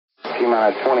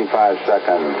T-minus 25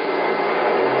 seconds.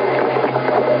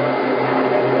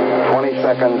 20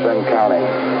 seconds and counting.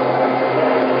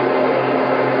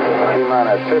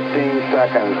 T-minus 15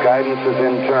 seconds. Guidance is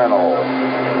internal.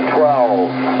 12,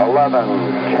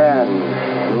 11,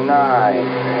 10, 9.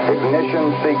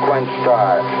 Ignition sequence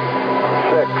start.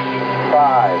 6,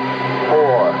 5,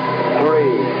 4, 3,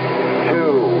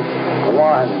 2,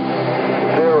 1,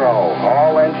 0.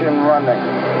 All engine running.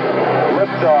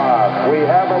 Liftoff. We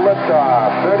have a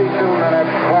liftoff. 32 minutes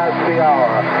past the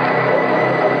hour.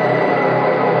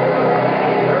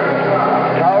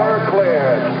 Tower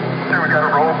cleared. We got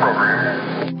a roll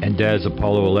program. And as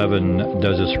Apollo 11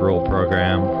 does its roll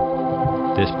program,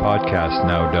 this podcast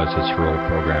now does its roll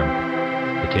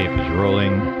program. The tape is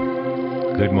rolling.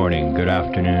 Good morning, good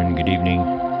afternoon, good evening,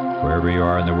 wherever you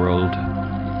are in the world.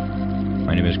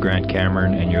 My name is Grant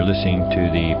Cameron, and you're listening to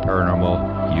the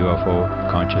Paranormal UFO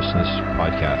Consciousness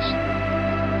Podcast.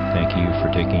 Thank you for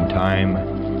taking time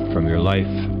from your life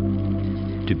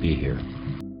to be here.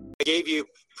 I gave you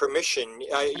permission.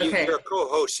 Okay. You're a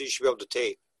co-host, so you should be able to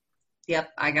tape.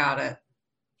 Yep, I got it.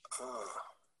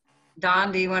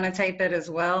 Don, do you want to tape it as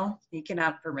well? You can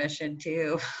have permission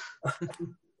too.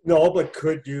 No, but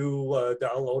could you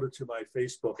download it to my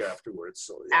Facebook afterwards?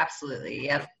 So yeah. Absolutely,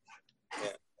 yep.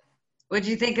 Yeah. What'd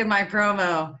you think of my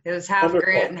promo? It was half Wonderful.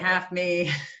 Grant and half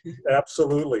me.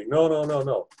 Absolutely. No.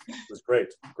 It was great.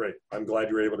 I'm glad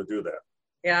you were able to do that.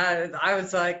 Yeah, I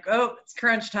was like, oh, it's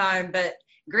crunch time. But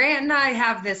Grant and I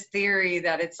have this theory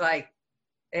that it's like,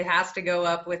 it has to go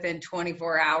up within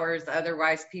 24 hours.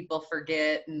 Otherwise, people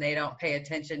forget and they don't pay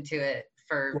attention to it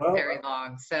for very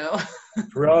long. So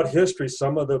Throughout history,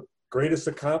 some of the greatest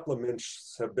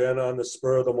accomplishments have been on the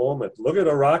spur of the moment. Look at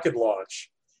a rocket launch.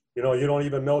 You know, you don't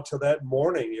even know till that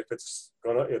morning if it's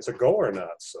a go or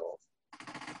not. So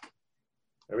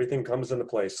everything comes into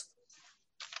place.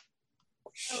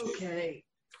 okay.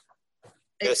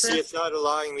 Yeah, see, it's not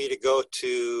allowing me to go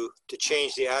to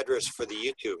change the address for the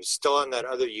YouTube. It's still on that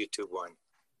other YouTube one.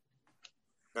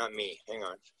 Not me. Hang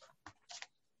on.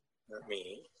 Not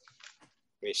me.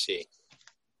 Let me see.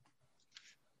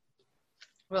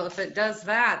 Well, if it does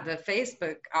that, the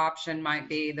Facebook option might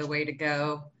be the way to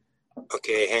go.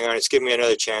 Okay, hang on. It's giving me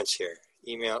another chance here.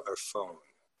 Email or phone.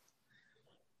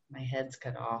 My head's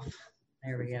cut off.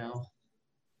 There we go.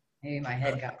 Maybe my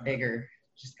head got bigger.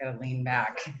 Just gotta lean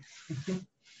back.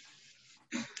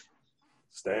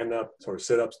 Stand up or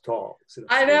sit up tall.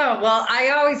 I know. Well, I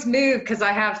always move because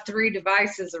I have 3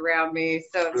 devices around me.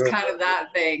 So it's kind of that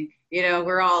thing. You know,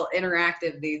 we're all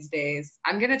interactive these days.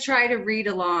 I'm going to try to read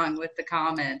along with the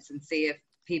comments and see if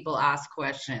people ask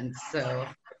questions. So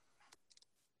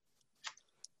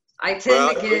I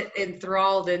tend to get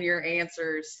enthralled in your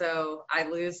answers, so I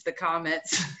lose the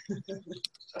comments.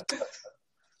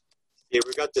 Yeah,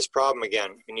 we got this problem again.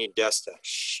 We need Desta.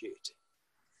 Shoot.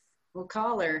 We'll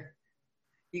call her.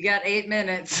 You got 8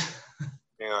 minutes.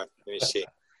 Hang on. Let me see.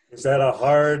 Is that a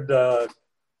hard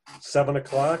 7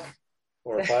 o'clock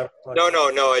or 5 o'clock?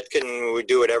 No. We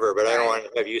do whatever, but I don't want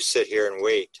to have you sit here and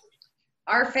wait.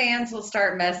 Our fans will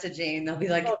start messaging. They'll be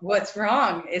like, what's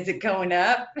wrong? Is it going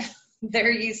up?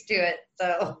 They're used to it.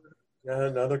 So Yeah,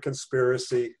 another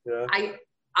conspiracy. Yeah.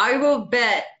 I will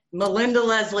bet Melinda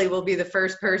Leslie will be the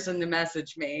first person to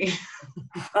message me.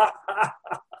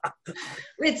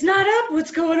 It's not up.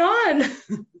 What's going on?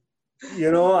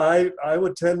 You know, I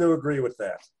would tend to agree with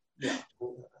that. Yeah.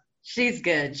 She's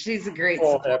good. She's a great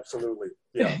Oh, support. absolutely.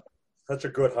 Yeah. Such a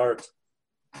good heart.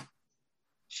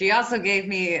 She also gave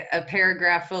me a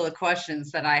paragraph full of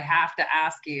questions that I have to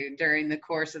ask you during the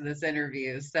course of this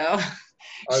interview. So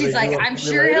she's like, I'm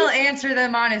sure he'll answer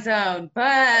them on his own,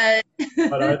 but.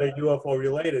 But are they UFO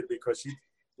related? Because she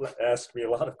asked me a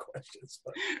lot of questions.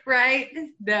 But... Right?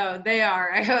 No, they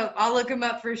are. I hope. I'll look them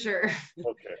up for sure.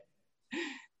 Okay.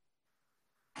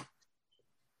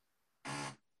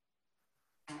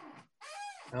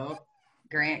 Oh,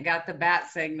 Grant got the bat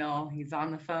signal. He's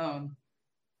on the phone.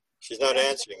 She's not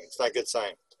answering. It's not a good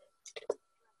sign.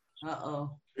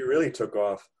 Uh-oh. He really took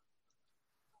off.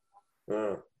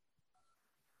 Desta,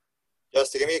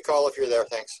 give me a call if you're there.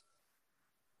 Thanks.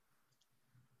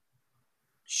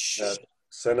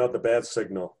 Send out the bad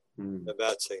signal. The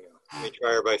bad signal. Let me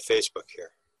try her by Facebook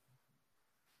here.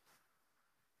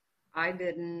 I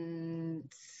didn't.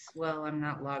 Well, I'm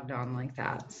not logged on like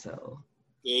that, so.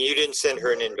 You didn't send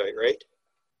her an invite, right?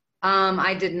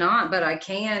 I did not, but I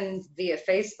can via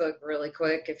Facebook really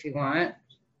quick if you want.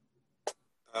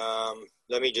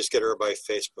 Let me just get her by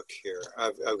Facebook here.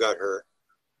 I've got her.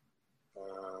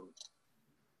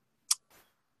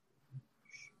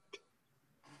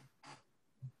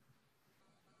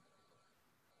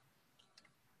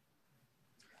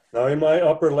 Now in my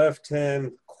upper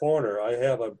left-hand corner, I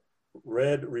have a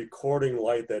red recording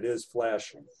light that is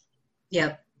flashing.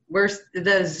 Yep.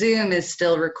 The Zoom is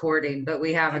still recording, but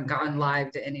we haven't gone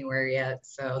live to anywhere yet.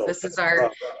 So this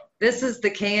is the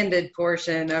candid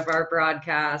portion of our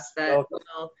broadcast that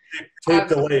will tape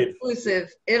delayed.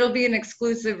 Exclusive. It'll be an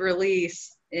exclusive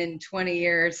release in 20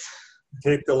 years.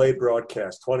 Tape delayed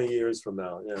broadcast 20 years from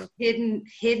now. Yeah.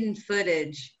 Hidden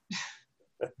footage.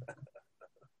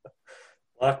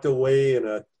 Locked away in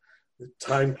a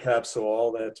time capsule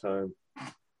all that time.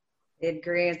 In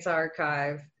Grant's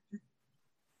archive.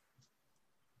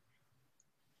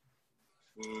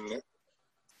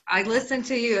 I listened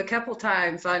to you a couple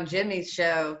times on Jimmy's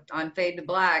show on Fade to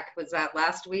Black. Was that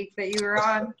last week that you were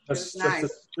on? It was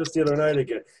nice. Just the other night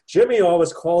again. Jimmy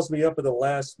always calls me up at the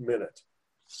last minute.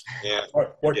 Yeah.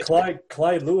 What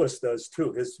Clyde Lewis does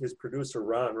too. His producer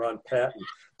Ron Patton.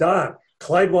 Don,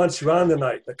 Clyde wants you on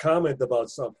tonight to comment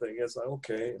about something. It's like,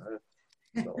 okay.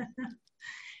 So.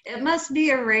 It must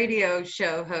be a radio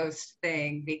show host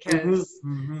thing because,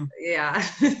 yeah.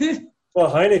 Well,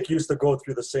 Hynek used to go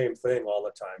through the same thing all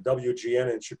the time.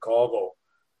 WGN in Chicago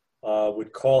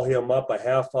would call him up a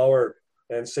half hour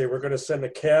and say, we're going to send a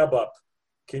cab up.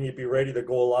 Can you be ready to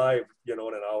go live, in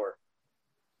an hour?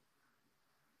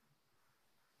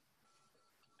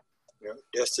 No,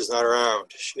 Guest is not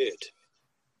around. Shit.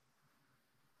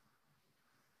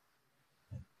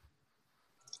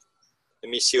 Let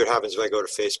me see what happens if I go to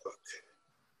Facebook.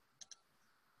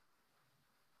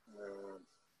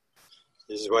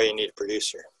 This is why you need a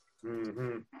producer.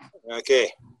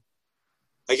 Okay.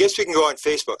 I guess we can go on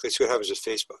Facebook. Let's see what happens with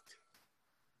Facebook.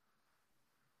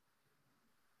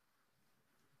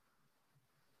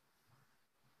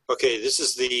 Okay, this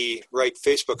is the right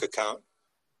Facebook account.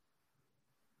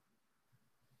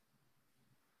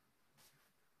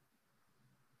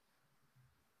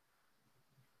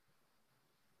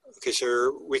 Okay,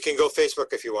 so we can go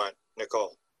Facebook if you want,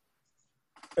 Nicole.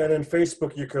 And in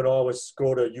Facebook, you could always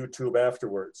go to YouTube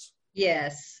afterwards.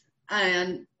 Yes.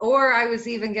 Or I was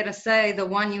even going to say the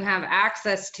one you have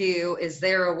access to, is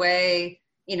there a way,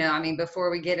 before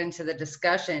we get into the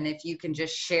discussion, if you can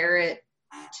just share it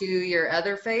to your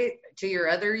other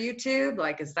YouTube,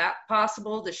 like, is that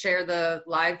possible to share the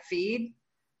live feed?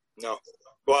 No.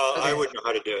 Well, okay. I wouldn't know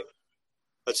how to do it.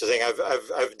 That's the thing.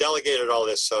 I've delegated all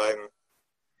this, so I'm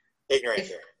ignorant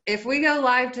here. If we go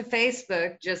live to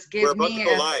Facebook, just give me We're about to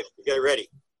go live. You get it ready.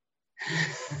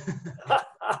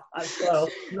 Well,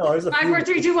 no, 5, 4,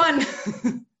 3, 2,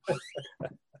 1.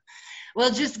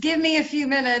 Well, just give me a few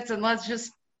minutes and let's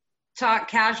just talk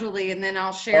casually, and then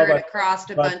I'll share it across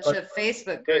a bunch of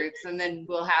Facebook groups, and then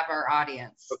we'll have our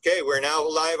audience. Okay, we're now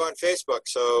live on Facebook,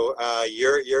 so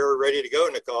you're ready to go,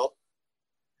 Nicole.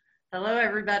 Hello,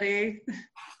 everybody.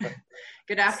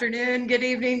 Good afternoon, good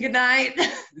evening, good night.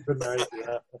 Good night,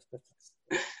 yeah.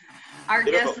 Our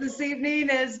guest this evening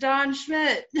is Don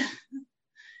Schmitt.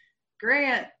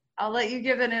 Grant, I'll let you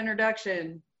give an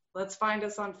introduction. Let's find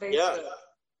us on Facebook. Yeah.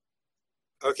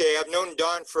 Okay, I've known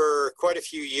Don for quite a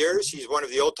few years. He's one of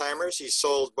the old timers. He's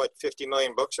sold, 50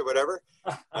 million books or whatever.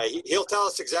 He'll tell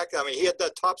us exactly. He had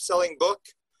the top selling book.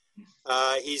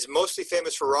 He's mostly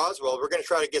famous for Roswell. We're going to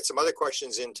try to get some other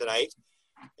questions in tonight.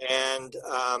 And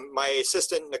my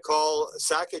assistant, Nicole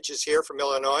Sakach, is here from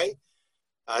Illinois.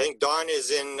 I think Don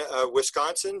is in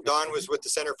Wisconsin. Don was with the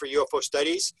Center for UFO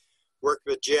Studies, worked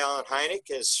with J. Allen Hynek,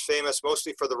 is famous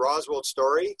mostly for the Roswell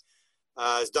story.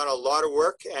 Has done a lot of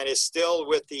work and is still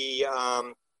with the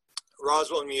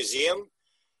Roswell Museum.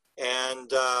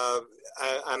 And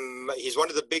he's one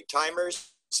of the big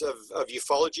timers of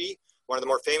ufology, one of the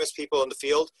more famous people in the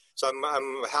field. So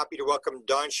I'm happy to welcome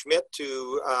Don Schmitt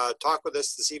to talk with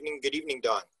us this evening. Good evening,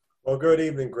 Don. Well, good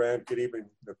evening, Grant. Good evening,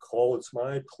 Nicole. It's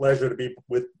my pleasure to be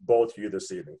with both of you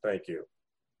this evening. Thank you.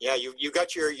 Yeah, you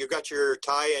got your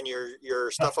tie and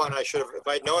your stuff on. I should have, if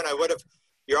I'd known, I would have.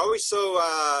 You're always so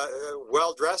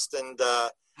well dressed, and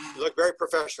you look very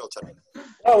professional tonight.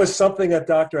 Well, it's something that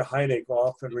Dr. Hynek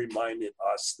often reminded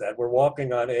us, that we're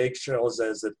walking on eggshells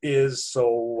as it is.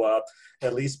 So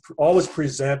at least always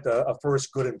present a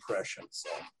first good impression. So.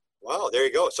 Wow, there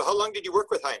you go. So how long did you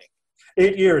work with Hynek?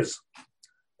 8 years.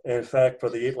 In fact, for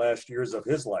the 8 last years of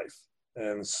his life.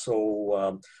 And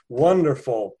so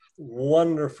wonderful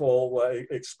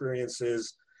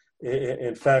experiences.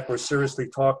 In fact, we're seriously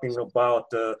talking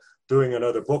about doing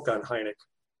another book on Hynek,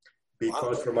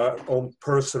 because from our own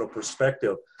personal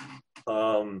perspective,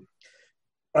 I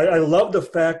love the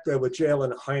fact that with J.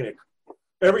 Allen Hynek,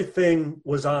 everything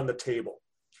was on the table,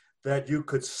 that you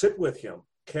could sit with him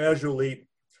casually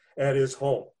at his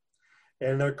home,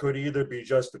 and there could either be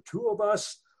just the two of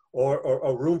us or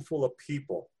a room full of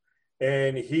people.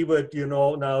 And he would,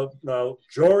 now,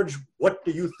 George, what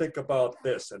do you think about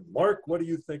this? And Mark, what do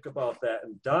you think about that?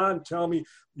 And Don, tell me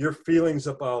your feelings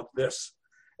about this.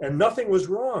 And nothing was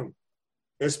wrong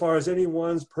as far as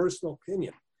anyone's personal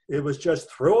opinion. It was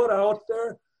just throw it out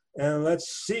there and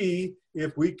let's see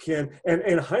if we can. And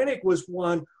Hynek was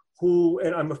one who,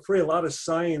 and I'm afraid a lot of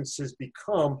science has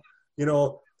become,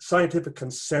 scientific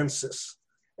consensus.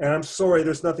 And I'm sorry,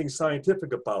 there's nothing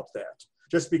scientific about that.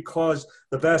 Just because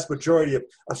the vast majority of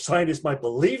scientists might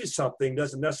believe something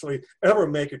doesn't necessarily ever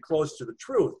make it close to the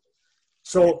truth.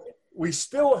 So we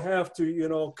still have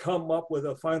to, come up with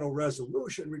a final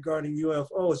resolution regarding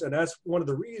UFOs. And that's one of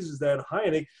the reasons that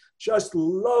Hynek just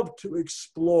loved to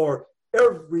explore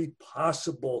every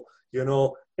possible,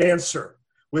 answer,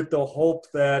 with the hope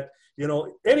that,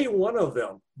 any one of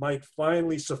them might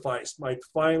finally suffice, might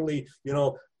finally,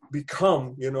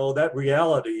 become, that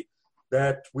reality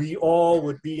that we all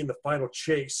would be in the final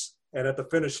chase and at the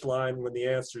finish line when the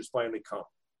answers finally come.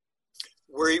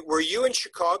 Were you in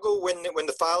Chicago when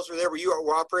the files were there? Were you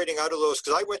operating out of those?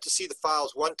 Because I went to see the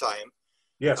files one time.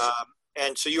 Yes.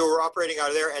 And so you were operating out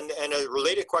of there. And a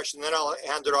related question, then I'll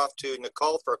hand it off to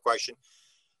Nicole for a question.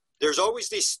 There's always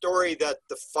this story that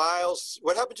the files,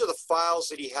 what happened to the files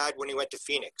that he had when he went to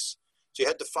Phoenix? So you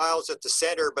had the files at the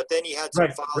center, but then he had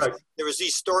some files. Right. There was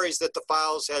these stories that the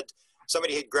files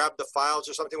somebody had grabbed the files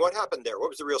or something. What happened there? What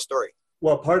was the real story?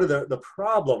 Well, part of the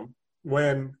problem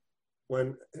when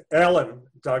Alan,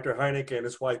 Dr. Hynek, and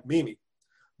his wife Mimi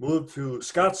moved to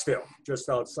Scottsdale, just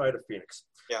outside of Phoenix,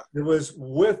 it was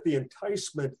with the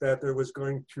enticement that there was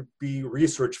going to be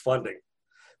research funding,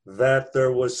 that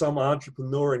there was some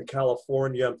entrepreneur in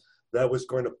California that was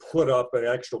going to put up an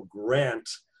actual grant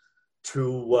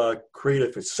to create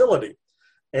a facility.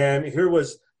 And here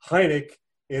was Hynek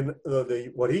in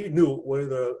what he knew was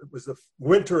the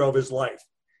winter of his life.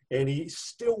 And he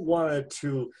still wanted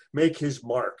to make his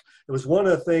mark. It was one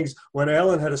of the things when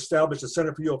Alan had established the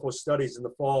Center for UFO Studies in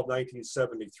the fall of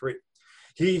 1973.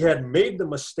 He had made the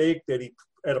mistake that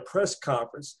at a press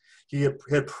conference, he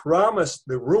had promised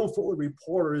the room full of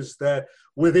reporters that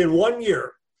within 1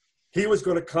 year, he was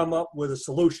going to come up with a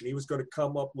solution. He was going to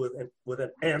come up with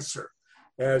an answer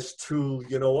as to,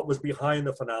 what was behind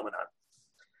the phenomenon.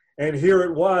 And here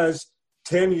it was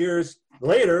 10 years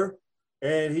later,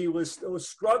 and he was still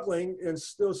struggling and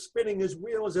still spinning his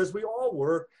wheels, as we all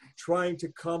were, trying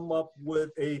to come up with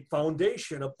a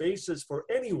foundation, a basis for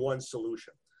any one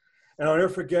solution. And I'll never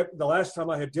forget the last time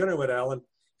I had dinner with Alan,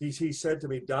 he said to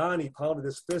me, Don, he pounded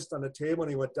his fist on the table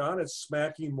and he went, Don, it's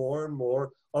smacking more and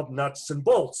more of nuts and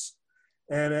bolts.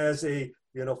 And as a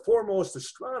foremost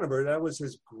astronomer, that was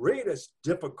his greatest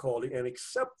difficulty in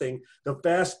accepting the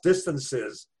vast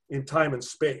distances in time and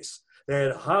space.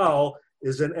 That how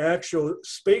is an actual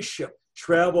spaceship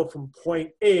travel from point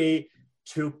A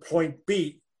to point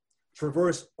B,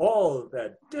 traverse all of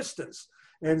that distance.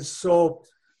 And so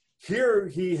here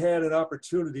he had an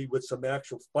opportunity with some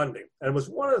actual funding. And it was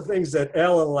one of the things that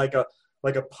Alan, like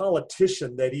a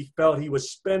politician, that he felt he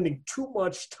was spending too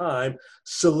much time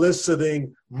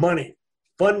soliciting money,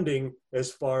 funding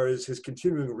as far as his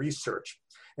continuing research.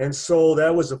 And so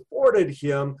that was afforded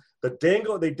him they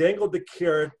dangled the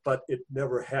carrot, but it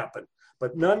never happened.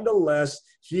 But nonetheless,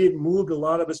 he had moved a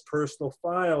lot of his personal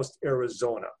files to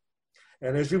Arizona.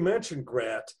 And as you mentioned,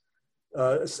 Grant,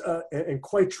 and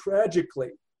quite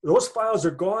tragically, those files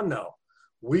are gone now.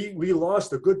 We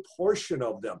lost a good portion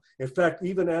of them. In fact,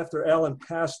 even after Alan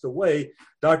passed away,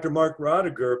 Dr. Mark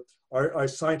Rodiger, our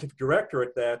scientific director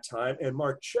at that time, and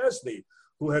Mark Chesney,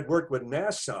 who had worked with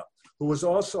NASA, who was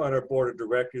also on our board of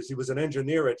directors, he was an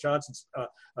engineer at Johnson's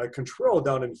Control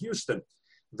down in Houston.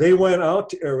 They went out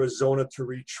to Arizona to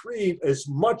retrieve as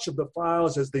much of the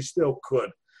files as they still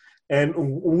could. And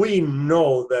we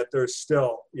know that there's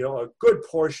still, a good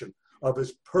portion of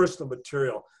his personal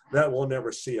material that we'll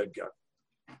never see again.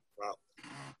 Wow.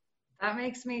 That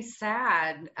makes me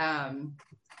sad.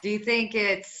 Do you think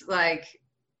it's like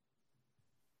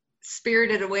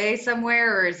spirited away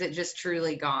somewhere, or is it just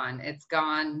truly gone? It's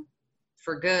gone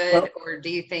for good, well, or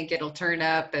do you think it'll turn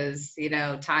up as,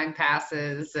 time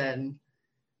passes and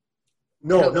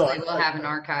hopefully we'll have an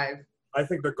archive? I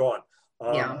think they're gone.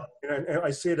 And I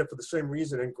say that for the same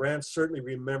reason, and Grant certainly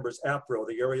remembers APRO,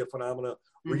 the Area Phenomena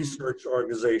Research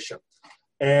Organization.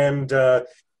 And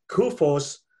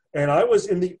CUFOS, and I was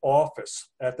in the office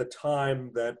at the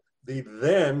time that the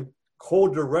then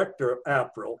co-director of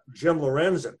APRO, Jim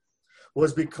Lorenzen,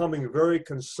 was becoming very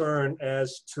concerned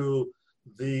as to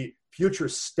the future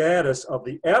status of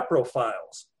the APRO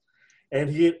files. And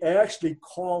he had actually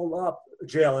called up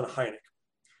J. Allen Hynek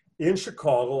in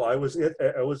Chicago. I was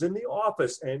in the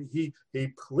office, and he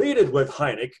pleaded with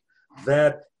Hynek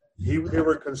that they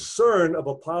were concerned of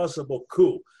a possible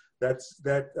coup, that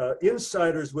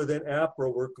insiders within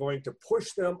APRO were going to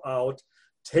push them out,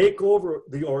 take over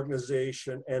the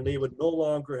organization, and they would no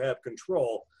longer have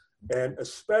control, and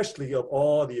especially of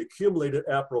all the accumulated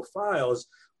APRO files,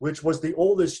 which was the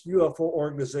oldest UFO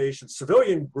organization,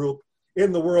 civilian group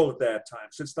in the world at that time,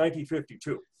 since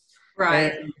 1952.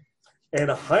 Right. And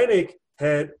Hynek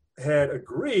had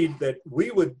agreed that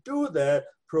we would do that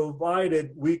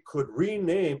provided we could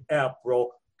rename APRO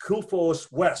CUFOS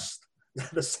West,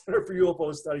 the Center for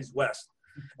UFO Studies West.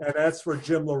 And that's where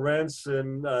Jim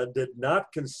Lorenzen did not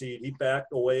concede. He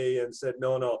backed away and said,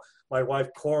 no, my wife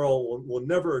Coral will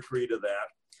never agree to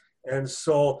that. And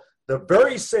so the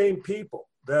very same people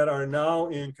that are now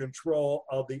in control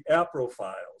of the APRO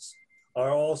files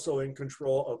are also in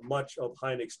control of much of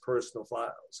Hynek's personal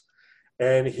files.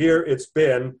 And here it's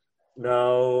been,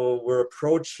 now we're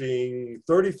approaching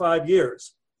 35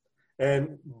 years,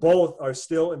 and both are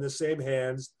still in the same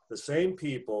hands, the same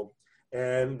people.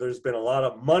 And there's been a lot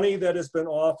of money that has been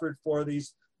offered for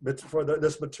this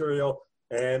material.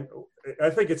 And I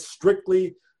think it's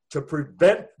strictly to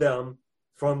prevent them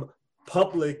from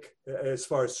public, as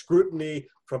far as scrutiny,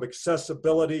 from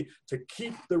accessibility, to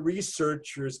keep the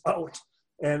researchers out.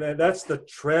 And that's the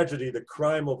tragedy, the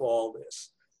crime of all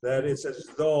this, that it's as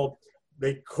though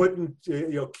they couldn't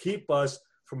keep us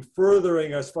from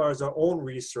furthering as far as our own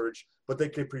research, but they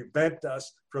could prevent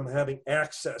us from having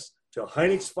access to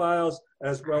Hynek's files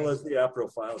as well as the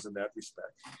APRO files in that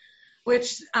respect.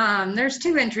 Which there's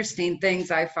two interesting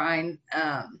things I find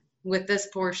with this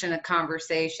portion of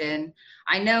conversation.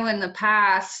 I know in the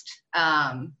past,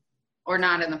 or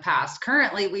not in the past,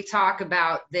 currently we talk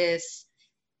about this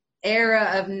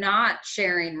era of not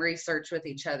sharing research with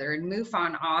each other, and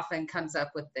MUFON often comes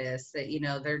up with this, that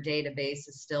their database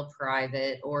is still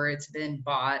private or it's been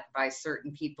bought by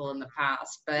certain people in the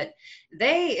past. But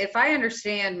if I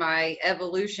understand my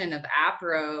evolution of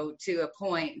APRO to a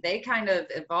point, they kind of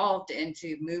evolved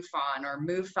into MUFON, or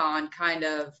MUFON kind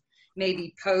of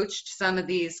maybe poached some of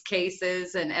these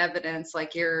cases and evidence,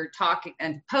 like you're talking,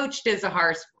 and poached is a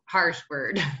harsh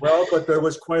word. Well, but there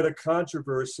was quite a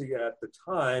controversy at the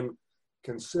time,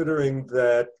 considering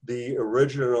that the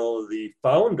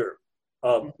founder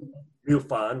of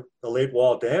MUFON, the late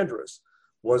Walt Andrus,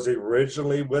 was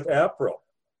originally with APRO.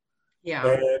 Yeah.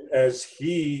 And as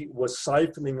he was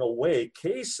siphoning away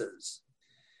cases,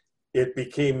 it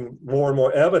became more and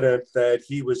more evident that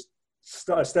he was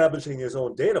establishing his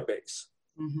own database.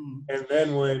 Mm-hmm. And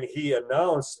then when he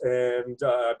announced, and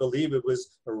I believe it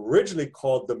was originally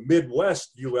called the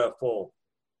Midwest UFO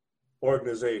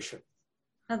Organization.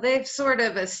 Now they've sort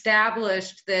of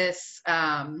established this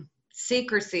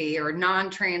secrecy or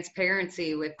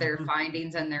non-transparency with their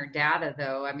findings and their data,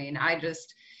 though. I mean,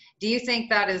 do you think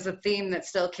that is a theme that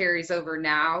still carries over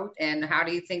now? And how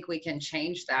do you think we can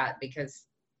change that? Because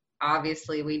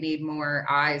obviously we need more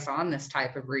eyes on this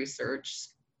type of research.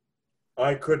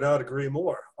 I could not agree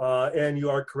more. And you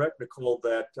are correct, Nicole,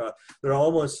 that there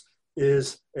almost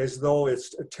is as though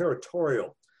it's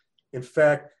territorial. In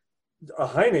fact,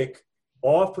 Hynek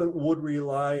often would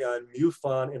rely on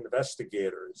MUFON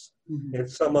investigators. Mm-hmm. In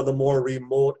some of the more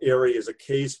remote areas, a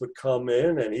case would come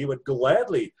in and he would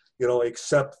gladly,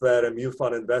 accept that a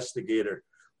MUFON investigator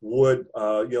would,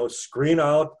 screen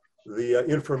out the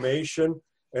information,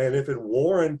 and if it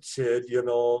warranted,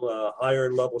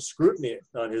 higher level scrutiny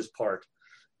on his part.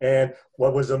 And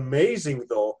what was amazing,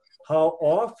 though, how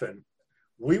often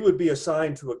we would be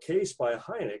assigned to a case by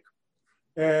Hynek,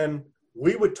 and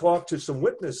we would talk to some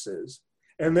witnesses,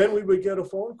 and then we would get a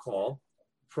phone call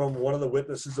from one of the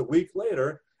witnesses a week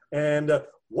later, and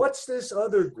what's this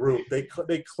other group? They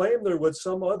claim they're with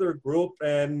some other group,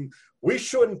 and we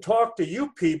shouldn't talk to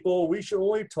you people, we should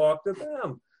only talk to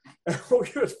them. And we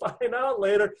would find out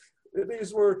later,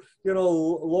 these were,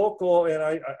 local, and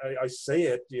I say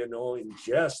it, in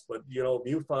jest, but,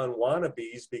 MUFON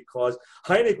wannabes, because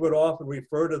Hynek would often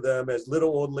refer to them as little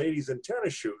old ladies in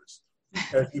tennis shoes,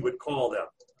 as he would call them,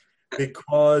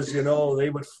 because, they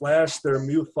would flash their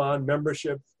MUFON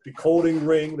membership, decoding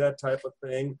ring, that type of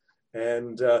thing.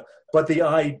 And, but the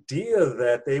idea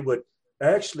that they would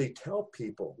actually tell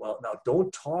people, well, now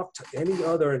don't talk to any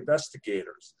other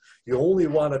investigators. You only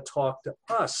want to talk to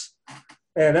us.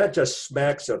 And that just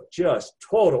smacks of just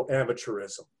total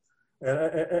amateurism.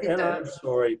 And I'm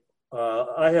sorry,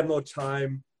 I have no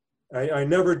time. I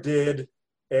never did.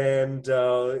 And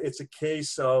it's a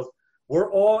case of,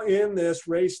 we're all in this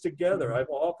race together. I've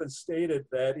often stated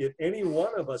that if any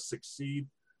one of us succeed,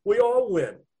 we all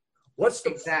win. What's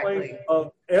the Exactly. point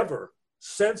of ever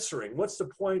censoring? What's the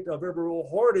point of ever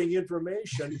hoarding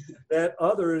information that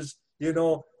others,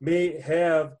 may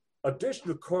have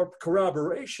additional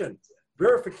corroboration,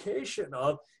 verification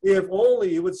of, if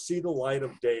only it would see the light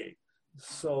of day?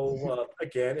 So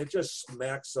again, it just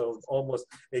smacks of almost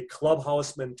a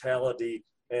clubhouse mentality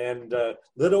and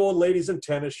little old ladies in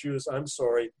tennis shoes. I'm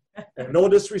sorry. And no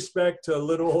disrespect to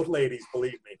little old ladies,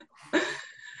 believe me.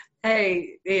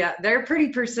 Hey, yeah, they're pretty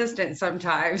persistent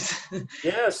sometimes.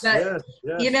 Yes, But,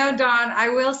 yes. Don, I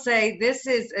will say this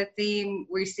is a theme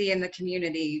we see in the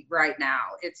community right now.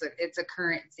 It's a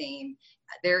current theme.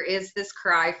 There is this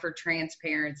cry for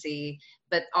transparency,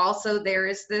 but also there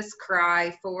is this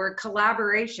cry for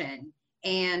collaboration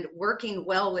and working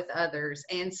well with others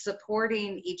and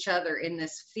supporting each other in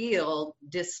this field,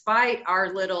 despite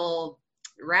our little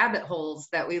rabbit holes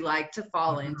that we like to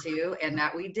fall into and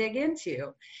that we dig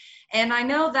into. And I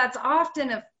know that's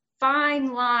often a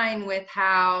fine line with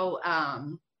how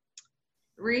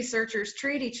researchers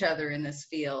treat each other in this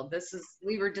field.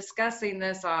 We were discussing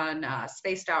this on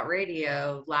Spaced Out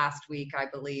Radio last week, I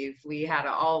believe. We had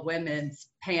an all women's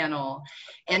panel,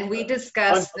 and we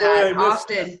discussed that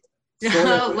often.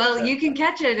 Well, you can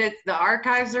catch it. The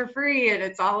archives are free, and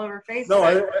it's all over Facebook.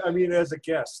 No, I mean as a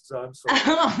guest. So I'm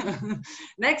sorry.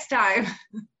 Next time,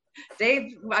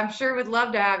 Dave, I'm sure would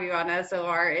love to have you on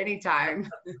SOR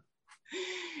anytime.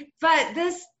 But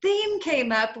this theme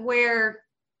came up where,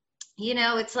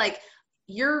 it's like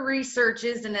your research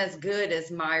isn't as good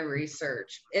as my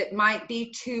research. It might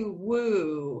be too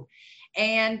woo.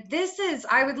 And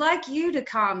I would like you to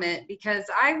comment, because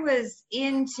I was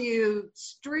into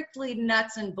strictly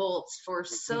nuts and bolts for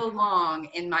so long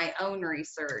in my own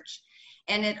research.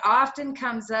 And it often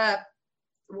comes up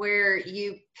where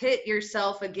you pit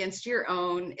yourself against your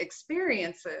own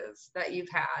experiences that you've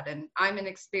had. And I'm an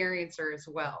experiencer as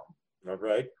well.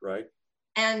 Right.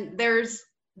 And there's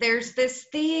this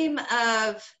theme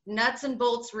of nuts and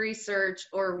bolts research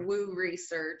or woo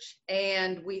research,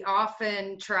 and we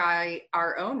often try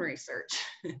our own research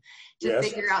to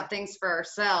figure out things for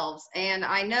ourselves. And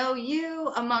I know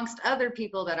you, amongst other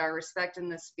people that I respect in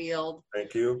this field,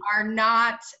 thank you, are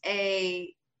not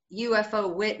a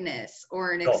UFO witness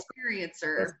or an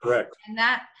experiencer. That's correct. And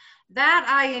that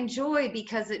I enjoy,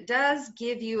 because it does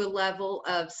give you a level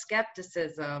of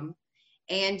skepticism,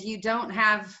 and you don't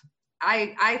have,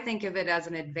 I think of it as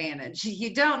an advantage.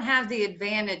 You don't have the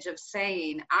advantage of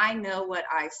saying, I know what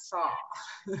I saw.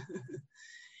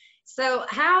 So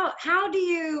how do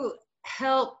you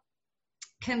help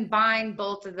combine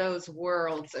both of those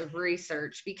worlds of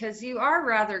research? Because you are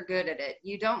rather good at it.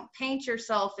 You don't paint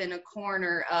yourself in a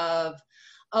corner of,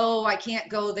 oh, I can't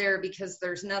go there because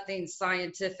there's nothing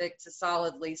scientific to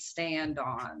solidly stand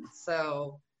on.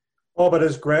 So. Oh, but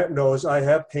as Grant knows, I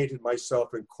have painted myself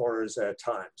in corners at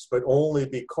times, but only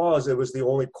because it was the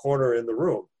only corner in the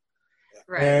room.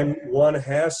 Right. And one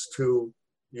has to,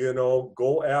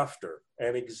 go after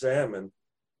and examine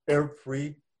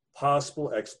every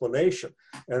possible explanation.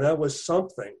 And that was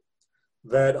something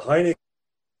that Hynek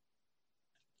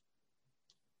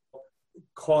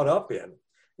caught up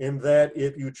in that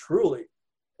if you truly,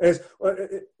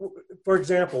 for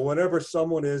example, whenever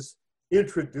someone is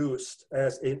introduced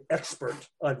as an expert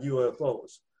on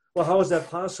UFOs, well, how is that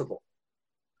possible?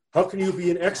 How can you be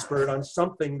an expert on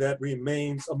something that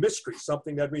remains a mystery,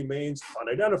 something that remains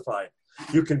unidentified?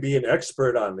 You can be an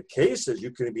expert on the cases,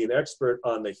 you can be an expert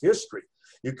on the history,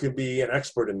 you can be an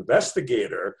expert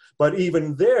investigator, but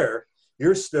even there,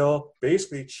 you're still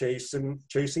basically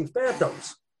chasing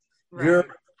phantoms. Right.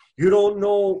 You don't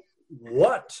know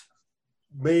what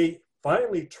may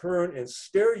finally turn and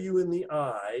stare you in the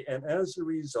eye, and as a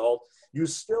result, you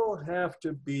still have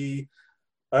to be,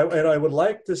 and I would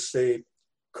like to say,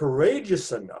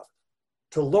 courageous enough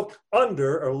to look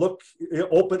under or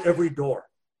open every door.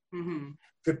 Mm-hmm.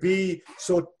 To be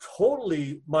so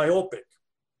totally myopic,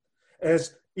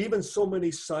 as even so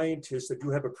many scientists, that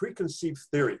you have a preconceived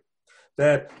theory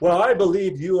that, well, I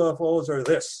believe UFOs are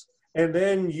this, and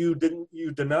then you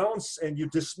denounce and you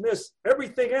dismiss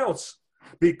everything else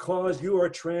because you are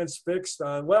transfixed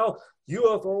on, well,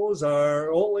 UFOs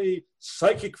are only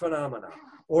psychic phenomena,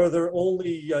 or they're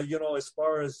only, as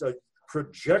far as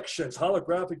projections,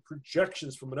 holographic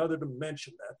projections from another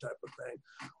dimension, that type of thing.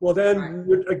 Well, then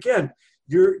again,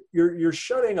 you're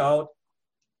shutting out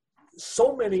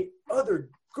so many other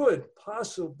good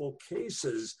possible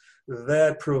cases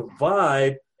that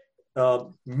provide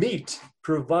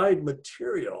provide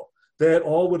material that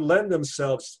all would lend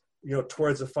themselves,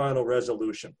 towards a final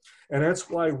resolution. And that's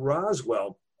why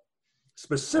Roswell,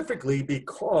 specifically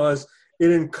because it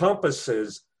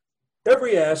encompasses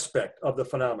every aspect of the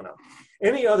phenomenon.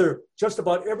 Just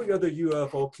about every other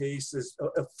UFO case is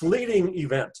a fleeting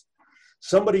event.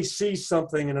 Somebody sees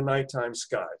something in a nighttime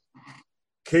sky.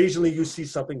 Occasionally you see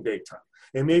something daytime.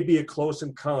 It may be a close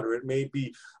encounter. It may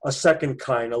be a second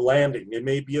kind, a landing. It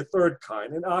may be a third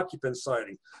kind, an occupant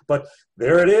sighting. But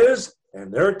there it is,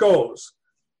 and there it goes.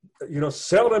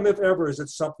 Seldom, if ever, is it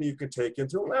something you can take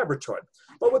into a laboratory.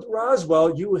 But with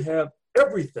Roswell, you have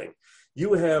everything.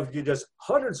 You just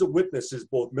hundreds of witnesses,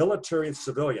 both military and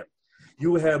civilian.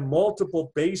 You have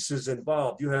multiple bases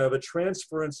involved. You have a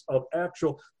transference of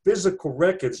actual physical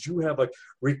records. You have a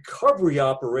recovery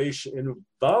operation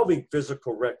involving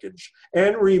physical wreckage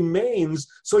and remains.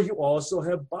 So you also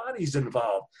have bodies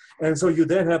involved. And so you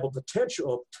then have a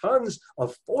potential of tons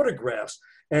of photographs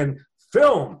and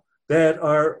film that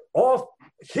are off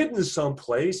hidden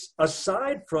someplace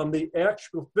aside from the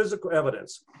actual physical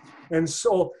evidence. And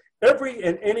so every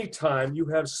and any time you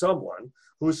have someone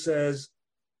who says,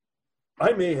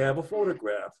 I may have a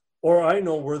photograph, or I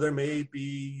know where there may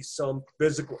be some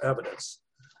physical evidence.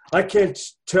 I can't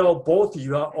tell both of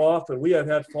you how often we have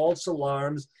had false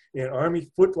alarms in Army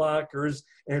footlockers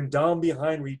and down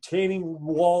behind retaining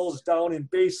walls, down in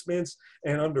basements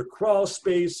and under crawl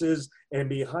spaces and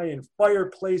behind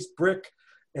fireplace brick,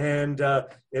 and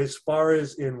as far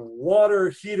as in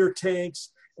water heater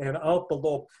tanks and out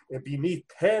below and beneath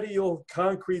patio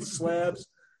concrete slabs.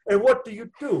 And what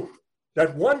do?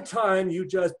 That one time you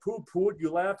just poo-pooed,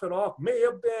 you laughed it off, may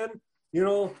have been,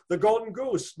 the golden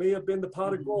goose, may have been the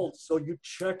pot of gold. So you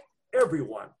check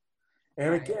everyone.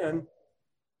 And again,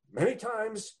 many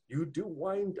times you do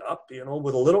wind up,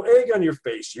 with a little egg on your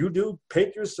face. You do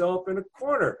paint yourself in a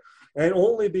corner. And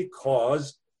only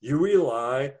because you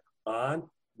rely on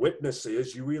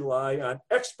witnesses, you rely on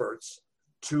experts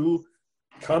to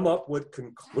come up with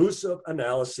conclusive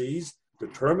analyses,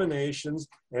 determinations,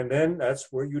 and then that's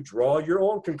where you draw your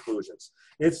own conclusions.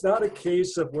 It's not a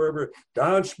case of wherever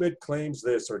Don Schmitt claims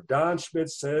this or Don Schmitt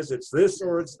says it's this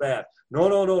or it's that.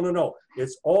 No.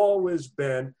 It's always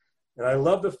been, and I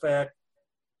love the fact,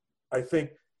 I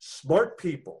think smart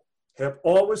people have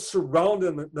always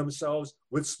surrounded themselves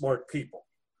with smart people.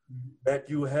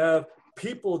 That you have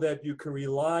people that you can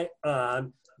rely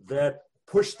on that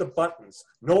push the buttons,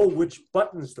 know which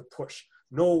buttons to push,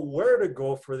 know where to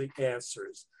go for the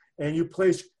answers, and you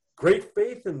place great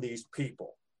faith in these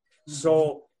people.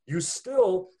 So you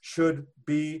still should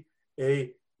be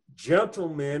a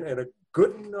gentleman and a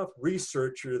good enough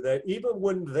researcher that even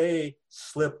when they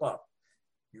slip up,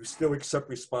 you still accept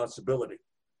responsibility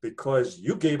because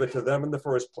you gave it to them in the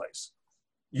first place.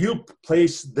 You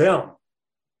placed them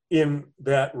in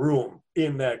that room,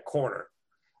 in that corner.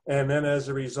 And then as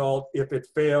a result, if it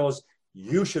fails,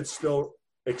 you should still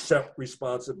accept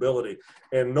responsibility.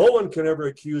 And no one can ever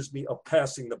accuse me of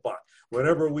passing the buck.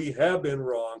 Whenever we have been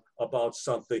wrong about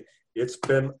something, it's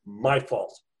been my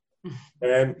fault.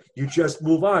 And you just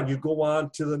move on. You go on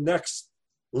to the next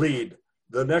lead,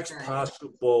 the next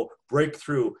possible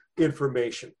breakthrough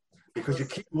information, because you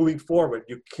keep moving forward.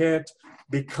 You can't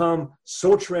become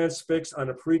so transfixed on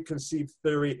a preconceived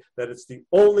theory that it's the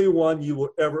only one you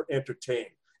will ever entertain.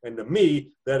 And to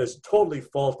me, that is totally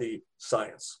faulty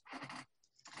science.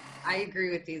 I agree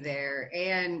with you there.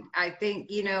 And I think,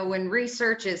 when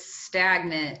research is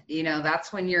stagnant,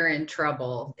 that's when you're in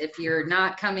trouble. If you're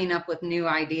not coming up with new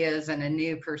ideas and a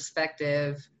new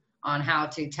perspective on how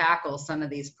to tackle some of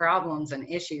these problems and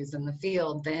issues in the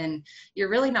field, then you're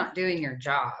really not doing your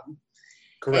job.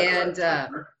 Correct.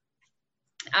 And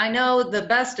I know the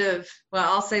best of,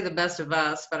 I'll say the best of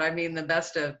us, but I mean the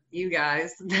best of you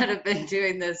guys that have been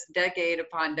doing this decade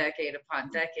upon decade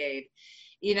upon decade.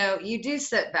 You do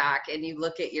sit back and you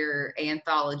look at your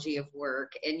anthology of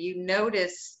work and you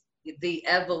notice the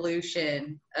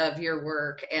evolution of your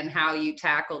work and how you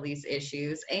tackle these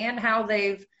issues and how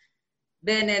they've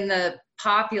been in the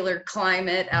popular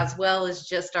climate as well as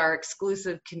just our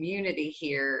exclusive community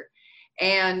here.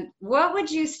 And what would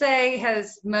you say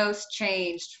has most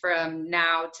changed from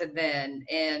now to then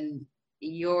in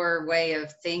your way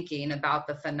of thinking about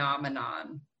the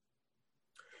phenomenon?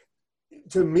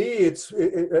 To me,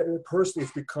 personally,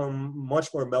 it's become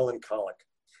much more melancholic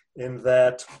in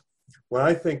that when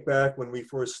I think back when we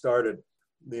first started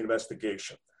the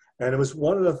investigation, and it was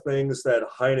one of the things that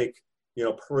Hynek,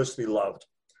 personally loved.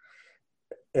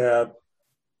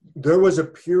 There was a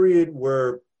period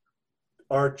where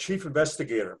our chief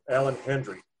investigator, Alan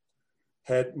Hendry,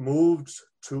 had moved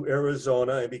to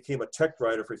Arizona and became a tech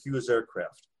writer for Hughes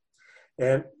Aircraft.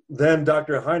 And then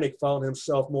Dr. Hynek found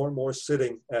himself more and more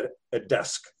sitting at a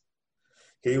desk.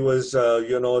 He was,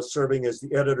 serving as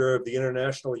the editor of the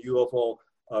International UFO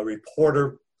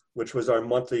Reporter, which was our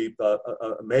monthly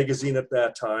magazine at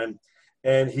that time.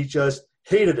 And he just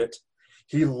hated it.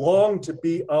 He longed to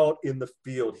be out in the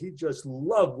field. He just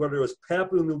loved, whether it was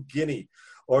Papua New Guinea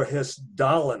or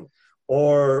Hisdalen,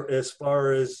 or as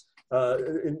far as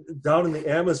down in the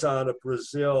Amazon of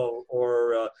Brazil,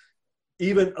 or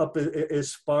even up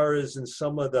as far as in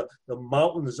some of the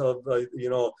mountains of,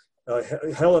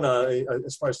 Helena,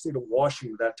 as far as state of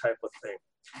Washington, that type of thing.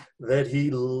 That he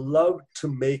loved to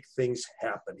make things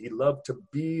happen. He loved to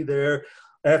be there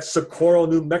at Socorro,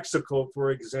 New Mexico,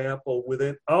 for example,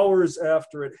 within hours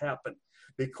after it happened,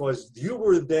 because you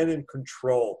were then in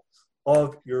control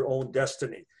of your own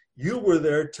destiny. You were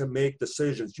there to make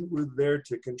decisions. You were there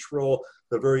to control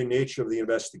the very nature of the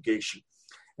investigation.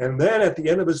 And then at the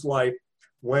end of his life,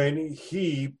 when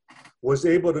he was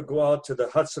able to go out to the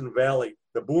Hudson Valley,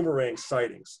 the boomerang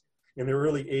sightings in the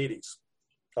early 80s,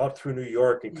 out through New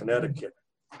York and Connecticut.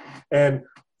 And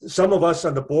some of us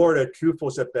on the board at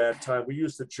CUFOS at that time, we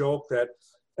used to joke that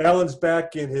Alan's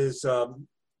back in his,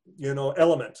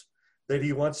 element, that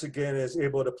he once again is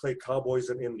able to play cowboys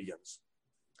and Indians.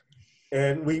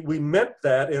 And we meant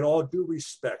that in all due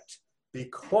respect,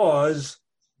 because,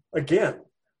 again,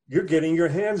 you're getting your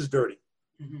hands dirty.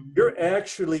 You're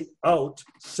actually out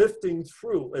sifting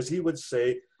through, as he would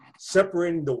say,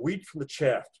 separating the wheat from the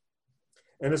chaff.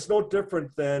 And it's no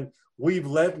different than we've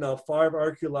led now 5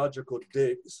 archaeological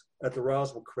digs at the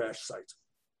Roswell crash site.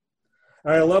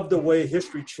 And I love the way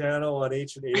History Channel on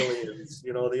Ancient Aliens,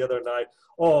 the other night,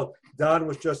 Don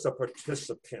was just a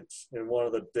participant in one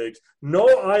of the digs. No,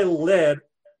 I led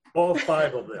all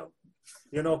 5 of them.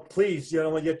 Please,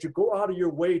 and yet you go out of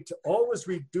your way to always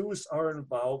reduce our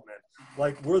involvement.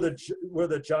 Like we're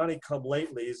the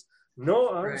Johnny-come-latelys. No,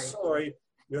 I'm sorry.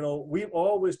 We've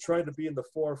always tried to be in the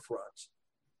forefront.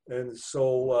 And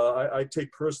so I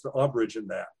take personal umbrage in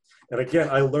that. And again,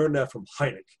 I learned that from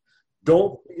Hynek.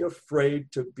 Don't be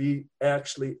afraid to be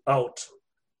actually out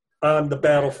on the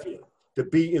battlefield, to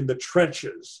be in the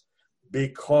trenches,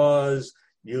 because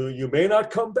you may not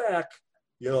come back,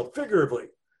 figuratively,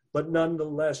 but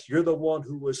nonetheless, you're the one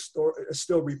who was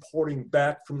still reporting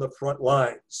back from the front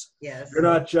lines. Yes. You're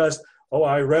not just,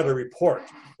 I read a report.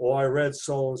 I read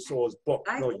so-and-so's book.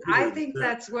 I think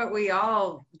that's what we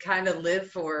all kind of live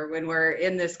for when we're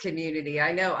in this community.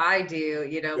 I know I do,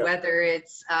 whether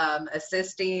it's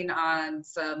assisting on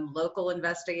some local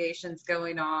investigations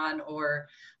going on, or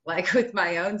like with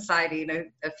my own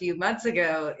sighting a few months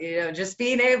ago, just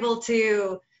being able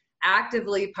to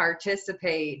actively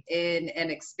participate in an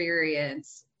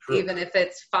experience, True. Even if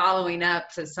it's following up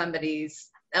to somebody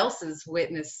else's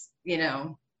witness,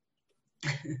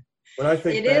 But I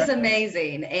think it is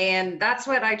amazing. And that's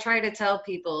what I try to tell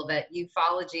people, that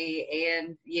ufology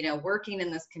and, working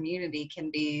in this community can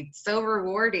be so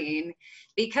rewarding,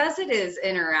 because it is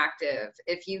interactive.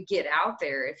 If you get out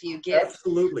there, if you get,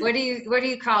 absolutely, what do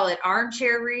you call it?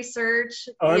 Armchair research,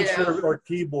 or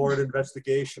keyboard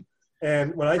investigation.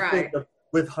 And when I think of,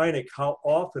 with Hynek, how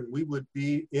often we would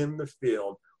be in the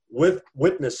field with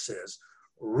witnesses,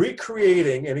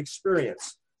 recreating an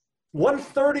experience.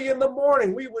 1:30 in the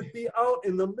morning, we would be out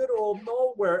in the middle of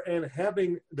nowhere and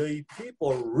having the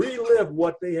people relive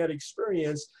what they had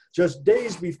experienced just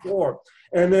days before,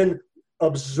 and then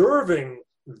observing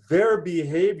their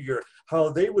behavior, how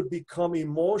they would become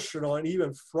emotional and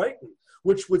even frightened,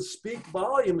 which would speak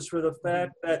volumes for the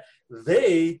fact that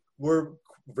they were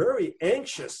very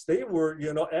anxious. They were,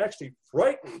 actually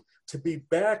frightened to be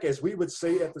back, as we would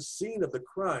say, at the scene of the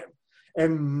crime.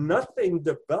 And nothing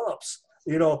develops,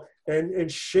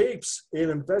 and shapes an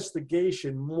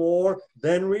investigation more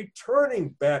than returning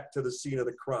back to the scene of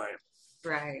the crime.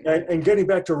 Right. And getting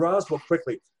back to Roswell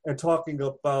quickly, and talking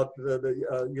about the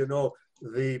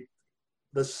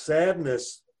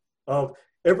sadness of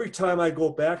every time I go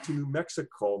back to New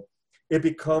Mexico, it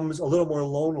becomes a little more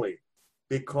lonely,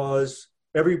 because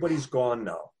everybody's gone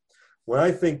now. When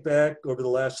I think back over the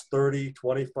last 30,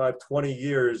 25, 20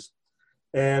 years,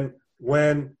 and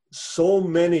when so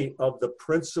many of the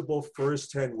principal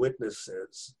first-hand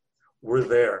witnesses were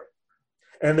there,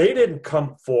 and they didn't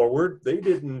come forward, they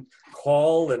didn't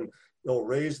call and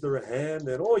raise their hand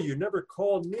and, you never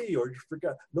called me, or you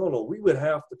forgot. No, we would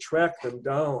have to track them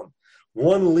down,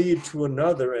 one lead to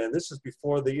another. And this is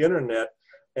before the internet,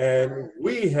 and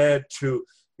we had to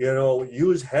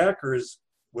use hackers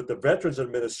with the Veterans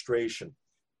Administration.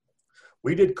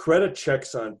 We did credit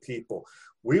checks on people.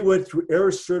 We went through air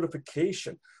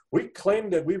certification. We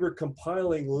claimed that we were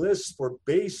compiling lists for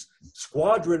base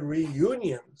squadron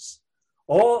reunions,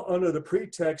 all under the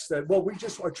pretext that, we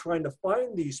just are trying to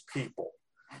find these people.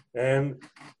 And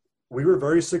we were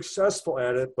very successful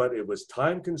at it, but it was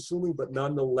time consuming, but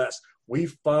nonetheless, we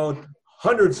found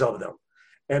hundreds of them.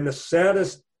 And the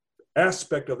saddest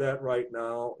aspect of that right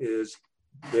now is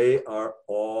they are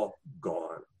all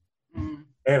gone. Mm.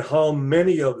 And how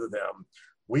many of them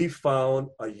we found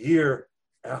a year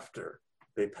after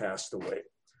they passed away,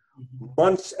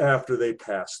 months after they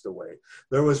passed away.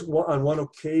 There was on one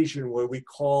occasion where we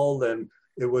called, and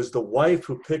it was the wife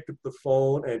who picked up the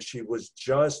phone, and she was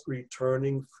just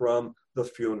returning from the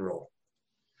funeral.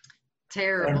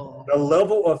 Terrible. And the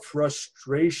level of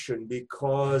frustration,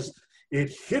 because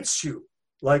it hits you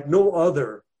like no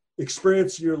other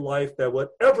experience in your life, that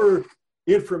whatever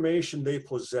information they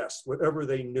possessed, whatever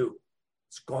they knew,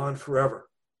 it's gone forever.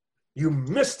 You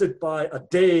missed it by a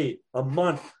day, a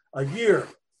month, a year,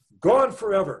 gone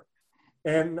forever.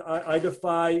 And I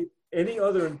defy any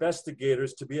other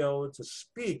investigators to be able to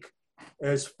speak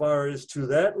as far as to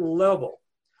that level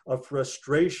of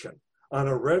frustration on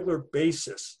a regular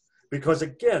basis. Because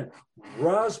again,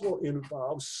 Roswell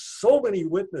involves so many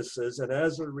witnesses, and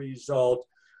as a result,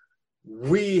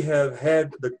 we have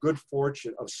had the good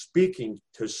fortune of speaking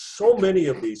to so many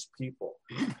of these people,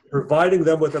 providing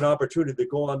them with an opportunity to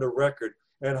go on the record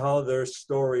and how their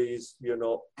stories, you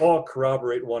know, all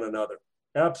corroborate one another.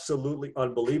 Absolutely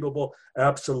unbelievable,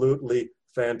 absolutely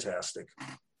fantastic.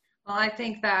 Well, I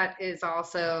think that is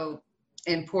also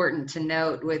important to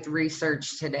note with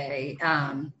research today,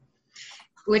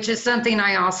 which is something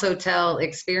I also tell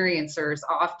experiencers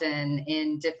often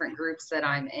in different groups that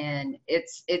I'm in.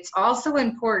 It's also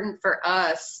important for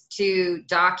us to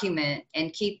document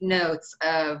and keep notes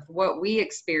of what we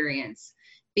experience,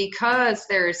 because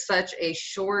there is such a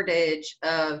shortage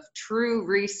of true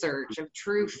research, of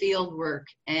true field work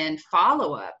and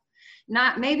follow-up.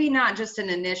 Maybe not just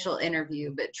an initial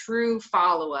interview, but true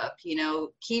follow-up, you know,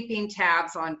 keeping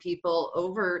tabs on people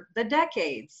over the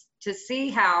decades to see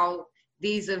how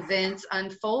these events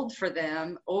unfold for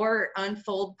them or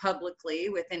unfold publicly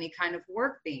with any kind of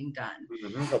work being done.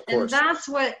 Mm-hmm, of course. And that's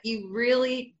what you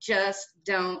really just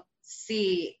don't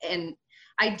see. And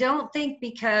I don't think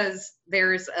because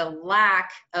there's a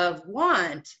lack of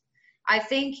want, I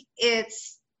think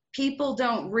it's people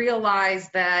don't realize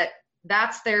that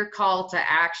that's their call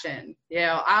to action. You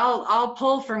know, I'll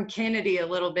pull from Kennedy a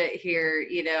little bit here,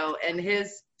 you know, and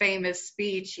his famous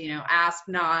speech, you know, ask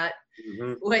not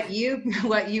what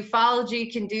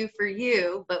ufology can do for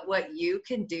you, but what you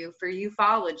can do for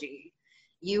ufology.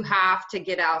 You have to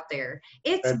get out there.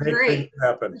 It's and make great. Things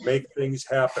happen. Make things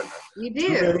happen. You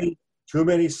do. Too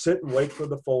many sit and wait for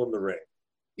the phone to ring,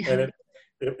 and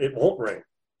it won't ring.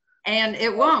 And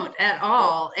it won't at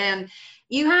all. And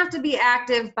you have to be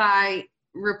active by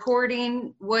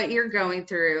reporting what you're going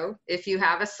through if you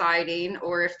have a sighting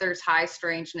or if there's high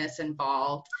strangeness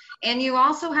involved. And you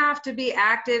also have to be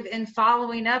active in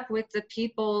following up with the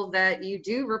people that you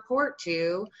do report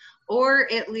to, or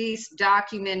at least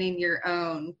documenting your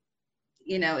own,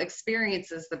 you know,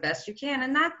 experiences the best you can.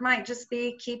 And that might just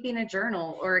be keeping a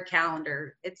journal or a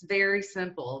calendar. It's very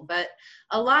simple, but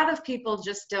a lot of people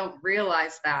just don't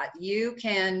realize that you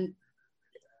can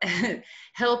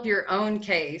help your own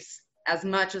case as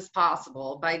much as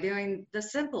possible by doing the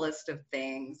simplest of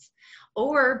things,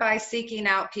 or by seeking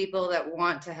out people that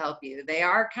want to help you. They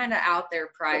are kind of out there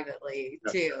privately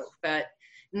too, but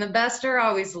and the best are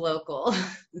always local.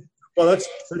 Well, let's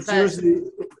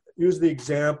use the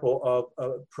example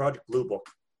of Project Blue Book,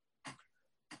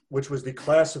 which was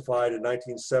declassified in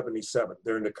 1977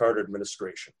 during the Carter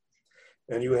administration.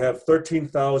 And you have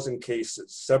 13,000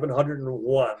 cases,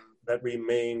 701 that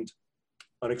remained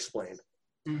unexplained.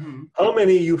 Mm-hmm. How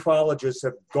many ufologists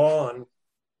have gone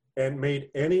and made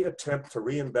any attempt to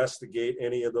reinvestigate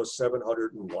any of those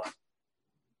 701?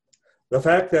 The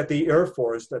fact that the Air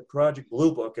Force, that Project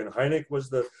Blue Book, and Hynek was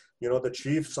the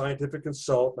chief scientific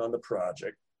consultant on the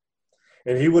project,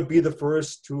 and he would be the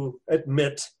first to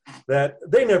admit that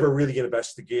they never really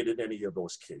investigated any of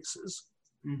those cases.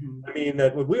 Mm-hmm. I mean,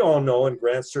 that we all know, and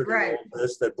Grant certainly knows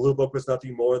this, that Blue Book was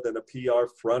nothing more than a PR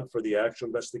front for the actual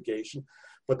investigation.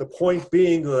 But the point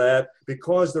being that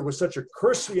because there was such a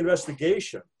cursory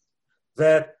investigation,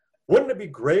 that wouldn't it be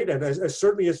great, and as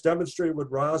certainly is demonstrated with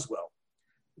Roswell,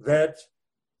 that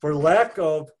for lack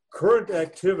of current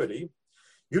activity,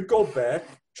 you'd go back,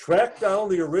 track down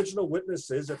the original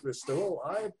witnesses if they're still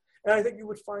alive, and I think you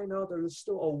would find out there's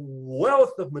still a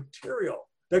wealth of material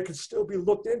that could still be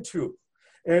looked into.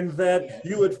 And that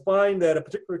you would find that a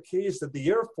particular case that the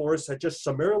Air Force had just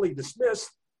summarily dismissed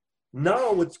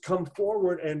now would come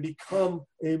forward and become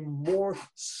a more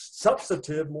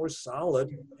substantive, more solid,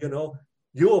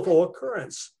 UFO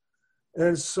occurrence.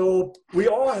 And so we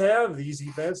all have these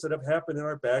events that have happened in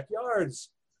our backyards.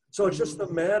 So it's just a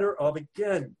matter of,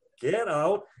 again, get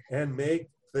out and make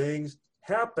things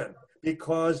happen.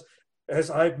 Because as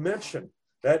I've mentioned,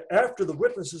 that after the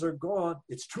witnesses are gone,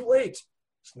 it's too late.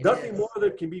 There's nothing more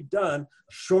that can be done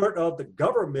short of the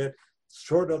government,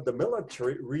 short of the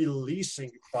military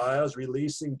releasing files,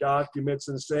 releasing documents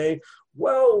and saying,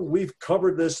 well, we've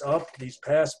covered this up these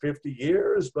past 50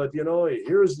 years, but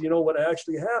here's what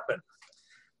actually happened.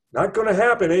 Not going to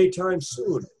happen anytime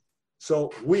soon.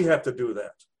 So we have to do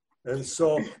that. And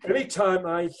so anytime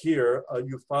I hear a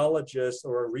ufologist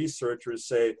or a researcher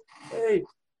say, hey,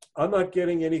 I'm not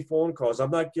getting any phone calls,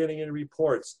 I'm not getting any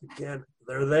reports, again,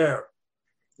 they're there.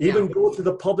 Even go to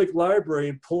the public library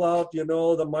and pull out, the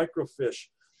microfiche,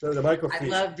 the microfiche. I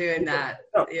love doing that.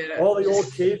 All the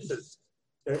old cases.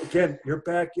 Again, your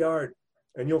backyard.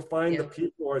 And you'll find the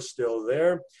people are still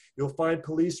there. You'll find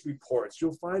police reports.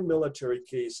 You'll find military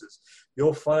cases.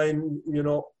 You'll find,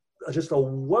 just a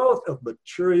wealth of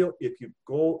material if you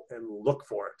go and look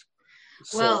for it.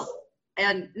 So, well,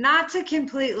 and not to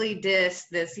completely diss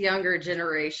this younger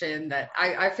generation that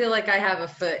I feel like I have a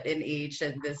foot in each,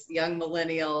 and this young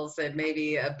millennials and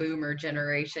maybe a boomer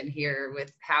generation here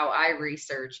with how I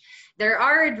research. There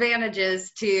are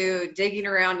advantages to digging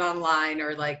around online,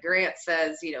 or like Grant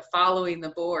says, following the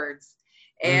boards.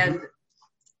 And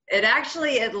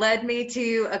it led me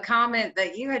to a comment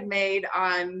that you had made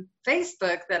on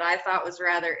Facebook that I thought was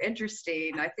rather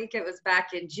interesting. I think it was back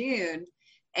in June.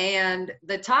 And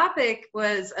the topic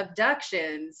was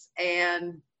abductions,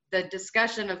 and the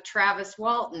discussion of Travis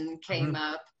Walton came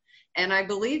up. And I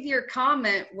believe your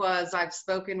comment was, I've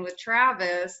spoken with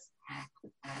Travis.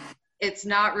 It's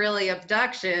not really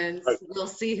abductions. We'll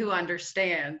see who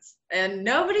understands. And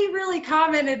nobody really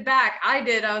commented back. I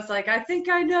did. I was like, I think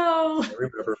I know. I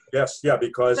remember. Yes. Yeah.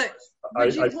 Because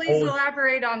would you please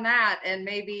elaborate on that and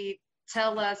maybe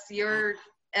tell us your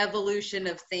evolution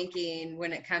of thinking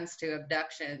when it comes to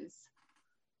abductions?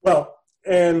 Well,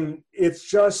 and it's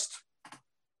just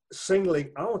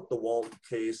singling out the Walton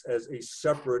case as a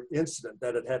separate incident,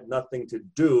 that it had nothing to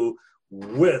do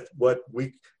with what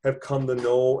we have come to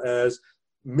know as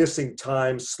missing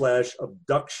time /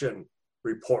 abduction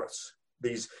reports.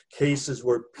 These cases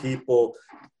where people,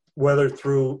 whether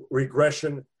through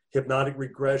regression, hypnotic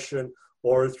regression,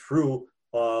 or through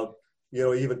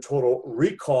even total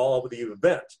recall of the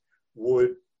event,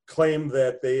 would claim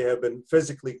that they have been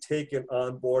physically taken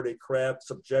on board a craft,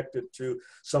 subjected to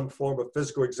some form of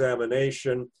physical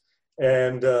examination,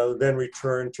 and then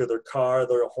return to their car,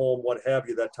 their home, what have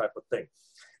you, that type of thing.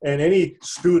 And any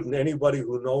student, anybody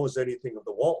who knows anything of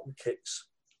the Walton case,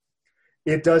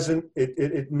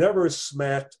 it never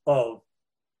smacked of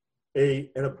an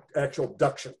actual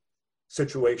abduction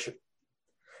situation.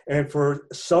 And for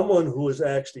someone who has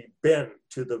actually been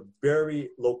to the very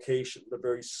location, the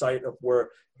very site of where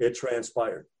it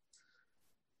transpired,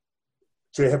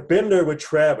 to have been there with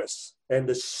Travis and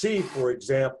to see, for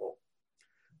example,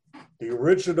 the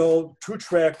original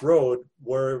 2-track road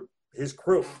where his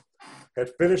crew had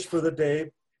finished for the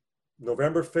day,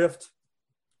 November 5th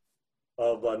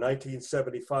of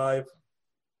 1975,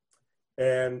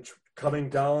 and coming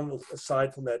down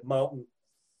aside from that mountain,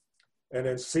 and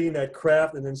then seeing that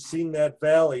craft, and then seeing that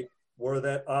valley where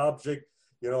that object,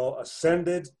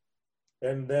 ascended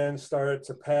and then started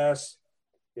to pass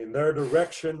in their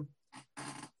direction,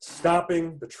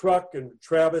 stopping the truck and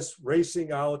Travis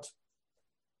racing out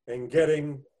and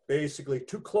getting basically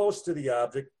too close to the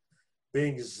object,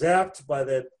 being zapped by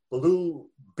that blue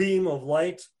beam of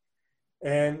light,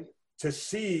 and to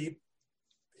see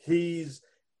his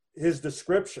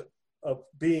description of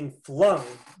being flung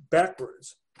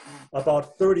backwards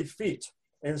about 30 feet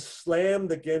and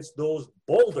slammed against those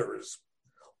boulders,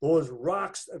 those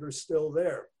rocks that are still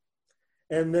there.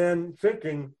 And then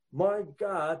thinking, my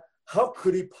God, how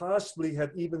could he possibly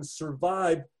have even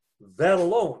survived that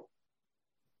alone?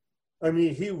 I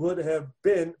mean, he would have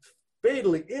been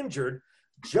fatally injured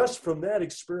just from that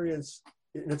experience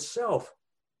in itself.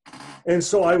 And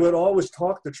so I would always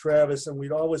talk to Travis, and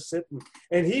we'd always sit,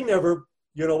 and he never,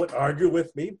 would argue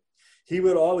with me. He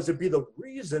would always be the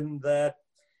reason that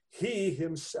he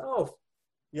himself,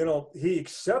 he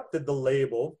accepted the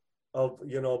label of,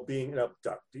 being an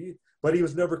abductee, but he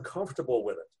was never comfortable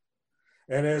with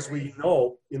it. And as we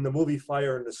know in the movie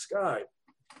Fire in the Sky,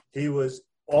 he was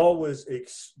always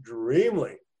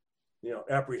extremely,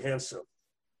 apprehensive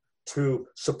to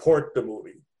support the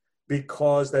movie,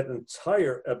 because that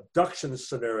entire abduction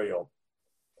scenario,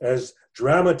 as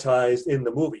dramatized in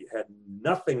the movie, had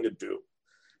nothing to do,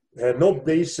 had no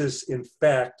basis in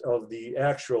fact of the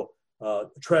actual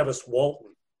Travis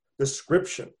Walton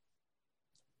description,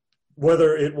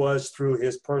 whether it was through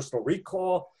his personal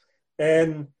recall.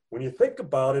 And when you think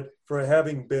about it, for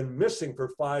having been missing for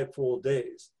 5 full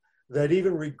days, that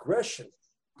even regression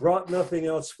brought nothing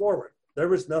else forward. There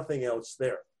was nothing else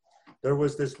there. There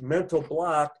was this mental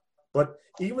block, but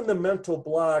even the mental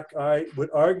block, I would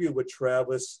argue with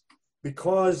Travis,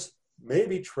 because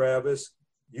maybe, Travis,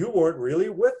 you weren't really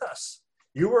with us.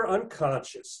 You were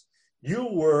unconscious. You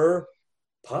were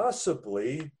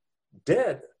possibly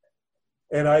dead.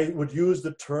 And I would use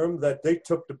the term that they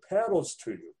took the paddles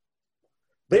to you.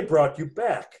 They brought you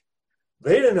back.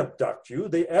 They didn't abduct you.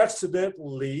 They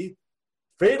accidentally,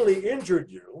 fatally injured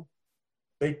you.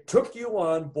 They took you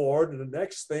on board, and the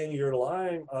next thing you're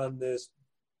lying on this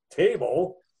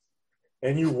table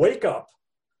and you wake up,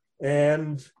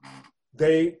 and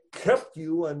they kept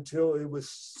you until it was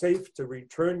safe to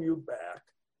return you back,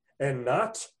 and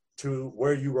not to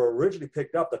where you were originally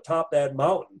picked up, the top of that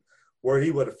mountain, where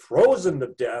he would have frozen to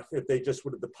death if they just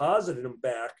would have deposited him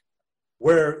back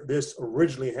where this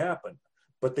originally happened.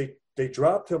 But they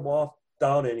dropped him off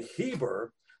down in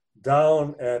Heber,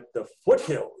 down at the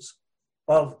foothills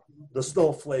of the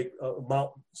Snowflake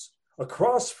Mountains,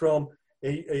 across from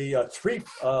three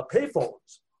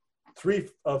payphones, three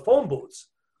phone booths,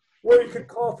 where he could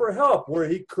call for help, where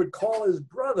he could call his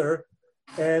brother,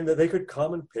 and they could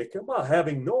come and pick him up,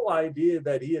 having no idea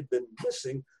that he had been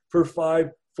missing for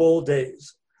 5 full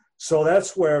days. So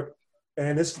that's where,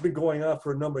 and this has been going on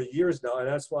for a number of years now, and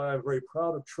that's why I'm very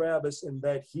proud of Travis, in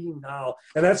that he now,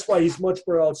 and that's why he's much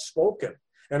more outspoken,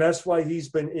 and that's why he's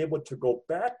been able to go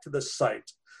back to the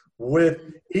site with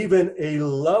even a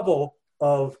level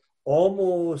of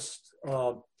almost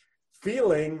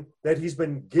feeling that he's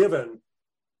been given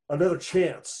another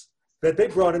chance, that they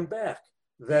brought him back,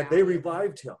 that they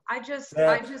revived him. I just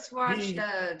watched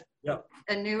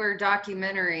a newer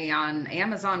documentary on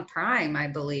Amazon Prime, I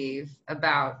believe,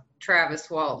 about Travis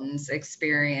Walton's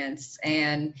experience,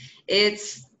 and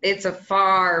it's a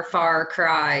far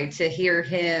cry to hear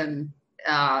him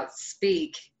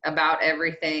speak about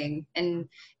everything. And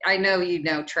I know you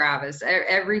know Travis.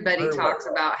 Everybody talks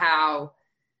about how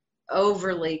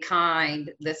overly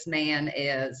kind this man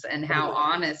is, and how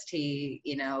honest he,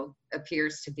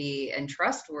 appears to be, and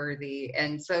trustworthy.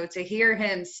 And so to hear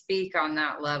him speak on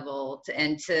that level,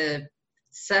 and to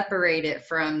separate it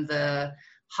from the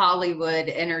Hollywood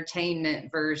entertainment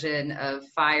version of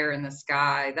Fire in the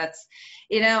Sky, that's,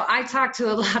 I talk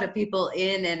to a lot of people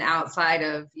in and outside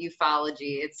of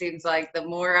ufology. It seems like the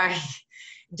more I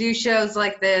do shows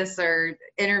like this or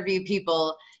interview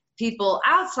people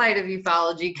outside of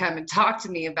ufology come and talk to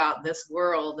me about this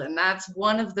world. And that's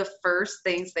one of the first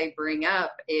things they bring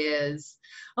up is,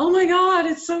 oh my God,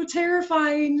 it's so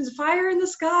terrifying. There's Fire in the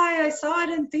Sky. I saw it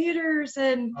in theaters,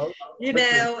 and,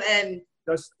 and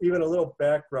just even a little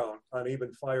background on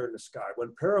even Fire in the Sky.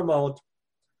 When Paramount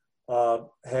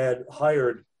had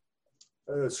hired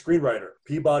a screenwriter,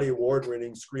 Peabody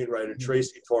Award-winning screenwriter,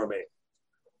 Tracy Torme,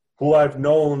 who I've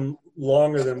known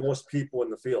longer than most people in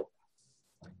the field.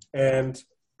 And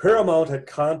Paramount had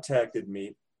contacted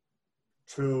me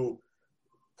to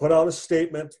put out a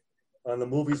statement on the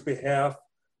movie's behalf,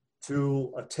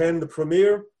 to attend the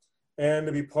premiere, and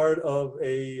to be part of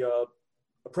a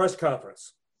press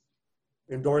conference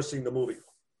endorsing the movie.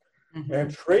 Mm-hmm.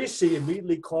 And Tracy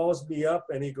immediately calls me up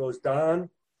and he goes, Don,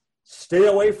 stay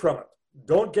away from it.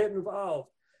 Don't get involved,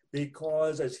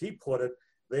 because, as he put it,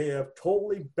 they have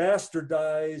totally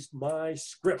bastardized my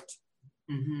script.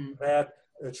 Mm-hmm. That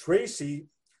Tracy,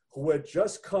 who had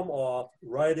just come off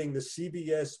writing the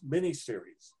CBS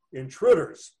miniseries,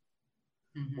 Intruders,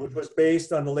 mm-hmm. which was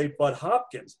based on the late Bud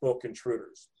Hopkins book,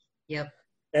 Intruders. Yep.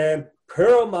 And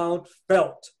Paramount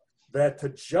felt that to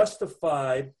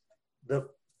justify the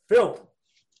film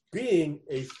being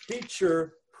a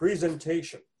feature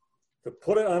presentation, to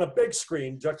put it on a big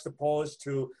screen juxtaposed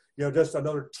to, just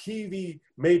another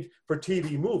made for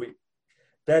TV movie,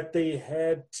 that they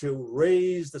had to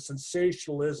raise the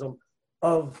sensationalism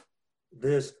of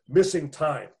this missing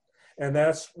time. And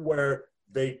that's where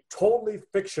they totally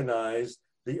fictionized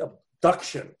the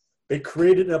abduction. They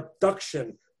created an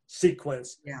abduction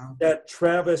sequence that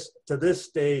Travis, to this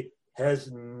day,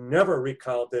 has never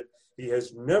recounted. He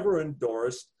has never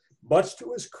endorsed, much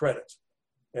to his credit.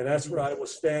 And that's where I will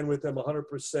stand with him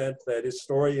 100%, that his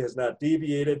story has not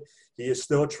deviated. He is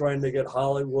still trying to get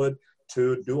Hollywood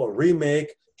to do a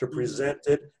remake, to present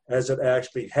it as it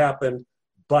actually happened.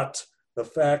 But the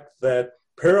fact that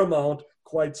Paramount,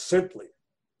 quite simply,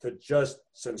 to just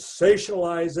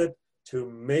sensationalize it, to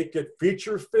make it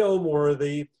feature film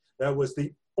worthy, that was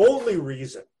the only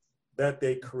reason that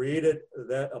they created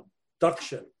that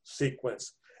abduction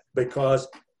sequence. because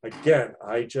again,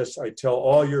 I tell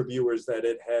all your viewers that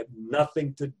it had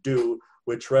nothing to do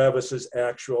with Travis's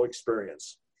actual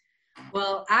experience.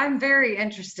 Well, I'm very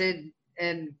interested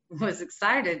and was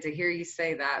excited to hear you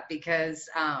say that, because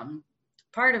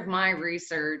part of my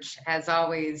research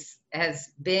has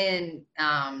been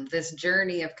this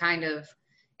journey of kind of,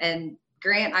 and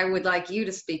Grant, I would like you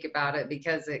to speak about it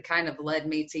because it kind of led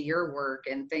me to your work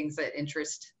and things that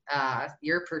interest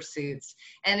your pursuits.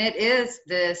 And it is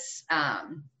this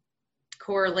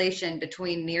correlation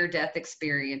between near-death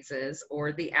experiences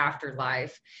or the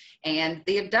afterlife and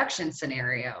the abduction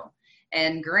scenario.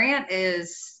 And Grant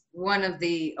is one of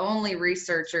the only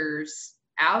researchers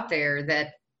out there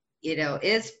that, you know,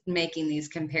 is making these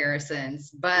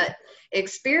comparisons, but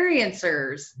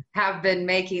experiencers have been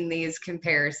making these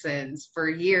comparisons for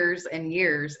years and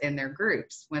years in their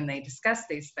groups when they discuss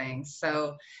these things.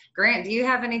 So Grant, do you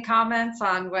have any comments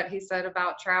on what he said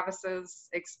about Travis's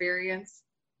experience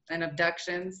and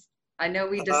abductions? I know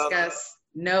we discuss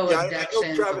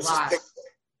abductions a lot.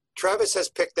 Travis has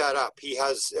picked that up. He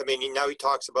has, now he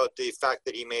talks about the fact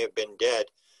that he may have been dead.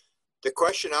 The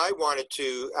question I wanted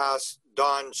to ask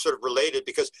Don, sort of related,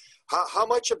 because how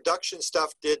much abduction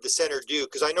stuff did the center do?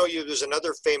 Because I know there's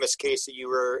another famous case that you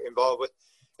were involved with,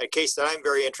 a case that I'm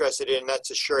very interested in, that's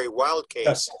a Sherry Wilde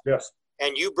case. Yes.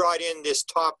 And you brought in this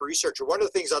top researcher. One of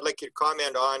the things I'd like you to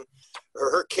comment on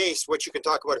her case, what you can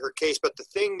talk about her case, but the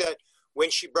thing that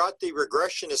when she brought the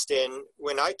regressionist in,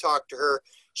 when I talked to her,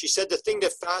 she said the thing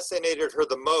that fascinated her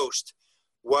the most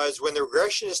was when the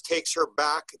regressionist takes her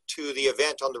back to the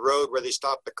event on the road where they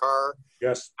stopped the car.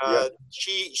 Yes.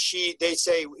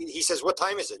 He says, "What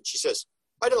time is it?" She says,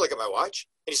 "I didn't look at my watch."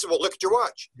 And he said, "Well, look at your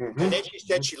watch." Mm-hmm. And then she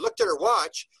said she looked at her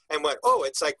watch and went, "Oh,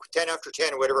 it's like 10 after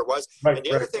 10 or whatever it was." Right, and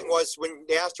the other thing was when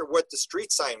they asked her what the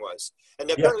street sign was. And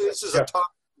apparently this is a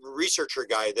top researcher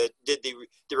guy that did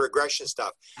the regression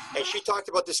stuff. And she talked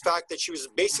about this fact that she was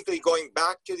basically going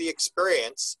back to the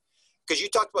experience, because you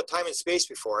talked about time and space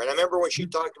before. And I remember when she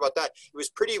talked about that, it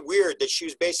was pretty weird that she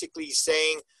was basically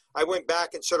saying, I went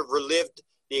back and sort of relived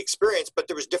the experience, but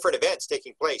there was different events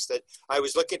taking place. That I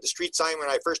was looking at the street sign when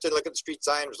I first did look at the street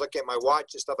sign, I was looking at my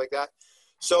watch and stuff like that.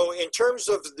 So in terms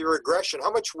of the regression,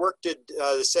 how much work did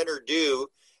the center do?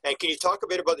 And can you talk a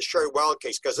bit about the Sherry Wilde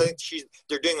case? Because I think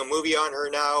they're doing a movie on her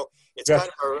now. It's kind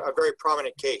of a very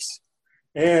prominent case.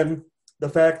 And the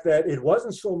fact that it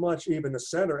wasn't so much even the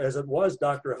center as it was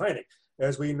Dr. Hynek.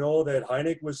 As we know that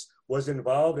Hynek was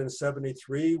involved in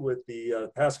 73 with the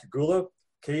Pascagoula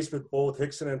case with both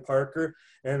Hickson and Parker.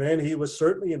 And then he was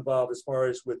certainly involved as far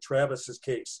as with Travis's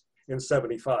case in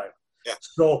 75. Yeah.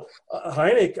 So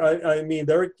Hynek, I mean,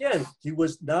 there again, he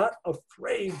was not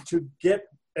afraid to get,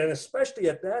 and especially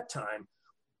at that time,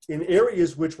 in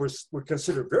areas which were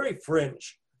considered very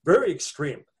fringe, very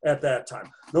extreme at that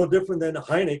time. No different than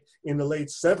Hynek in the late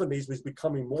 70s was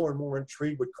becoming more and more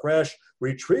intrigued with crash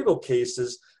retrieval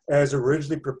cases as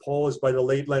originally proposed by the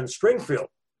late Len Stringfield.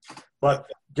 But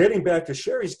getting back to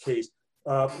Sherry's case,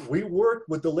 we worked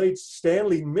with the late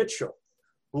Stanley Mitchell,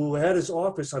 who had his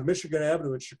office on Michigan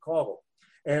Avenue in Chicago.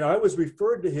 And I was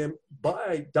referred to him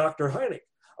by Dr. Hynek.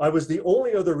 I was the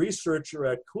only other researcher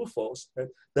at CUFOS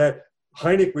that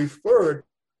Hynek referred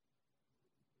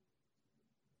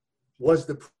was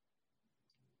the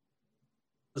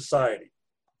society.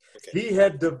 Okay. He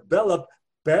had developed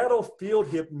battlefield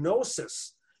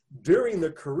hypnosis during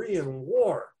the Korean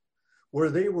War, where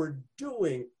they were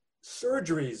doing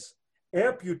surgeries,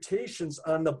 amputations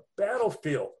on the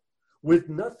battlefield with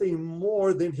nothing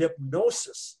more than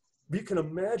hypnosis. You can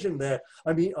imagine that.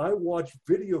 I mean, I watched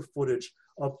video footage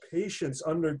of patients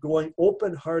undergoing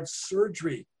open heart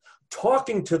surgery,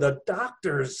 talking to the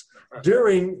doctors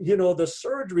during, the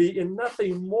surgery in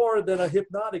nothing more than a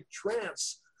hypnotic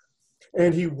trance.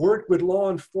 And he worked with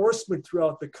law enforcement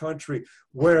throughout the country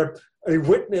where a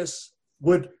witness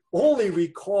would only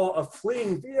recall a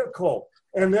fleeing vehicle,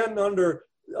 and then under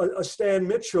Stan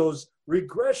Mitchell's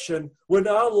regression would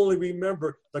not only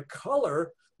remember the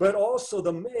color, but also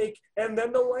the make and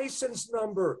then the license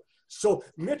number. So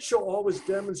Mitchell always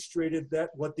demonstrated that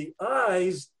what the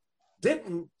eyes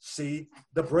didn't see,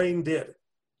 the brain did.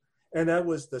 And that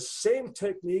was the same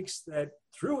techniques that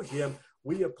through him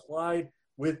we applied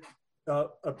with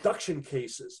abduction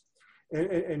cases.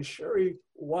 And Sherry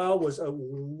Wilde was a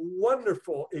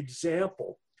wonderful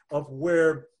example of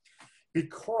where,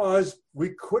 because we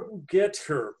couldn't get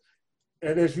her,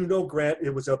 and as you know, Grant,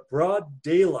 it was a broad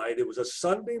daylight. It was a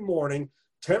Sunday morning,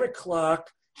 10 o'clock.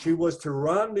 She was to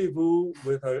rendezvous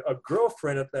with a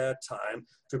girlfriend at that time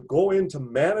to go into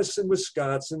Madison,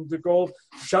 Wisconsin, to go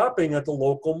shopping at the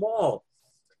local mall.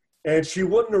 And she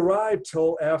wouldn't arrive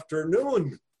till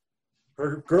afternoon.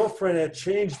 her girlfriend had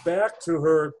changed back to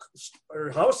her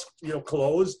house,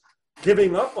 clothes,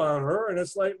 giving up on her. And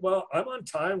it's like, well, I'm on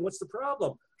time. What's the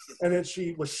problem? And then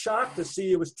she was shocked to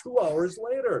see it was 2 hours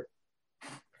later.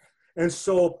 And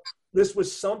so this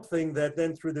was something that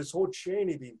then through this whole chain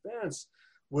of events,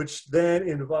 which then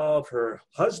involved her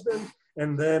husband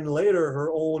and then later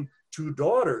her own 2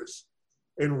 daughters,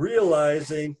 and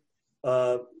realizing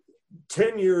 10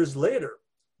 years later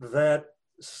that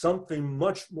something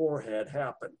much more had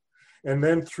happened. And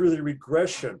then through the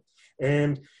regression,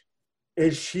 and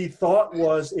as she thought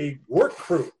was a work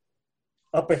crew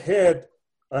up ahead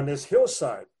on this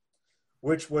hillside,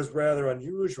 which was rather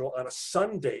unusual on a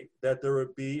Sunday, that there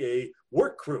would be a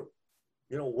work crew,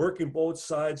 working both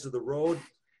sides of the road.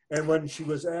 And when she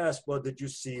was asked, well, did you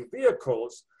see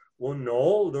vehicles? Well,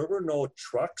 no, there were no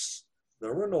trucks,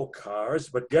 there were no cars,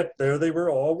 but yet there they were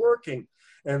all working.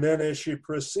 And then as she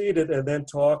proceeded and then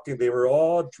talking, they were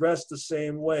all dressed the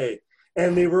same way.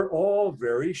 And they were all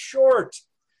very short.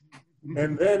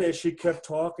 And then as she kept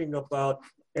talking about,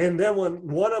 and then when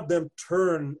one of them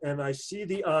turned and I see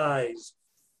the eyes,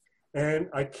 and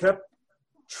I kept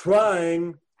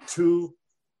trying to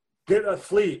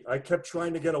flee. I kept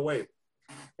trying to get away.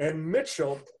 And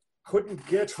Mitchell couldn't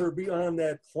get her beyond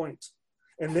that point.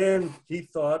 And then he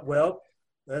thought, well,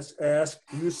 let's ask,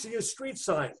 do you see a street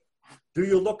sign? Do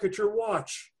you look at your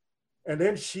watch? And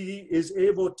then she is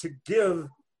able to give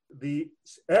the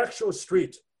actual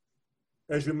street,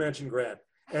 as you mentioned, Grant.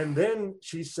 And then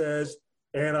she says,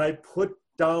 and I put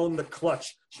down the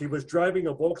clutch. She was driving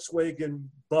a Volkswagen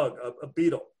Bug, a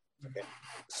Beetle,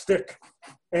 stick.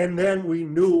 And then we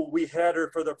knew we had her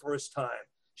for the first time.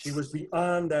 She was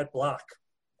beyond that block.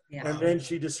 Yeah. And then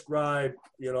she described,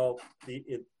 the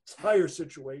entire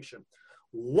situation.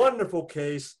 Wonderful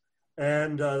case.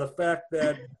 And the fact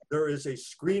that there is a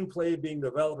screenplay being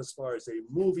developed as far as a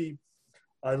movie.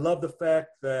 I love the fact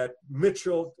that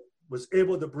Mitchell was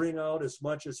able to bring out as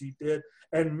much as he did,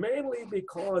 and mainly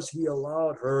because he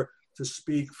allowed her to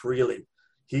speak freely.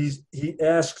 He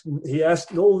asked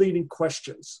no leading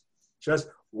questions, just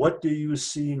what do you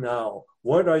see now?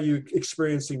 What are you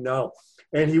experiencing now?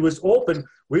 And he was open.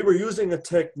 We were using a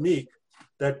technique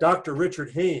that Dr.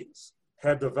 Richard Haynes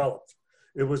had developed.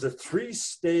 It was a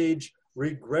 3-stage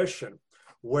regression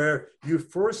where you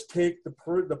first take the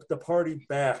party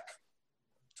back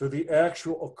to the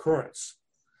actual occurrence,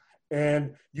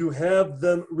 and you have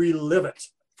them relive it,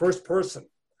 first person,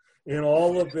 in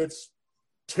all of its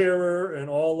terror and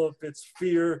all of its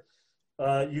fear.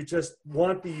 You just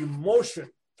want the emotion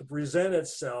to present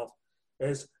itself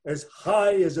as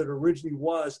high as it originally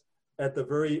was at the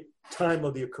very time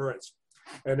of the occurrence.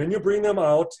 And then you bring them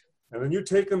out, and then you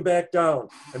take them back down.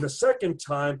 And the second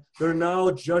time, they're now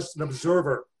just an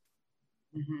observer.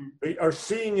 Mm-hmm. They are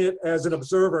seeing it as an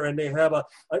observer, and they have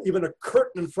even a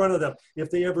curtain in front of them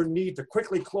if they ever need to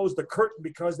quickly close the curtain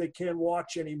because they can't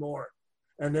watch anymore,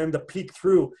 and then to peek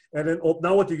through, and then, oh,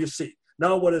 now what do you see?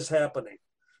 Now what is happening?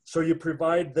 So you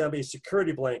provide them a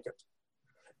security blanket.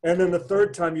 And then the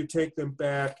third time you take them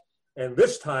back, and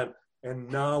this time, and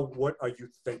now what are you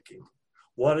thinking?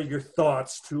 What are your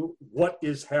thoughts to what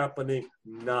is happening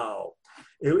now?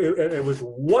 It was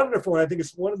wonderful, and I think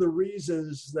it's one of the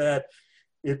reasons that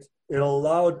it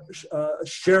allowed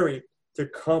Sherry to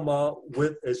come out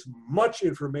with as much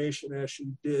information as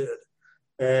she did.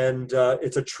 And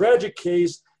it's a tragic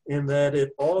case in that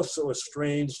it also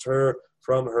estranged her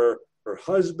from her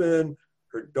husband,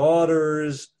 her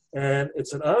daughters, and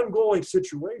it's an ongoing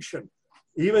situation.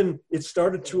 Even it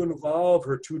started to involve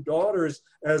her 2 daughters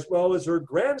as well as her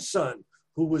grandson,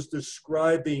 who was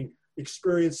describing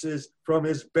experiences from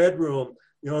his bedroom,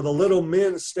 the little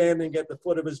men standing at the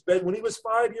foot of his bed when he was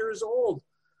 5 years old.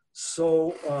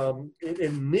 So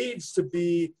it needs to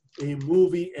be a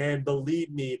movie, and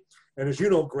believe me, and as you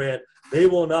know, Grant, they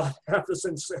will not have to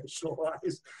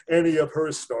sensationalize any of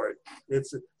her story.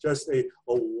 It's just a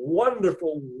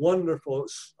wonderful, wonderful,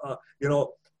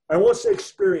 I won't say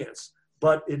experience,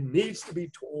 but it needs to be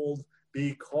told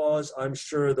because I'm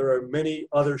sure there are many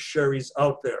other Sherrys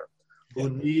out there who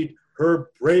need her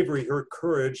bravery, her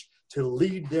courage to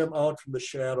lead them out from the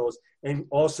shadows and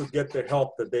also get the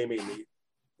help that they may need.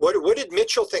 What did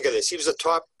Mitchell think of this? He was a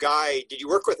top guy. Did he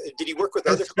work with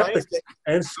other clients?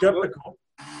 And skeptical.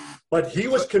 But he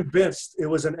was convinced it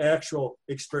was an actual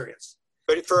experience.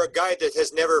 But for a guy that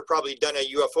has never probably done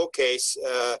a UFO case,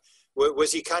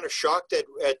 was he kind of shocked at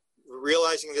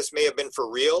realizing this may have been for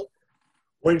real?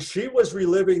 When she was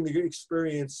reliving the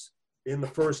experience in the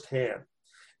first hand,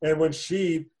 and when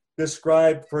she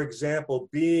described, for example,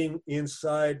 being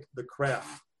inside the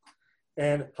craft,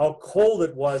 and how cold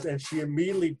it was, and she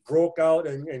immediately broke out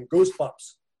in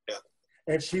goosebumps. Yeah.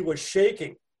 And she was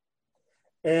shaking.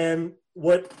 And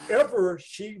whatever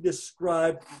she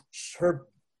described, her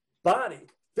body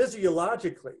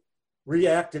physiologically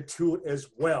reacted to it as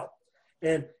well.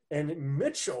 And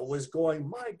Mitchell was going,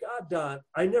 my God, Don,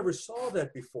 I never saw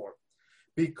that before,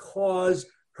 because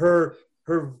her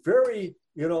very,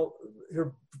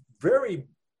 her very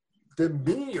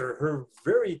demeanor, her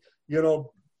very,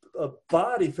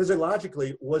 body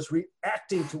physiologically was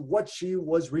reacting to what she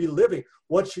was reliving,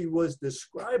 what she was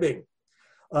describing.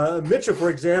 Mitchell, for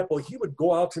example, he would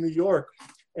go out to New York,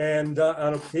 and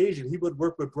on occasion he would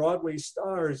work with Broadway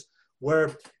stars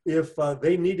where if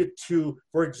they needed to,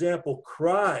 for example,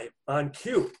 cry on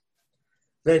cue,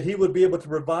 that he would be able to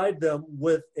provide them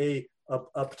with a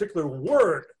particular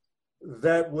word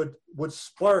that would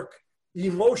spark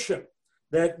emotion,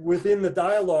 that within the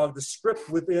dialogue, the script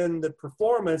within the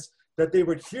performance, that they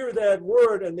would hear that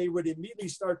word and they would immediately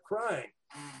start crying.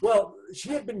 Well, she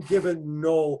had been given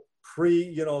no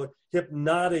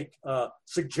hypnotic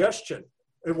suggestion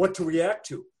and what to react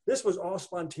to. This was all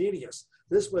spontaneous.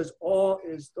 This was all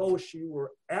as though she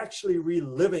were actually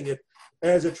reliving it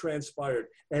as it transpired.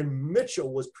 And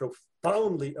Mitchell was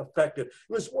profoundly affected. It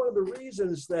was one of the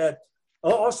reasons that,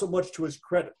 also much to his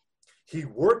credit, he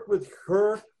worked with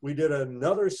her. We did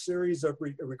another series of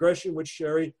regression with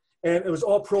Sherry, and it was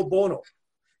all pro bono.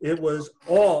 It was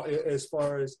all, as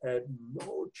far as at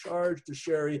no charge to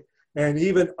Sherry and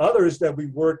even others that we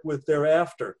worked with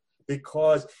thereafter,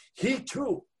 because he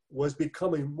too was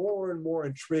becoming more and more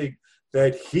intrigued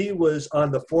that he was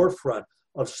on the forefront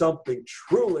of something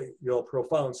truly,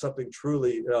 profound, something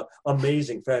truly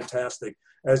amazing, fantastic,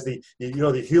 as the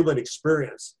human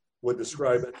experience would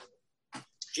describe it.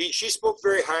 She spoke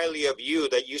very highly of you,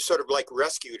 that you sort of like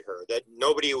rescued her, that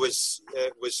nobody was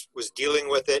dealing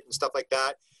with it and stuff like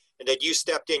that, and that you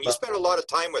stepped in. You spent a lot of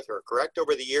time with her, correct,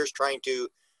 over the years trying to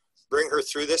bring her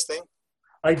through this thing?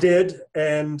 I did,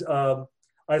 and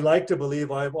I like to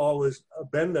believe I've always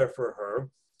been there for her.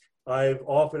 I've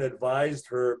often advised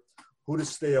her who to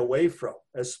stay away from,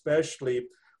 especially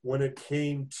when it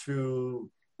came to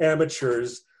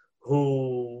amateurs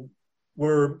who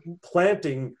were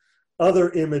planting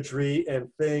other imagery and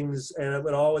things. And I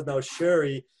would always, now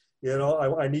Sherry,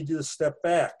 I need you to step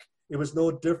back. It was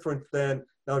no different than,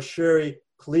 now Sherry,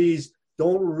 please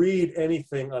don't read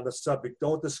anything on the subject.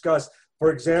 Don't discuss.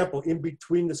 For example, in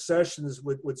between the sessions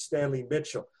with Stanley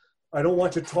Mitchell, I don't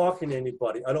want you talking to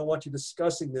anybody. I don't want you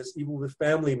discussing this even with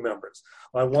family members.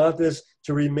 I want this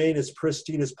to remain as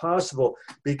pristine as possible,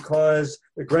 because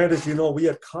granted, we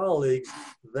have colleagues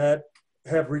that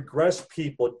have regressed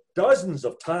people dozens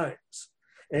of times,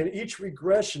 and each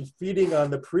regression feeding on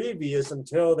the previous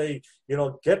until they,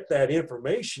 get that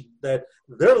information that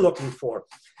they're looking for.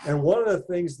 And one of the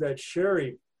things that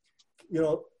Sherry,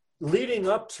 leading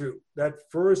up to that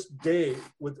first day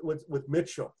with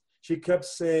Mitchell, she kept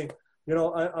saying,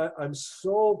 I'm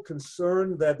so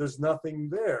concerned that there's nothing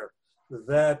there,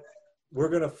 that we're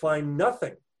going to find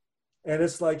nothing. And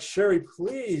it's like, Sherry,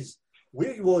 please,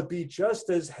 we will be just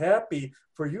as happy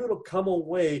for you to come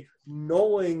away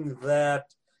knowing that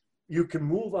you can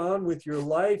move on with your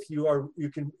life. You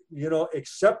can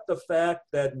accept the fact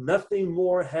that nothing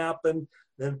more happened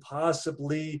than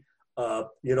possibly, for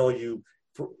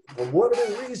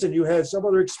whatever reason, you had some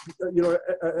other,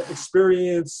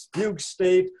 experience, fugue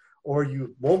state, or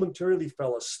you momentarily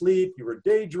fell asleep, you were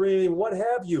daydreaming, what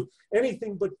have you,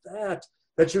 anything but that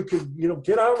you could,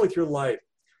 get on with your life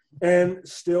and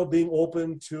still being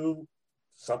open to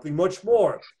something much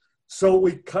more. So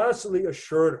we constantly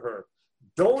assured her,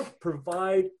 don't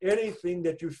provide anything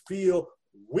that you feel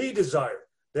we desire,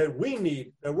 that we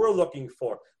need, that we're looking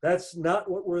for. That's not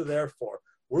what we're there for.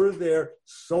 We're there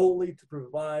solely to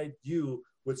provide you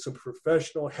with some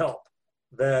professional help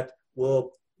that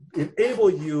will enable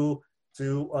you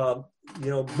to,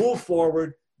 move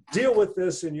forward, deal with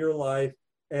this in your life,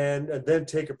 and then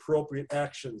take appropriate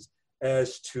actions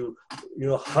as to,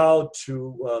 how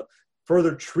to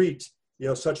further treat,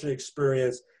 such an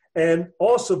experience, and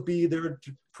also be there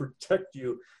to protect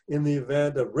you in the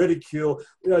event of ridicule.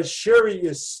 Sherry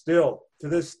is still, to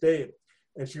this day,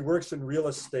 and she works in real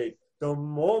estate, the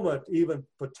moment even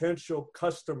potential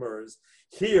customers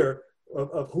hear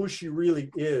of who she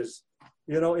really is,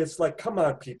 it's like, come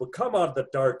on, people, come out of the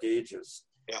dark ages.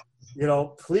 Yeah.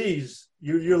 Please,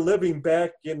 you're living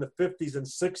back in the 50s and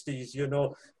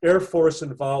 60s, Air Force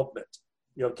involvement.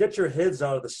 Get your heads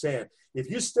out of the sand.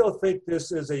 If you still think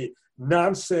this is a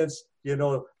nonsense,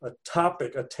 a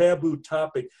topic, a taboo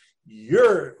topic,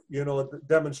 you're,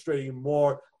 demonstrating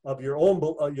more of your own,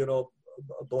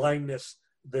 blindness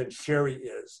than Sherry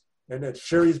is, and that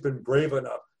Sherry's been brave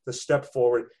enough to step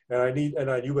forward. And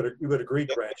you would agree,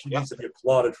 Grant. She needs to be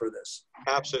applauded for this.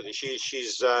 Absolutely,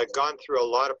 she's gone through a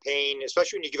lot of pain,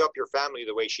 especially when you give up your family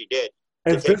the way she did.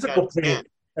 And physical pain.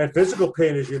 And physical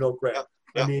pain, as you know, Grant.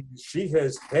 Yeah. I mean, she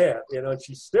has had, and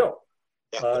she still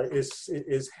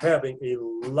is having a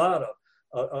lot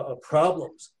of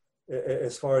problems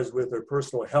as far as with her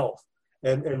personal health,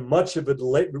 and much of it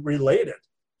related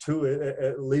to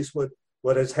at least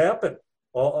what has happened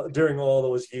during all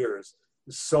those years.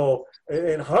 So,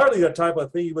 and hardly the type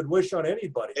of thing you would wish on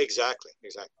anybody. Exactly.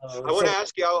 I want to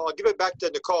ask you, I'll give it back to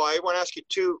Nicole. I want to ask you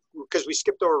two, because we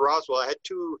skipped over Roswell. I had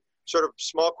two sort of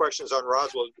small questions on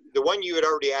Roswell. The one you had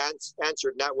already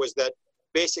answered, and that was that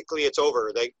basically it's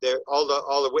over. All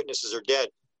the witnesses are dead.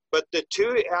 But the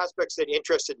two aspects that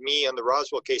interested me on the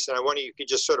Roswell case, and I wonder if you could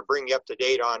just sort of bring me up to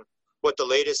date on what the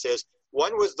latest is.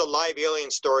 One was the live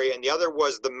alien story, and the other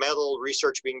was the metal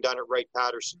research being done at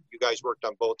Wright-Patterson. You guys worked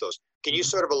on both those. Can you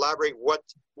sort of elaborate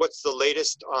what's the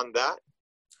latest on that?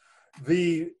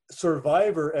 The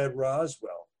survivor at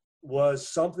Roswell was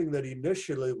something that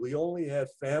initially we only had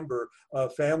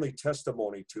family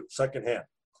testimony to, secondhand.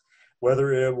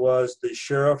 Whether it was the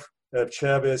sheriff of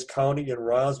Chavez County in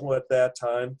Roswell at that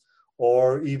time,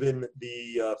 or even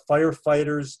the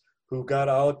firefighters who got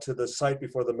out to the site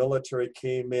before the military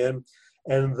came in.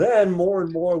 And then more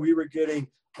and more we were getting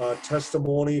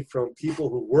testimony from people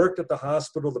who worked at the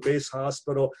hospital, the base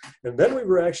hospital, and then we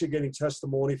were actually getting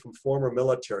testimony from former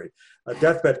military,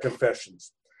 deathbed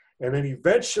confessions. And then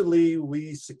eventually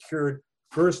we secured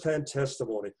firsthand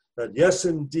testimony that yes,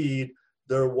 indeed,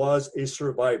 there was a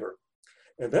survivor.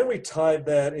 And then we tied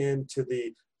that into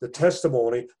the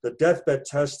testimony, the deathbed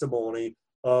testimony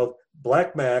of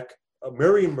Black Mac,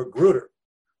 Marion Magruder,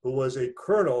 who was a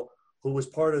colonel who was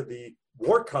part of the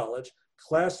War College,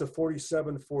 class of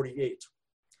 47-48.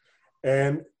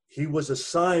 And he was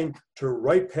assigned to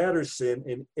Wright-Patterson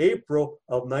in April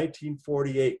of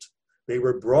 1948. They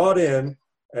were brought in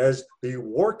as the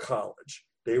War College.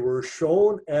 They were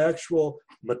shown actual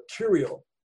material,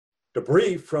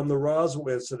 debris from the Roswell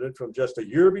incident from just a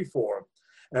year before.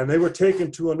 And they were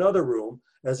taken to another room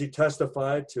as he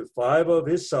testified to 5 of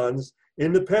his sons,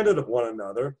 independent of one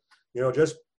another,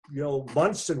 just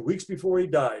months and weeks before he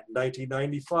died,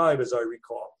 1995, as I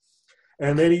recall.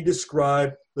 And then he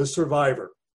described the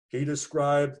survivor. He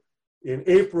described in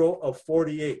April of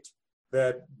 48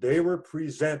 that they were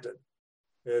presented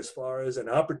as far as an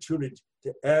opportunity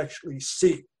to actually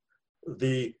see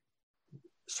the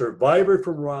survivor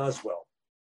from Roswell,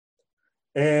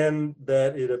 and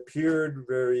that it appeared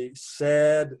very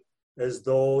sad, as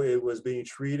though it was being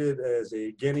treated as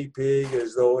a guinea pig,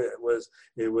 as though it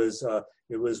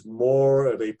was more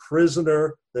of a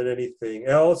prisoner than anything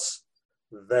else.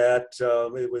 That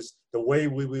it was the way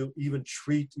we would even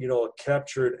treat, a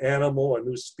captured animal, a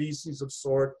new species of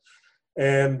sort.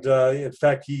 And in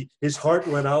fact, his heart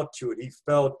went out to it. He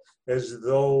felt as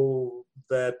though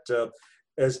that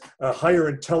as a higher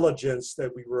intelligence,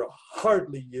 that we were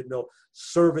hardly,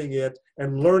 serving it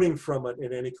and learning from it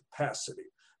in any capacity,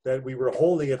 that we were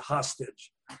holding it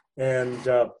hostage. And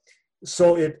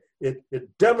so it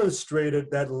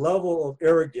demonstrated that level of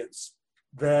arrogance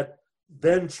that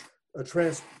then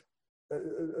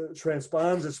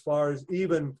transponds as far as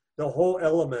even the whole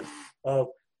element of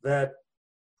that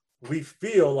we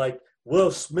feel like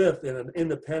Will Smith in an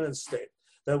independent state,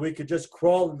 that we could just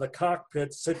crawl in the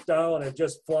cockpit, sit down, and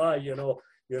just fly,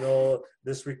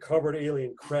 this recovered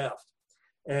alien craft.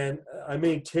 And I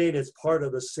maintain it's part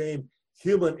of the same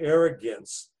human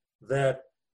arrogance that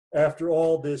after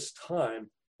all this time,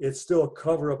 it's still a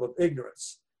cover-up of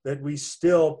ignorance, that we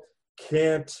still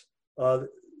can't,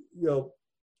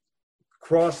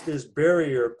 cross this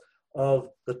barrier of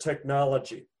the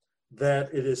technology,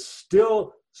 that it is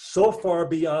still so far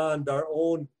beyond our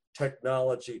own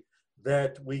technology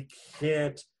that we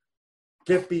can't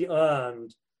get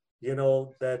beyond,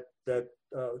 that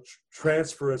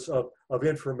transference of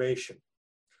information,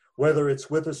 whether it's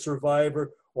with a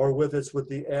survivor or with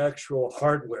the actual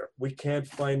hardware. We can't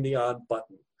find the on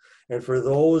button. And for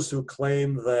those who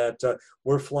claim that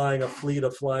we're flying a fleet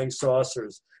of flying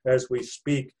saucers as we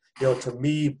speak, to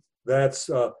me, that's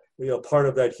part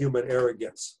of that human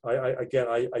arrogance.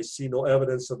 I see no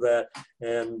evidence of that,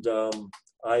 and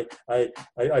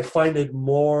I find it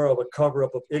more of a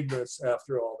cover-up of ignorance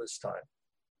after all this time.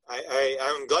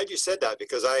 I'm glad you said that,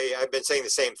 because I've been saying the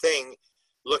same thing,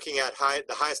 looking at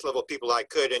the highest level people I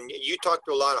could, and you talked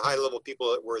to a lot of high level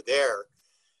people that were there,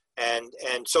 and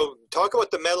so talk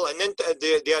about the metal, and then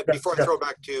before I throw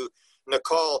back to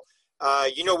Nicole,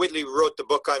 You know, Whitley wrote the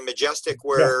book on Majestic,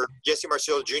 where Jesse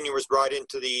Marcel Jr. was brought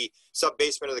into the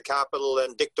sub-basement of the Capitol,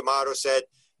 and Dick D'Amato said,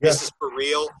 this is for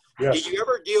real. Did you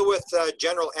ever deal with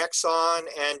General Exon,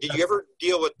 and did you ever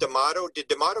deal with D'Amato? Did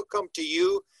D'Amato come to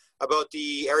you about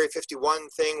the Area 51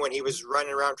 thing when he was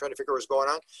running around trying to figure out what was going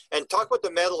on? And talk about the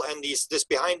medal and this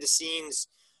behind-the-scenes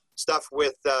stuff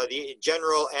with the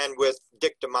General and with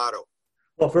Dick D'Amato.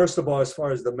 Well, first of all, as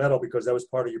far as the medal, because that was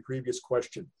part of your previous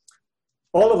question,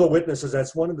 all of the witnesses,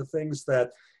 that's one of the things that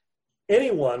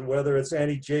anyone, whether it's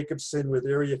Annie Jacobson with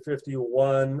Area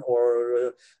 51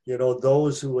 or, you know,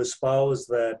 those who espouse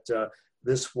that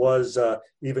this was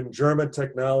even German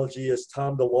technology, as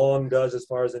Tom DeLonge does, as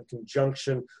far as in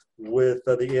conjunction with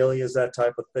the aliens, that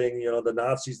type of thing, you know, the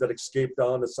Nazis that escaped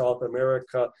down to South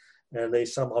America, and they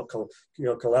somehow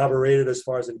collaborated as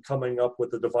far as in coming up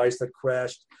with the device that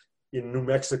crashed in New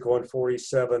Mexico in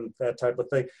 '47, that type of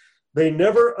thing. They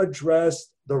never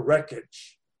addressed the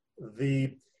wreckage,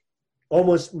 the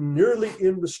almost nearly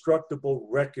indestructible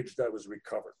wreckage that was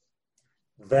recovered,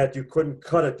 that you couldn't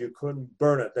cut it, you couldn't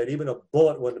burn it, that even a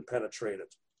bullet wouldn't penetrate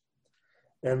it.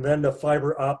 And then the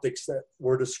fiber optics that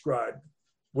were described,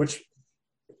 which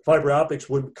fiber optics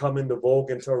wouldn't come into vogue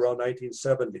until around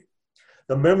 1970.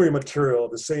 The memory material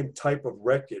of the same type of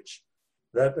wreckage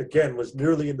that, again, was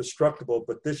nearly indestructible,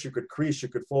 but this you could crease, you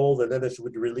could fold, and then it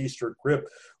would release your grip,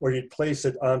 or you'd place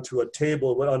it onto a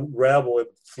table, it would unravel, it would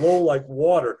flow like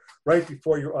water right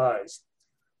before your eyes.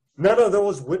 None of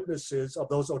those witnesses of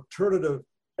those alternative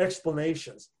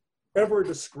explanations ever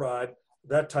described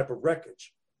that type of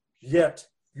wreckage. Yet,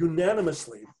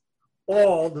 unanimously,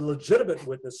 all the legitimate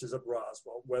witnesses at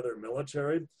Roswell, whether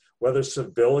military, whether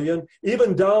civilian,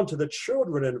 even down to the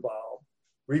children involved,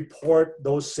 report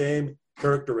those same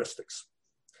characteristics.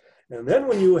 And then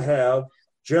when you have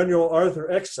General Arthur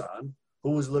Exon,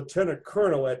 who was lieutenant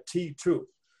colonel at T2,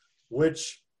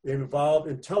 which involved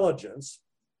intelligence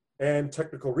and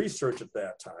technical research at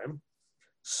that time.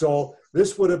 So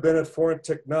this would have been at Foreign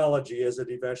Technology, as it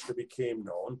eventually became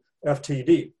known,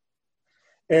 FTD.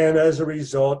 And as a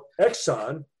result,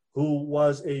 Exon, who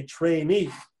was a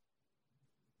trainee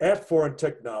at Foreign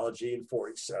Technology in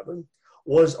 '47,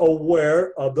 was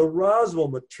aware of the Roswell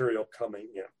material coming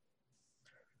in.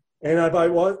 And I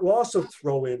will also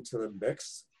throw into the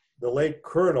mix the late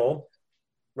Colonel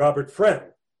Robert Friend,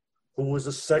 who was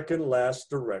the second last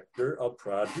director of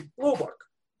Project Blue Book.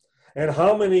 And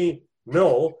how many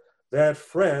know that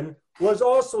Friend was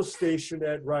also stationed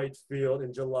at Wright Field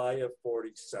in July of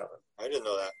 '47? I didn't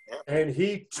know that. Yeah. And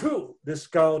he too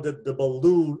discounted the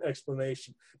balloon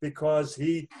explanation, because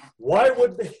why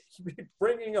would they be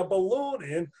bringing a balloon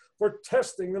in for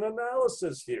testing and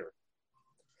analysis here?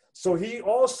 So he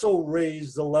also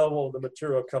raised the level of the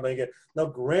material coming in. Now,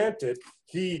 granted,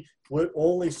 he would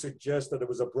only suggest that it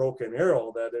was a broken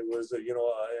arrow, that it was an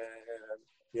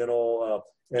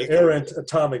errant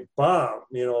atomic bomb,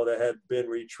 that had been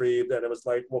retrieved. And it was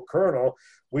like, well, Colonel,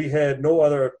 we had no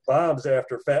other bombs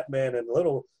after Fat Man and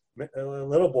Little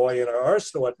Boy in our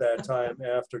arsenal at that time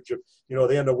after,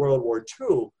 the end of World War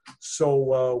II.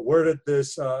 So where did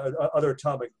this other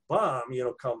atomic bomb,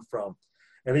 come from?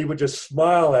 And he would just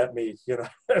smile at me,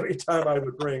 every time I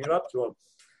would bring it up to him.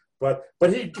 But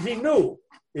he knew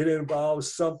it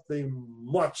involves something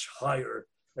much higher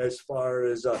as far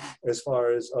as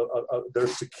their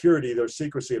security, their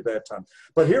secrecy at that time.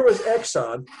 But here was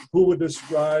Exon, who would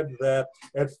describe that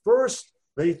at first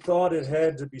they thought it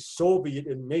had to be Soviet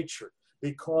in nature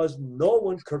because no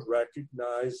one could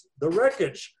recognize the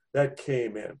wreckage that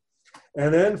came in.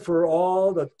 And then for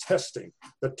all the testing,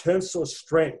 the tensile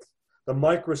strength, the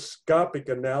microscopic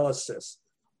analysis,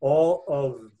 all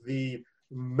of the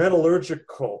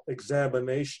metallurgical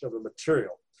examination of the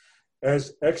material,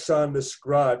 as Exon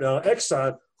described. Now,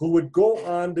 Exon, who would go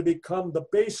on to become the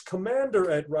base commander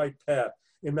at Wright-Patt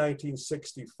in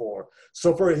 1964.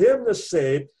 So for him to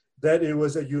say that it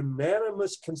was a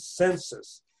unanimous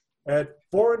consensus at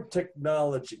Foreign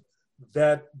Technology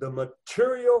that the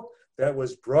material that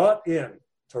was brought in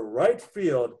to Wright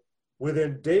Field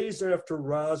within days after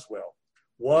Roswell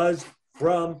was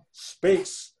from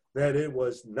space, that it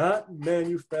was not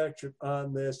manufactured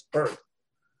on this earth.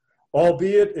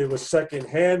 Albeit it was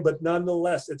secondhand, but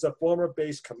nonetheless, it's a former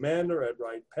base commander at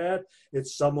Wright-Patt.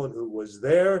 It's someone who was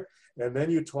there. And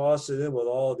then you toss it in with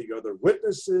all the other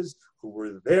witnesses who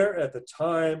were there at the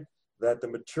time that the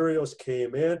materials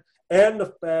came in, and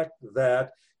the fact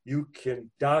that you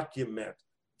can document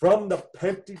from the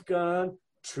Pentagon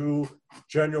to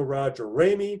General Roger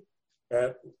Ramey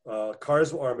at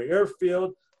Carswell Army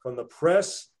Airfield, from the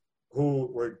press who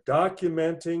were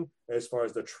documenting as far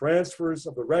as the transfers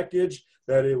of the wreckage,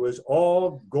 that it was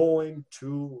all going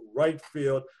to right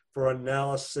field for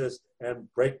analysis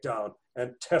and breakdown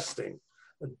and testing.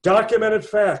 A documented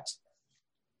fact.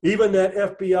 Even that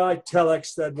FBI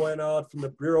telex that went out from the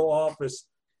Bureau office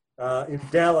in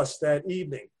Dallas that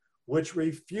evening, which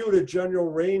refuted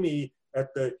General Ramey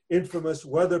at the infamous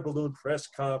weather balloon press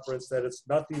conference that it's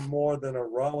nothing more than a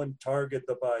round target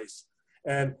device.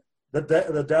 And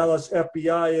the Dallas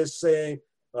FBI is saying,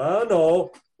 oh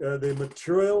no, the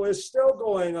material is still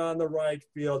going on the right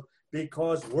field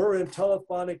because we're in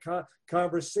telephonic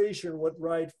conversation with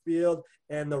right field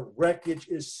and the wreckage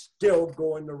is still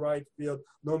going to right field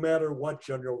no matter what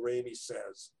General Ramey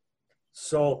says.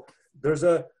 So there's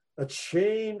a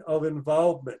chain of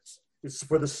involvement. It's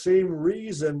for the same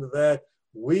reason that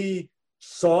we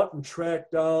sought and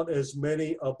tracked down as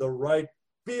many of the right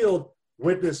field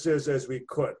witnesses as we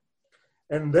could.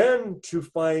 And then to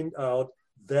find out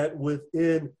that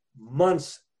within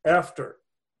months after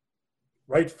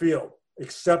right field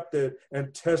accepted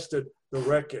and tested the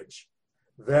wreckage,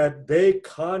 that they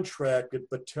contracted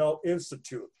Battelle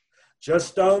Institute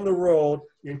just down the road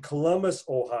in Columbus,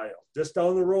 Ohio, just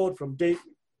down the road from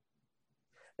Dayton,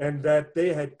 and that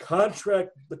they had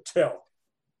contracted Battelle,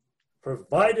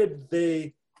 provided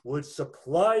they would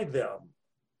supply them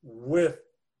with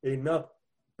enough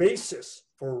basis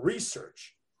for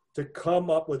research to come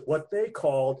up with what they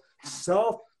called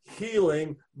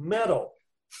self-healing metal.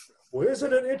 Well,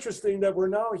 isn't it interesting that we're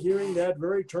now hearing that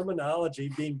very terminology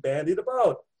being bandied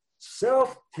about?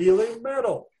 Self-healing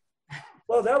metal.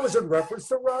 Well, that was in reference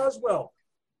to Roswell.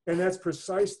 And that's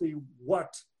precisely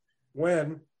what,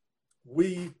 when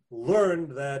we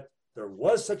learned that there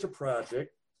was such a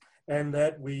project and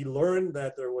that we learned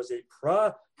that there was a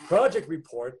project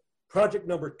report, project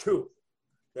number 2,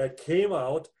 that came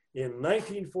out in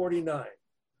 1949.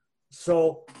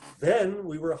 So then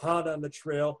we were hot on the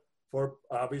trail for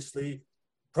obviously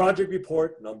project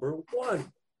report number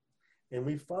 1. And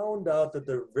we found out that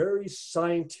the very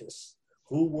scientists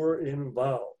who were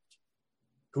involved,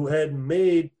 who had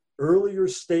made earlier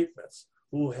statements,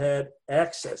 who had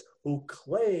access, who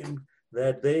claimed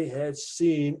that they had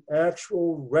seen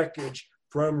actual wreckage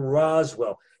from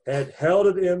Roswell, had held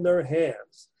it in their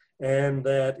hands, and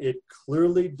that it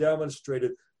clearly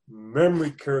demonstrated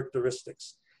memory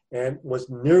characteristics and was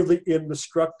nearly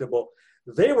indestructible.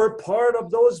 They were part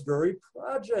of those very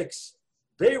projects.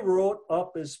 They wrote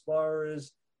up as far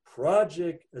as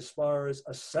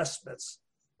assessments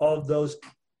of those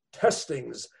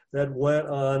testings that went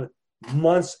on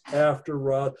months after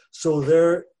Roswell. So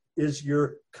there is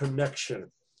your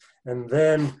connection. And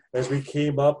then as we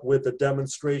came up with the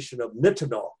demonstration of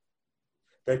nitinol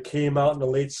that came out in the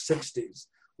late 60s,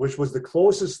 which was the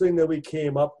closest thing that we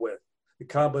came up with, the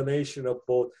combination of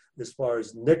both as far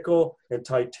as nickel and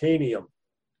titanium,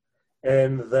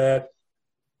 and that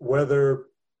whether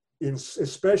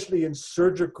especially in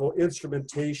surgical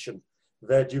instrumentation,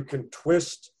 that you can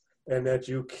twist and that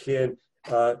you can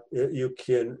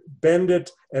bend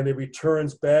it and it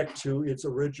returns back to its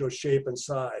original shape and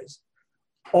size,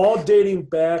 all dating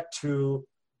back to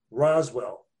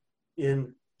Roswell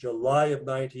in July of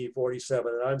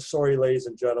 1947. And I'm sorry, ladies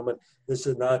and gentlemen, this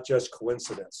is not just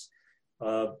coincidence.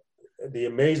 The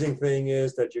amazing thing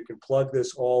is that you can plug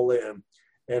this all in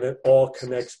and it all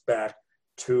connects back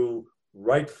to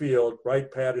Wright Field,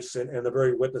 Wright-Patterson, and the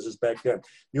very witnesses back then.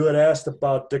 You had asked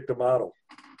about Dick D'Amato.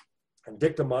 And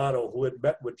Dick D'Amato, who had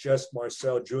met with Jess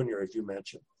Marcel Jr., as you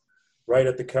mentioned, right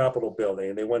at the Capitol building,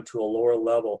 and they went to a lower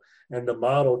level. And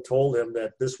D'Amato told him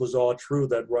that this was all true,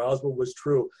 that Roswell was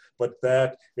true, but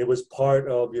that it was part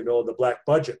of, the black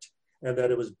budget, and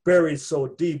that it was buried so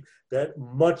deep that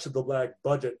much of the black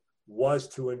budget was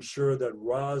to ensure that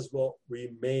Roswell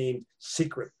remained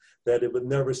secret, that it would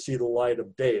never see the light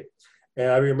of day. And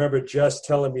I remember Jess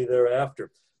telling me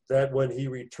thereafter that when he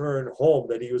returned home,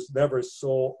 that he was never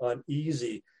so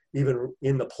uneasy, even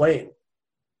in the plane,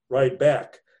 right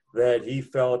back, that he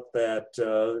felt that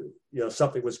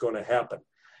something was going to happen.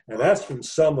 And that's from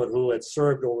someone who had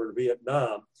served over in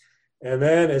Vietnam. And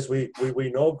then as we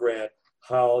know, Grant,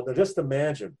 how, just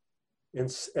imagine,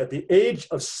 at the age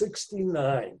of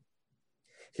 69,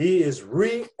 he is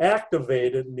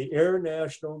reactivated in the Air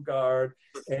National Guard,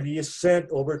 and he is sent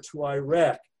over to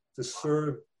Iraq to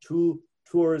serve 2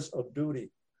 tours of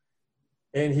duty.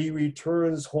 And he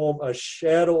returns home a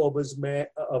shadow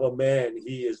of a man.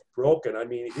 He is broken. I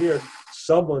mean, here,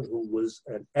 someone who was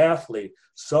an athlete,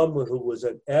 someone who was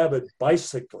an avid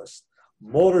bicyclist,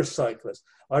 motorcyclist.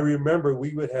 I remember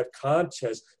we would have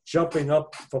contests jumping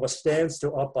up from a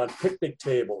standstill up on picnic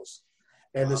tables.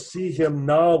 And to see him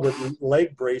now with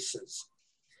leg braces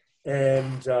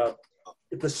and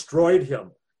it destroyed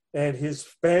him. And his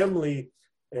family,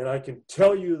 and I can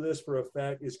tell you this for a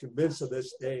fact, is convinced to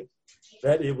this day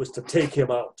that it was to take him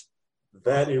out,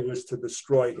 that it was to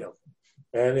destroy him.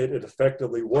 And it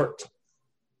effectively worked.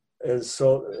 And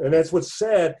so, and that's what's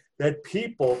sad, that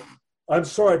people, I'm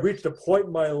sorry, I've reached a point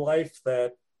in my life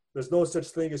that there's no such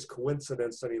thing as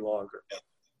coincidence any longer,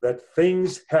 that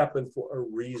things happen for a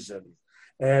reason.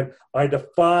 And I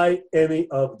defy any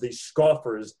of the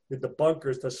scoffers, the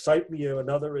debunkers, to cite me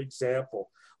another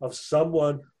example of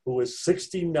someone who is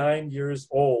 69 years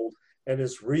old and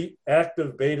is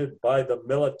reactivated by the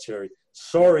military.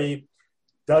 Sorry,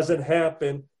 doesn't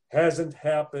happen, hasn't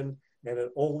happened, and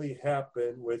it only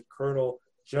happened with Colonel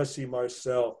Jesse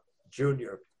Marcel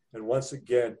Jr. And once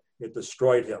again, it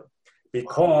destroyed him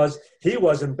because he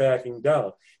wasn't backing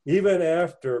down. Even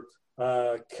after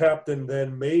Captain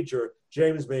then Major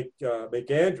James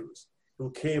McAndrews,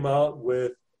 who came out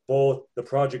with both the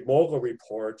Project Mogul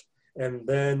report and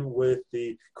then with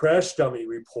the crash dummy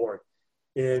report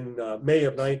in May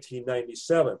of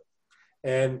 1997.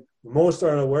 And most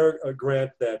are aware,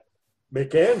 Grant, that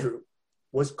McAndrew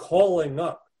was calling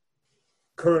up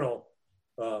Colonel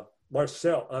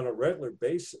Marcel on a regular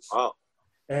basis. Wow.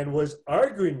 And was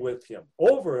arguing with him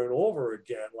over and over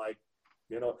again, like,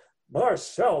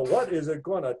 Marcel, what is it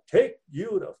going to take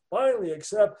you to finally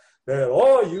accept that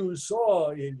all you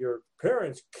saw in your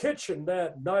parents' kitchen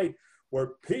that night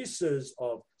were pieces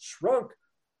of shrunk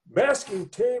masking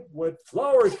tape with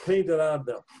flowers painted on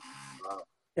them? Wow.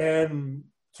 And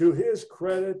to his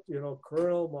credit,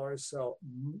 Colonel Marcel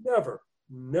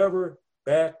never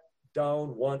backed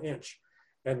down 1 inch.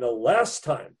 And the last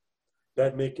time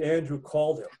that McAndrew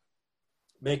called him,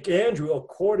 McAndrew,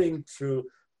 according to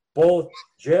both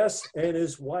Jess and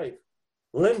his wife,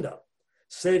 Linda,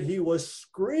 said he was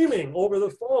screaming over the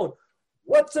phone,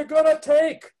 "What's it gonna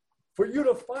take for you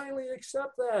to finally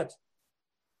accept that?"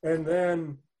 And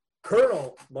then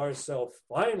Colonel Marcel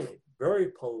finally, very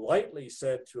politely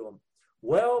said to him,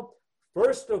 "Well,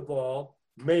 first of all,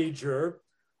 Major,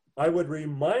 I would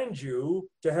remind you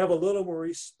to have a little more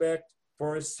respect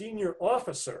for a senior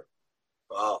officer.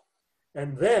 Wow.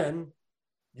 And then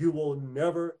you will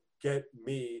never get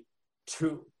me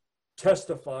to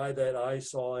testify that I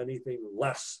saw anything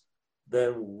less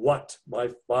than what my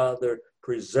father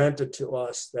presented to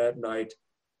us that night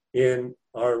in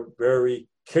our very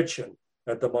kitchen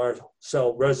at the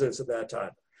Marcel residence at that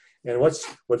time." And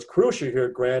what's crucial here,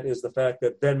 Grant, is the fact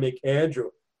that then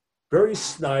McAndrew very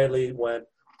snidely went,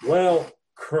 "Well,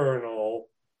 Colonel,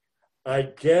 I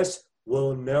guess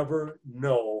we'll never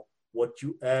know what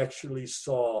you actually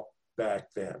saw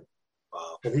back then."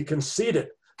 Wow. And he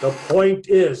conceded. The point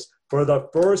is, for the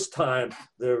first time,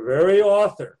 the very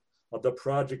author of the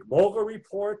Project Mogul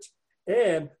report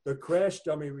and the crash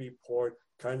dummy report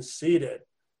conceded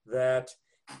that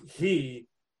he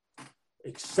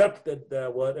accepted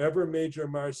that whatever Major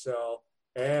Marcel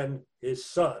and his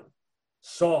son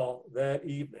saw that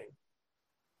evening,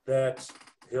 that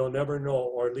he'll never know,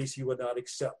 or at least he would not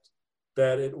accept,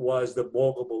 that it was the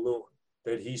Mogul balloon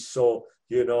that he so,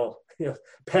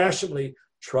 passionately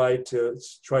tried to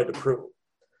prove.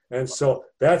 And so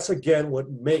that's again what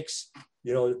makes,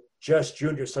 Jess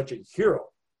Jr. such a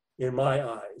hero in my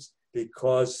eyes,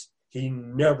 because he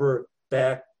never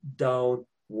backed down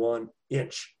 1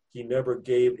 inch. He never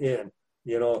gave in,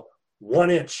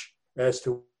 1 inch as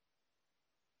to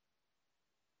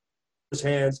his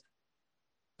hands,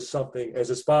 something, as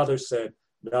his father said,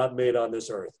 not made on this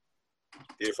earth.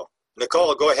 Beautiful.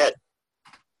 Nicole, go ahead.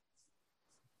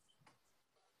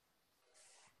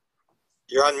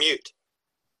 You're on mute.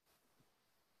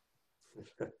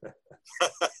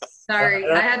 Sorry,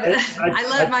 I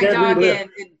let my dog in.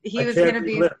 He was going to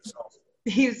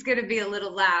be a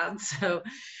little loud. So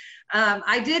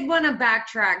I did want to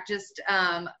backtrack just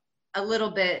a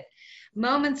little bit.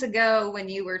 Moments ago when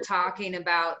you were talking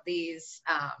about these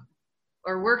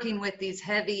or working with these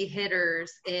heavy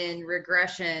hitters in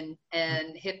regression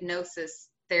and hypnosis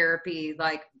therapy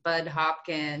like Bud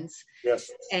Hopkins, yes,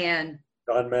 and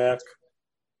John Mack,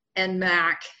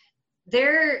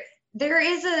 there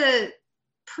is a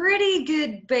pretty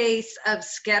good base of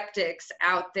skeptics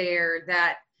out there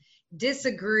that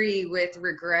disagree with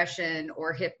regression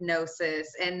or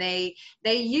hypnosis, and they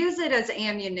use it as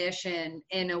ammunition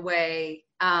in a way,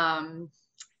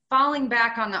 falling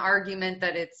back on the argument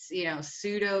that it's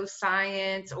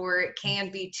pseudoscience or it can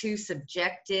be too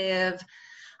subjective.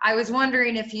 I was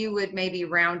wondering if you would maybe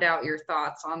round out your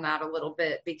thoughts on that a little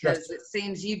bit, because It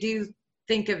seems you do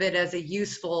think of it as a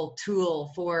useful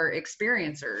tool for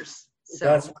experiencers. So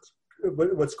that's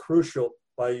what's crucial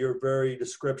by your very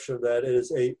description that it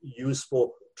is a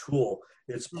useful tool.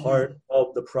 It's part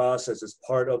of the process. It's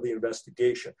part of the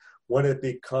investigation. When it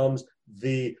becomes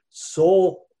the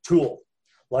sole tool,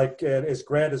 like as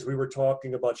Grant, as we were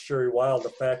talking about Sherry Wilde, the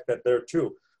fact that there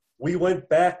too, we went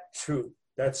back to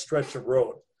that stretch of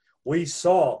road. We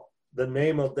saw the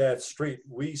name of that street.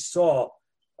 We saw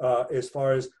as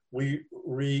far as we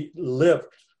relived,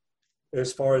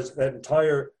 as far as that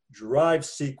entire drive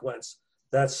sequence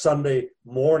that Sunday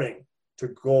morning to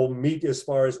go meet as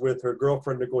far as with her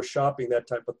girlfriend to go shopping, that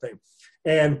type of thing.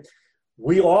 And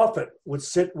we often would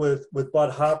sit with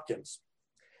Bud Hopkins.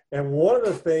 And one of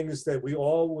the things that we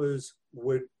always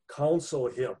would counsel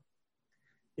him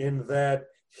in that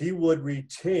he would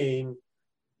retain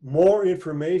more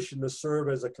information to serve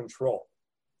as a control,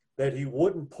 that he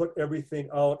wouldn't put everything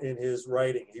out in his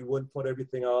writing. He wouldn't put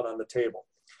everything out on the table.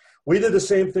 We did the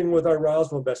same thing with our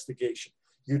Roswell investigation.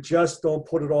 You just don't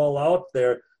put it all out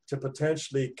there to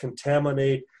potentially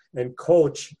contaminate and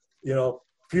coach,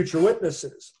 future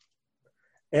witnesses.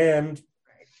 And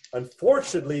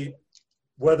unfortunately,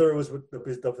 whether it was with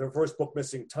the first book,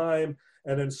 Missing Time,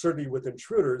 and then certainly with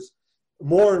Intruders,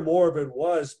 more and more of it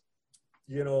was,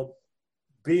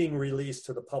 being released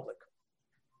to the public.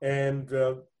 And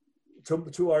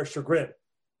to our chagrin,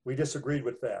 we disagreed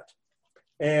with that.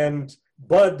 And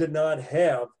Bud did not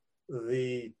have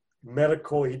the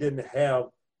medical, he didn't have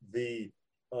the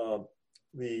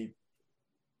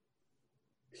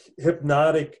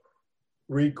hypnotic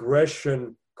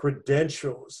regression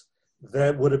credentials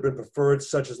that would have been preferred,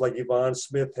 such as like Yvonne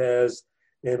Smith has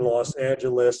in Los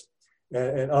Angeles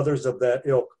and others of that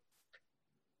ilk.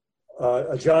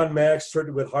 John Max,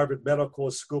 certainly with Harvard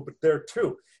Medical School, but there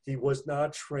too, he was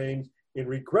not trained in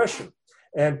regression.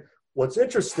 And what's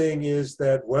interesting is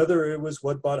that whether it was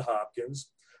with Bud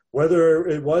Hopkins, whether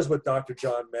it was with Dr.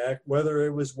 John Mack, whether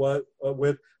it was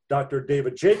with Dr.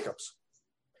 David Jacobs,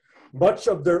 much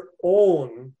of their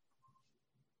own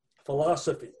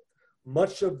philosophy,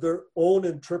 much of their own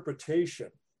interpretation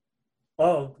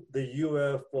of the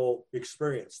UFO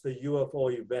experience, the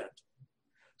UFO event,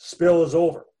 spills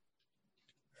over.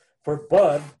 For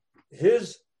Bud,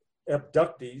 his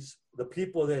abductees, the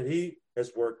people that he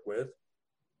has worked with,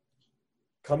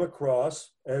 come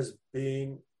across as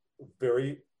being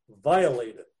very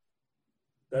violated.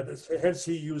 That is, hence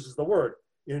he uses the word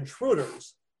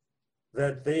intruders,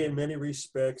 that they in many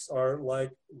respects are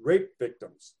like rape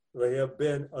victims. They have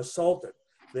been assaulted.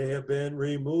 They have been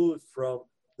removed from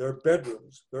their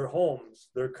bedrooms, their homes,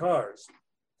 their cars,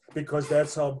 because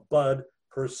that's how Bud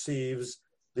perceives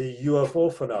the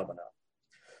UFO phenomena.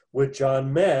 With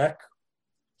John Mack,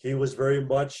 he was very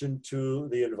much into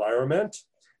the environment,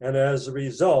 and as a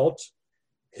result,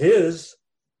 his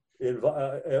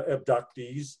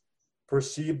abductees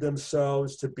perceived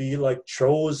themselves to be like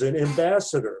chosen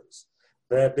ambassadors,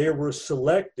 that they were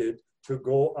selected to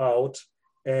go out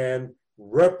and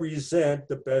represent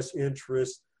the best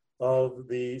interests of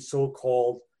the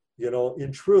so-called,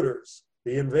 intruders,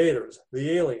 the invaders,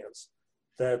 the aliens,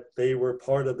 that they were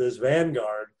part of this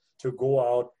vanguard to go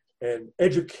out and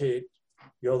educate,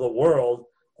 the world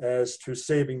as to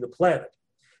saving the planet.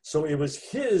 So it was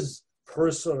his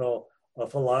personal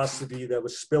philosophy that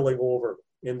was spilling over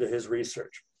into his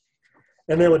research.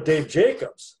 And then with Dave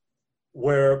Jacobs,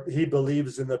 where he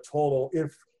believes in the total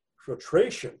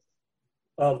infiltration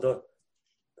of the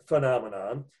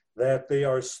phenomenon, that they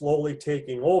are slowly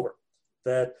taking over,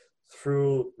 that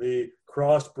through the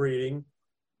crossbreeding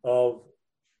of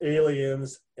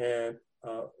aliens and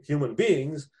human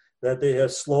beings, that they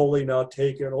have slowly now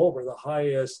taken over the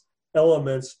highest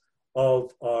elements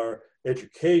of our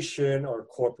education, our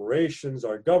corporations,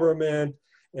 our government,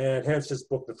 and hence this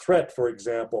book, The Threat, for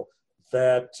example,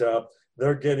 that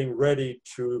they're getting ready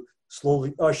to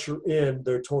slowly usher in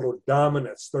their total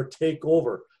dominance, their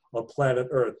takeover of planet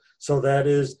Earth. So that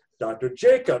is Dr.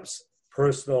 Jacobs'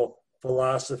 personal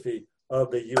philosophy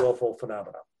of the UFO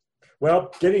phenomenon.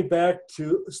 Well, getting back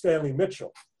to Stanley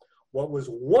Mitchell, what was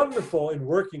wonderful in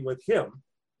working with him,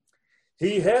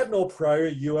 he had no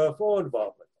prior UFO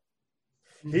involvement.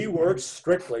 He worked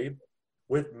strictly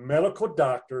with medical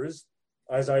doctors,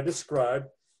 as I described.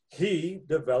 He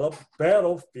developed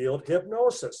battlefield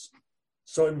hypnosis.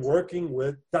 So in working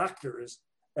with doctors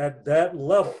at that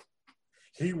level,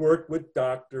 he worked with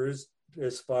doctors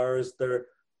as far as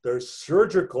their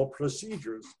surgical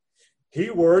procedures. He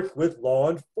worked with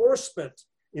law enforcement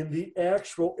in the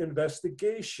actual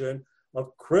investigation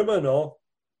of criminal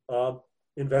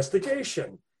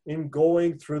investigation, in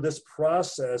going through this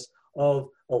process of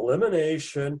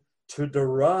elimination to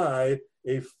derive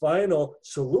a final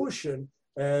solution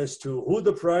as to who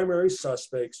the primary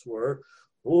suspects were,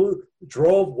 who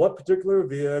drove what particular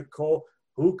vehicle,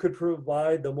 who could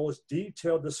provide the most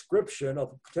detailed description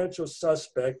of a potential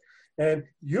suspect, and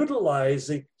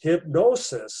utilizing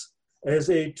hypnosis as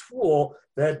a tool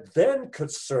that then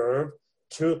could serve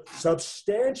to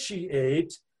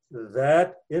substantiate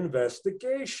that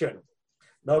investigation.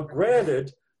 Now,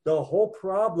 granted, the whole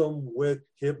problem with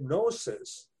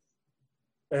hypnosis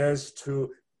as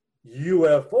to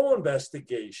UFO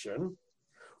investigation,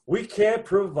 we can't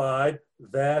provide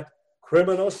that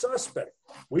criminal suspect.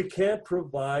 We can't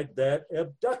provide that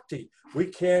abductee. We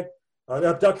can't,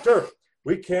 abductor.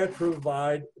 We can't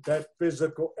provide that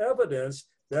physical evidence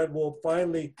that will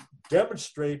finally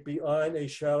demonstrate beyond a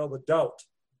shadow of a doubt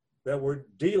that we're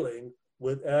dealing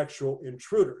with actual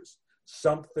intruders,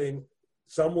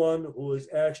 someone who is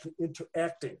actually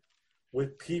interacting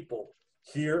with people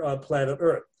here on planet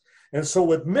Earth. And so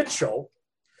with Mitchell,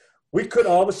 we could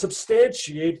always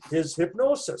substantiate his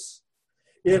hypnosis.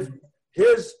 If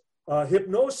his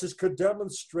hypnosis could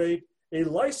demonstrate a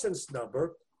license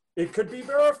number, it could be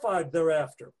verified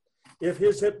thereafter. If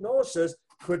his hypnosis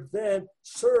could then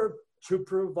serve to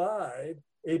provide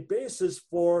a basis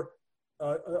for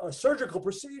a surgical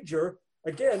procedure,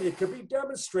 again, it could be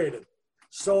demonstrated.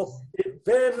 So it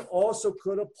then also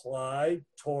could apply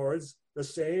towards the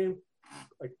same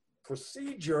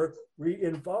procedure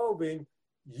involving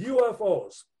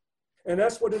UFOs. And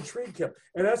that's what intrigued him.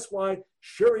 And that's why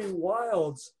Sherry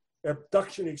Wilde's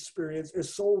abduction experience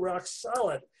is so rock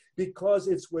solid, because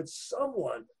it's with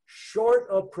someone short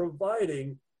of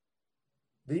providing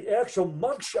the actual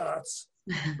mugshots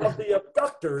of the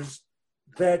abductors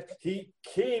that he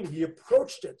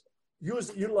approached it,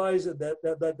 utilizing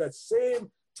that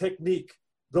same technique,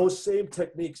 those same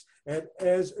techniques. And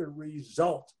as a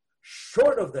result,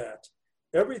 short of that,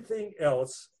 everything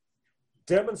else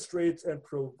demonstrates and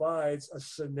provides a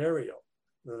scenario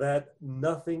that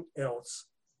nothing else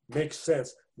makes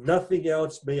sense. Nothing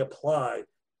else may apply.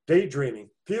 Daydreaming,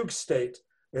 fugue state,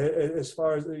 as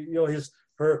far as,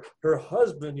 her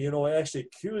husband, actually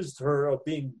accused her of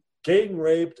being gang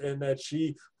raped and that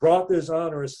she brought this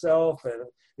on herself. And,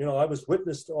 I was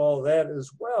witness to all that as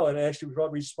well. And actually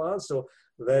brought response so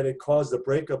that it caused the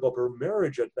breakup of her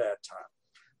marriage at that time.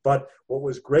 But what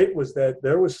was great was that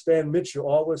there was Stan Mitchell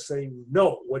always saying,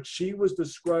 no, what she was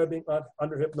describing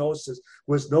under hypnosis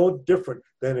was no different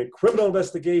than a criminal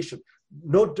investigation,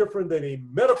 no different than a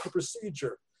medical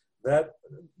procedure, that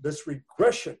this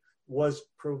regression was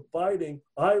providing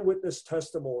eyewitness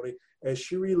testimony as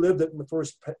she relived it in the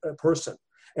first person.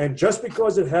 And just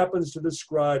because it happens to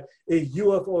describe a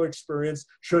UFO experience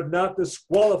should not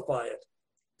disqualify it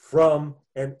from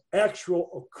an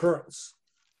actual occurrence.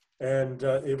 And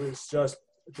it was just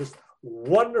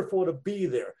wonderful to be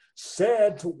there.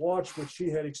 Sad to watch what she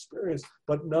had experienced,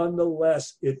 but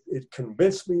nonetheless, it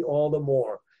convinced me all the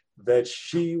more that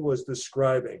she was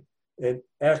describing an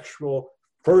actual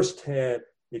firsthand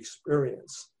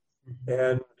experience.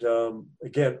 And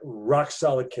again, rock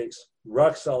solid case.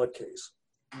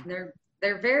 They're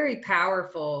very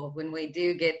powerful when we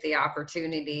do get the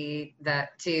opportunity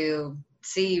to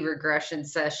see regression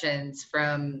sessions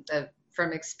from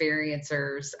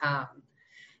experiencers.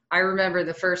 I remember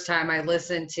the first time I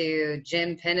listened to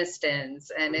Jim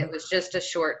Peniston's, and it was just a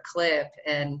short clip.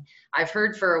 And I've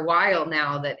heard for a while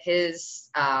now that his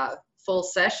full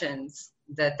sessions,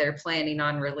 that they're planning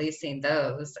on releasing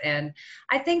those. And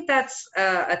I think that's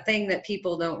a thing that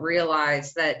people don't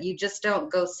realize, that you just don't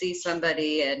go see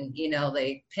somebody and,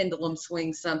 they pendulum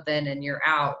swing something and you're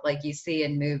out like you see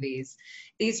in movies.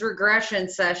 These regression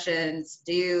sessions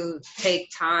do take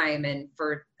time, and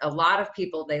for a lot of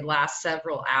people, they last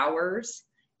several hours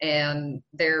and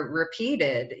they're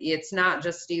repeated. It's not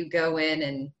just you go in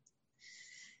and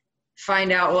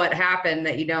find out what happened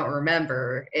that you don't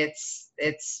remember. It's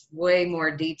way more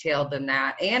detailed than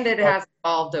that, and it has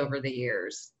evolved over the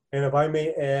years. And if I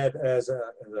may add, as a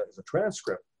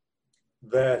transcript,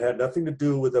 that had nothing to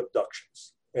do with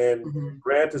abductions. And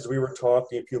Grant, as we were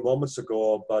talking a few moments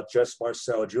ago about Jess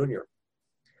Marcel Jr.,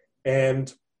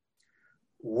 and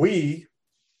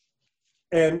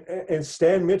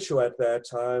Stan Mitchell at that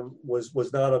time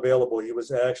was not available. He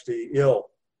was actually ill.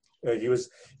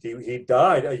 He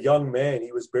died a young man.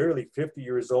 He was barely 50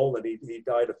 years old, and he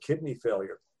died of kidney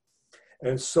failure.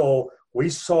 And so we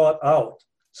sought out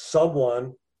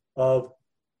someone of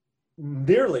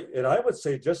nearly, and I would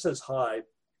say just as high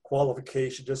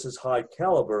qualification, just as high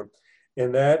caliber,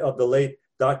 in that of the late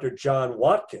Dr. John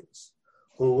Watkins,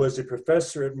 who was a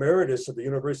professor emeritus at the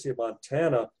University of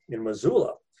Montana in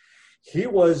Missoula. He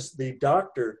was the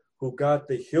doctor who got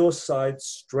the Hillside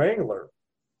Strangler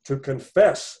to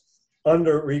confess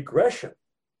under regression.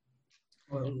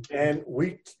 And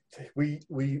we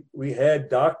had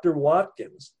Dr.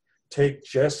 Watkins take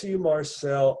Jesse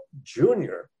Marcel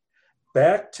Jr.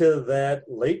 back to that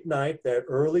late night, that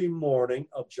early morning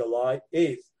of July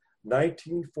 8th,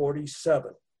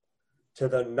 1947, to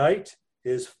the night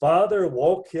his father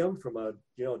woke him from a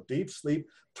deep sleep,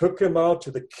 took him out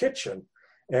to the kitchen,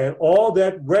 and all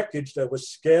that wreckage that was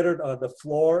scattered on the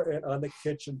floor and on the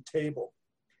kitchen table,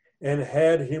 and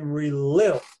had him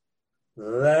relive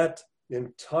that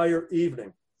entire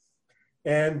evening.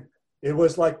 And it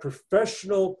was like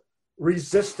professional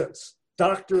resistance,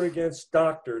 doctor against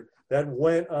doctor, that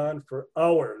went on for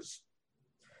hours.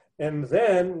 And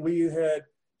then we had,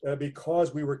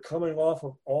 because we were coming off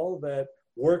of all that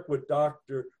work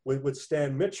with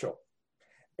Stan Mitchell,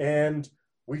 and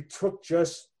we took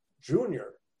Jess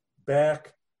Jr.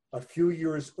 back a few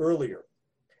years earlier,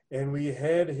 and we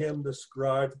had him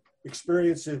describe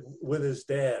experiences with his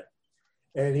dad.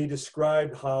 And he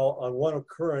described how on one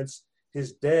occurrence,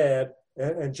 his dad,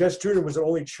 and Jess Jr. was an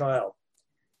only child,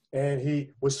 and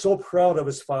he was so proud of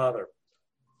his father.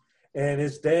 And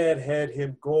his dad had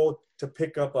him go to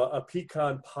pick up a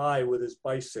pecan pie with his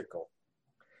bicycle,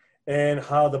 and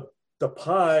how the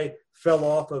pie fell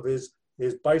off of his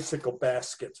bicycle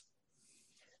basket.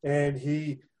 And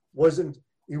he wasn't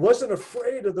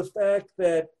afraid of the fact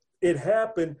that it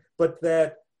happened, but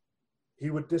that he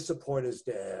would disappoint his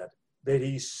dad, that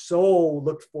he so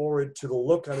looked forward to the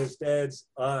look on his dad's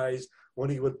eyes when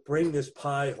he would bring this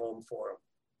pie home for him.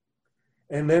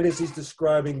 And then as he's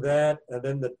describing that, and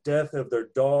then the death of their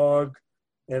dog,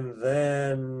 and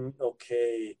then,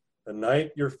 okay, the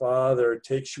night your father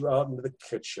takes you out into the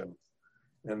kitchen,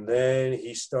 and then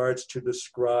he starts to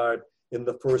describe in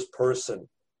the first person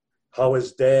how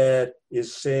his dad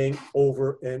is saying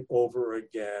over and over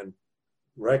again,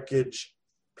 wreckage,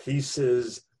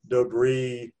 pieces,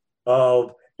 debris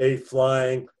of a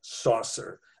flying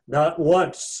saucer. Not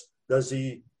once does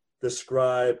he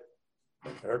describe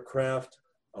an aircraft,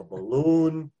 a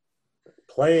balloon, a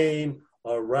plane,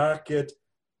 a rocket,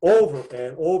 over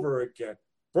and over again.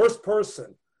 First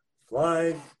person,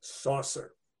 flying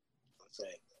saucer.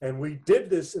 And we did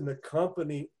this in the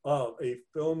company of a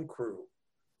film crew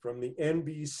from the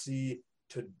NBC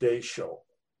Today Show.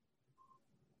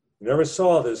 You never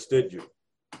saw this, did you?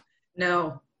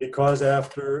 No. Because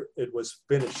after it was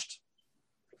finished,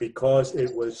 because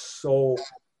it was so,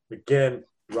 again,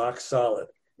 rock solid,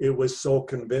 it was so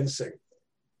convincing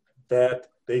that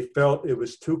they felt it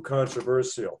was too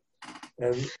controversial.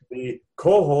 And the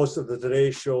co-host of the Today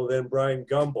Show, then Brian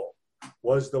Gumbel,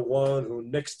 was the one who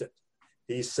nixed it.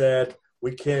 He said,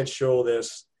 we can't show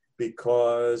this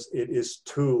because it is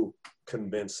too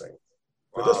convincing.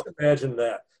 Wow. Just imagine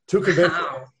that. Too convincing.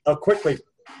 Wow. Quickly,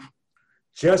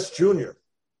 Jess Jr.,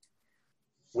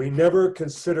 we never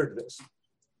considered this.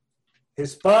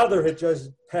 His father had just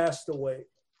passed away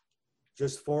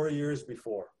just 4 years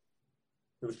before.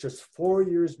 It was just 4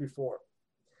 years before.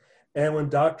 And when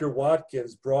Dr.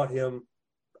 Watkins brought him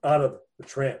out of the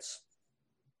trance,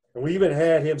 and we even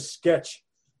had him sketch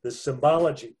the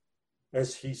symbology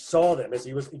as he saw them, as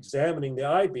he was examining the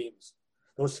I-beams.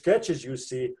 Those sketches you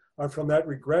see are from that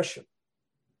regression,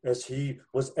 as he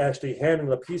was actually handling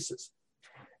the pieces.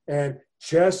 And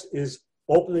Jess is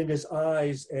opening his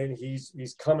eyes, and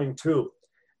he's coming to.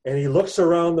 And he looks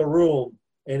around the room,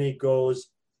 and he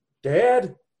goes,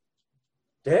 Dad?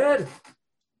 Dad?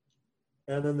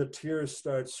 And then the tears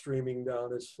start streaming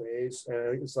down his face,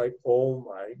 and it's like, oh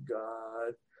my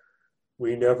God,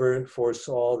 we never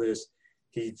foresaw this.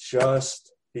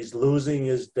 He's losing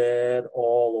his dad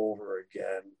all over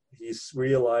again. He's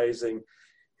realizing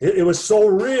it was so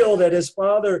real that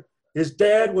his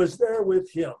dad was there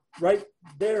with him, right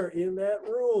there in that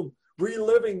room,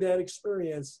 reliving that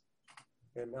experience.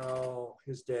 And now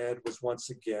his dad was once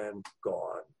again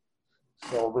gone.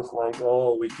 So it was like,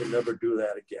 oh, we can never do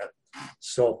that again.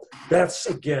 So that's,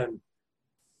 again,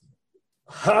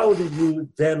 how do you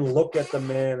then look at the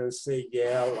man and say,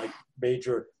 yeah, like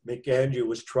Major McAndrew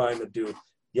was trying to do,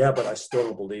 yeah, but I still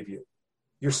don't believe you.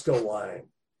 You're still lying.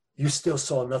 You still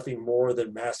saw nothing more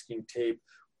than masking tape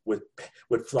with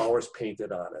flowers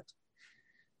painted on it.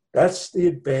 That's the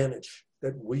advantage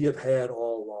that we have had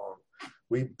all along.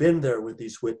 We've been there with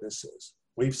these witnesses.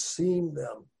 We've seen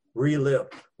them relive.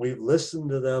 We've listened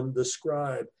to them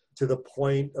describe to the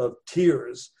point of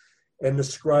tears and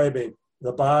describing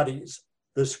the bodies,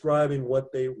 describing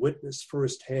what they witnessed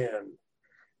firsthand.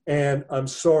 And I'm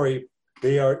sorry,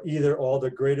 they are either all the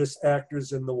greatest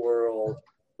actors in the world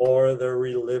or they're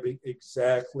reliving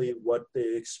exactly what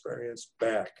they experienced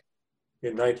back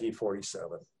in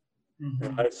 1947. Mm-hmm.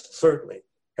 And I certainly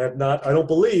have not, I don't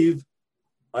believe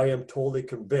I am totally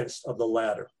convinced of the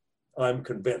latter. I'm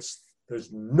convinced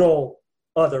there's no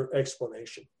other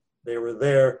explanation. They were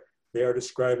there. They are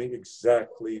describing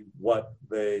exactly what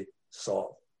they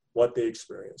saw, what they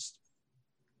experienced.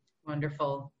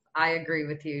 Wonderful. I agree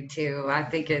with you too. I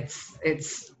think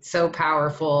it's so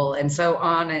powerful and so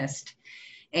honest.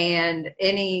 And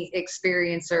any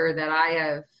experiencer that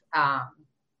I have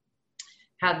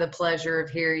had the pleasure of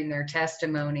hearing their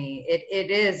testimony, it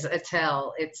is a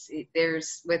tell.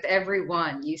 There's with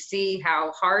everyone, you see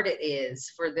how hard it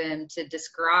is for them to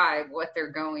describe what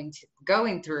they're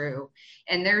going through,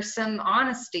 and there's some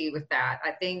honesty with that.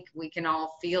 I think we can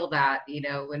all feel that,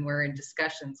 when we're in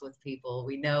discussions with people.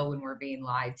 We know when we're being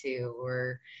lied to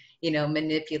or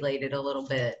manipulated a little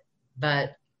bit.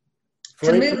 But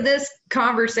to move this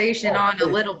conversation on a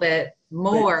little bit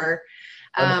more,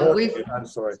 I'm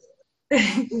sorry.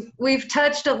 We've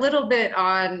touched a little bit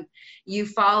on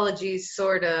ufology's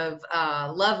sort of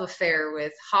love affair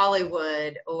with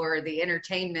Hollywood or the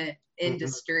entertainment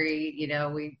industry.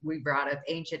 We brought up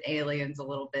Ancient Aliens a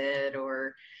little bit,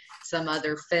 or some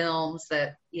other films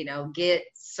that, get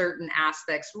certain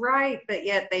aspects right, but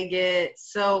yet they get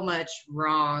so much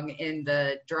wrong in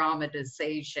the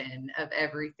dramatization of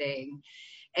everything.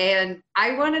 And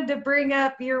I wanted to bring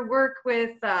up your work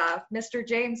with Mr.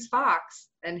 James Fox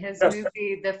and his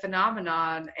movie, The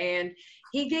Phenomenon. And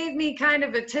he gave me kind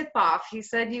of a tip-off. He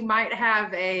said you might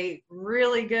have a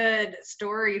really good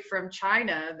story from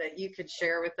China that you could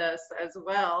share with us as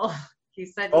well. He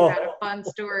said you had a fun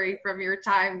story from your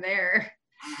time there.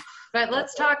 But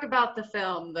let's talk about the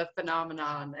film, The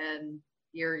Phenomenon, and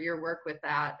your work with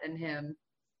that and him.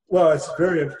 Well, it's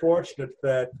very unfortunate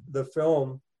that the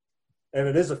film, and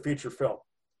it is a feature film,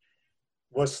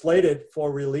 was slated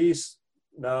for release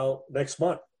now next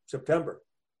month, September.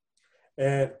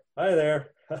 And hi there.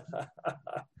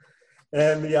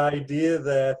 And the idea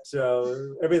that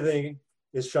everything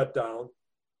is shut down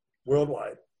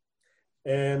worldwide.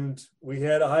 And we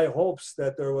had high hopes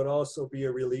that there would also be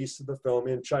a release of the film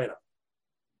in China.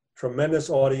 Tremendous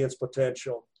audience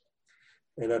potential.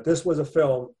 And that this was a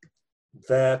film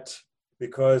that,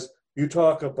 because you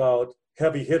talk about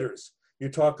heavy hitters, you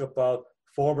talk about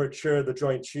former chair of the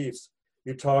Joint Chiefs,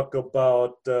 you talk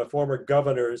about former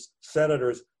governors,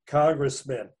 senators,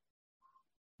 congressmen,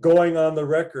 going on the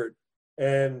record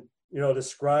and,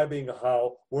 describing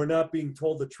how we're not being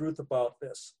told the truth about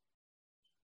this.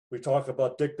 We talked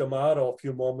about Dick D'Amato a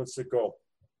few moments ago,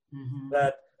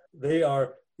 that they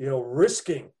are,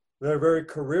 risking their very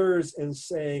careers in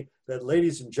saying that,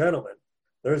 ladies and gentlemen,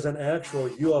 there's an actual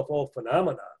UFO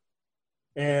phenomenon.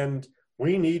 And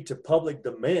we need to public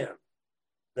demand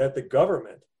that the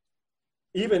government,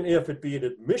 even if it be an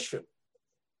admission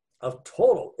of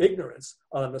total ignorance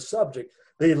on the subject,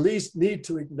 they at least need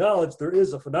to acknowledge there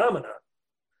is a phenomenon.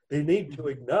 They need to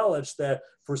acknowledge that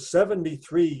for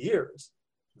 73 years,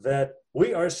 that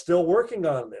we are still working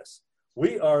on this.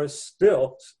 We are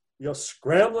still,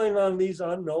 scrambling on these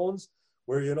unknowns,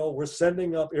 where, we're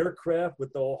sending up aircraft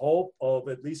with the hope of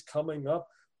at least coming up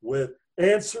with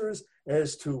answers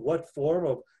as to what form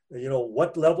of,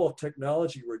 what level of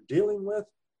technology we're dealing with.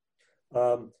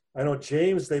 I know,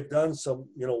 James, they've done some,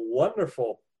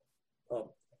 wonderful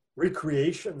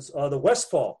recreations of the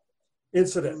Westfall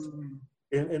incident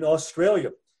in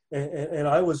Australia. And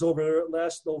I was over there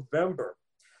last November.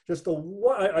 Just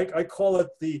I call it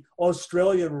the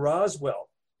Australian Roswell,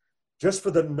 just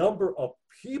for the number of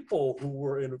people who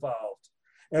were involved.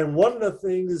 And one of the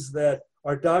things that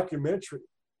our documentary,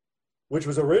 which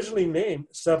was originally named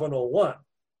 701,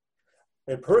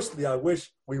 and personally, I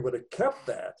wish we would have kept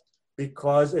that,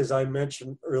 because as I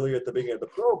mentioned earlier at the beginning of the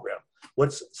program,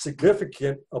 what's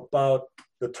significant about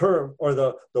the term or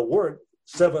the word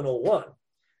 701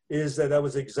 is that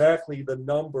was exactly the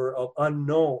number of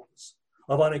unknowns,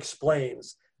 of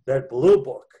unexplains, that Blue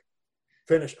Book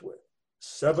finished with,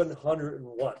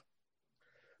 701.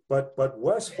 But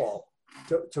Westfall,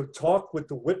 to talk with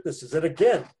the witnesses, and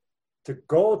again, to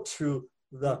go to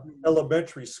the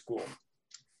elementary school,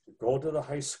 to go to the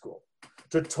high school,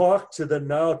 to talk to the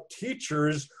now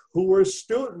teachers who were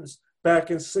students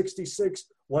back in '66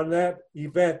 when that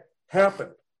event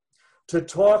happened, to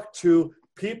talk to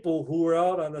people who were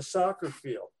out on the soccer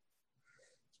field,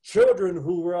 children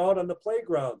who were out on the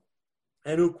playground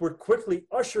and who were quickly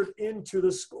ushered into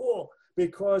the school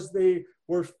because they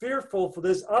were fearful for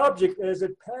this object as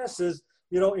it passes,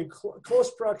 in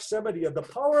close proximity of the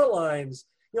power lines.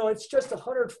 It's just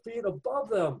 100 feet above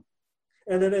them.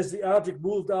 And then as the object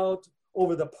moved out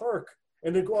over the park,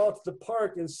 and to go out to the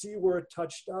park and see where it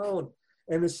touched down,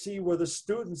 and to see where the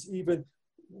students even,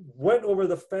 went over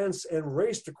the fence and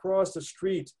raced across the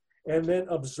street and then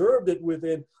observed it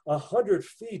within 100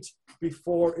 feet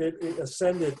before it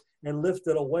ascended and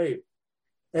lifted away.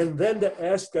 And then to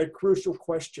ask a crucial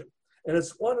question. And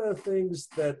it's one of the things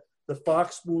that the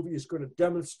Fox movie is going to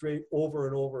demonstrate over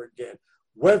and over again,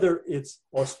 whether it's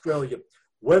Australia,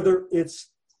 whether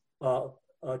it's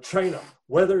China,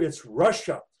 whether it's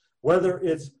Russia, whether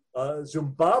it's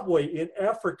Zimbabwe in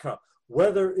Africa,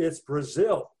 whether it's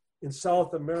Brazil in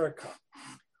South America.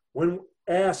 When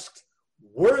asked,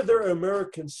 were there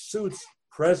American suits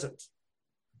present?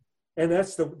 And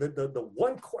that's the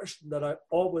one question that I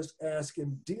always ask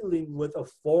in dealing with a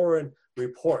foreign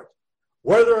report.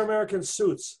 Were there American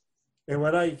suits? And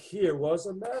when I hear, well, as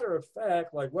a matter of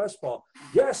fact, like Westfall,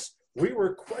 yes, we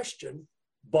were questioned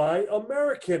by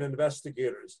American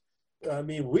investigators. I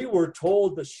mean, we were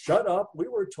told to shut up. We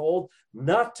were told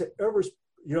not to ever,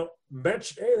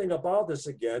 mention anything about this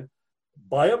again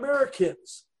by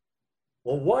Americans.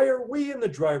 Well, why are we in the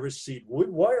driver's seat?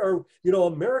 Why are,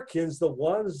 Americans the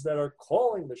ones that are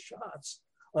calling the shots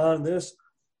on this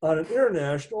on an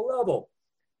international level?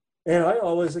 And I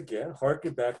always, again,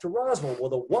 harken back to Roswell. Well,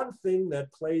 the one thing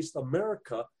that placed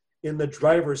America in the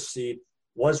driver's seat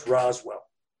was Roswell,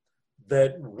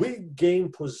 that we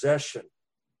gained possession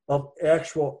of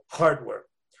actual hardware.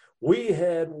 We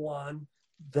had one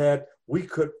that we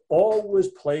could always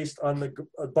place on the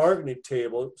bargaining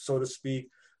table, so to speak,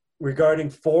 regarding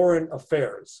foreign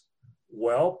affairs.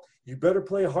 Well, you better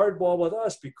play hardball with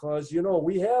us because,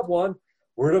 we have one.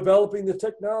 We're developing the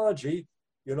technology.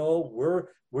 We're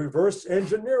reverse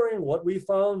engineering what we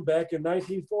found back in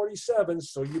 1947.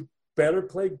 So you better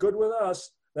play good with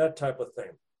us, that type of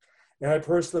thing. And I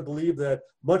personally believe that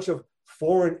much of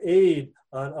foreign aid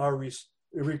on our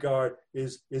regard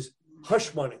is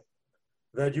hush money.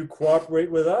 That you cooperate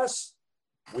with us,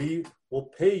 we will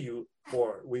pay you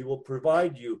for it. We will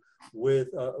provide you with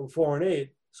foreign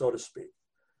aid, so to speak.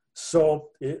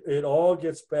 So it all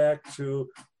gets back to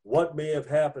what may have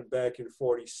happened back in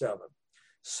 47.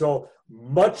 So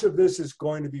much of this is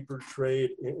going to be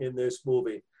portrayed in this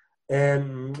movie.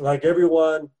 And like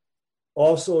everyone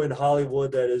also in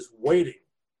Hollywood that is waiting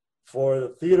for the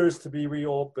theaters to be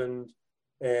reopened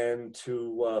and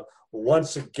to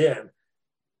once again,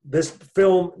 this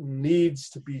film needs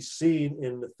to be seen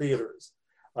in the theaters.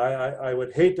 I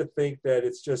would hate to think that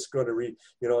it's just going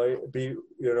to be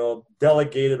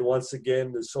delegated once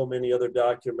again to so many other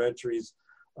documentaries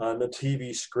on the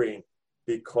TV screen,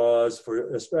 because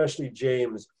for especially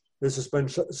James, this has been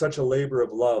such a labor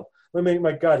of love. I mean,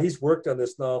 my God, he's worked on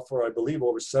this now for, I believe,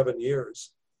 over 7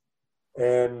 years.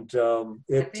 And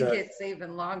I think it's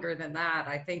even longer than that.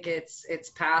 I think it's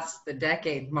past the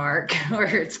decade mark or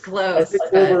it's close. I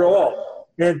think overall,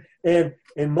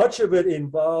 and much of it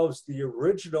involves the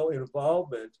original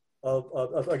involvement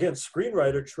of again,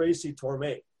 screenwriter Tracy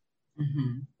Torme.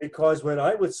 Mm-hmm. Because when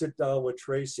I would sit down with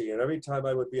Tracy, and every time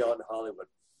I would be out in Hollywood,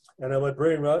 and I would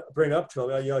bring up to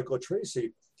him, I go,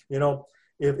 Tracy,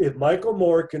 if Michael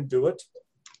Moore can do it,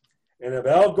 and if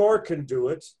Al Gore can do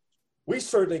it, we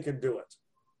certainly can do it.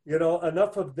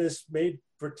 Enough of this made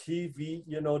for TV,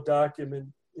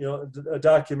 a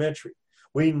documentary.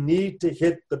 We need to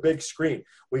hit the big screen.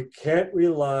 We can't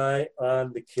rely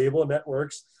on the cable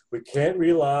networks. We can't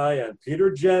rely on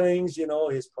Peter Jennings,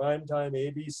 his primetime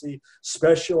ABC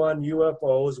special on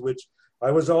UFOs, which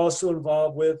I was also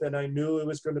involved with, and I knew it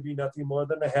was going to be nothing more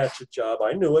than a hatchet job.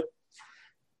 I knew it.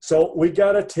 So we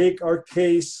got to take our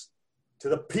case to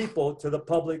the people, to the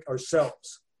public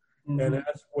ourselves. Mm-hmm. And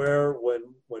that's where when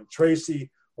Tracy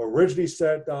originally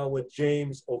sat down with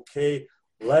James, okay,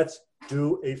 let's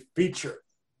do a feature.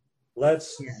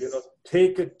 Let's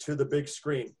take it to the big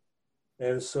screen.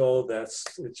 And so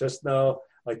it's just now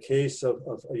a case of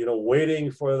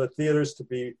waiting for the theaters to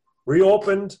be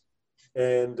reopened,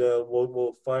 and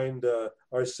we'll find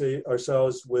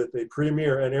ourselves with a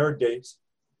premiere and air dates.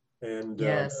 And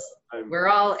yes, we're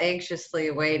all anxiously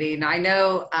waiting. I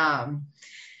know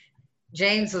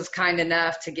James was kind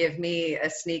enough to give me a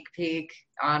sneak peek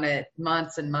on it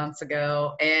months and months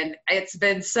ago. And it's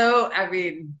been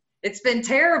it's been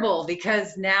terrible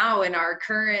because now in our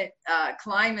current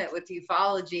climate with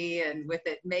ufology and with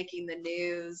it making the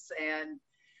news and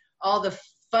all the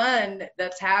fun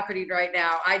that's happening right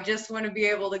now, I just want to be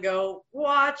able to go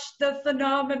watch the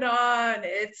phenomenon.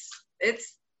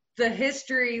 It's the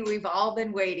history we've all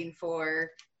been waiting for,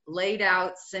 laid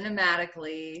out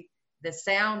cinematically. The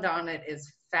sound on it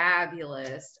is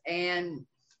fabulous, and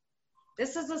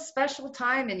this is a special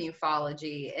time in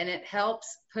ufology, and it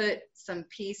helps put some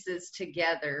pieces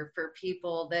together for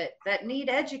people that need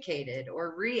educated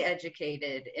or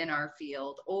re-educated in our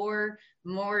field, or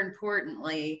more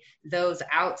importantly, those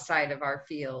outside of our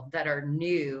field that are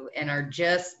new and are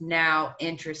just now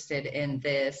interested in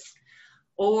this,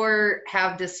 or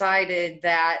have decided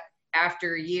that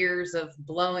after years of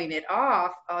blowing it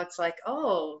off, it's like,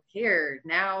 oh, here,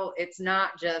 now it's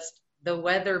not just the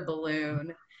weather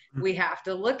balloon. We have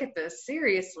to look at this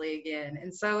seriously again.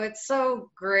 And so it's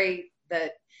so great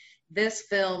that this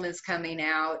film is coming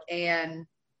out, and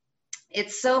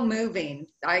it's so moving.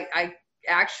 I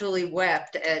actually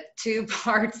wept at 2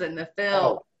 parts in the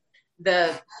film.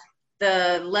 Oh.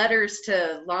 The letters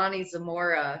to Lonnie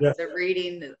Zamora, yeah. the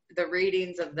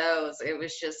readings of those, it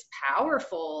was just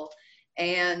powerful.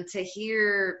 And to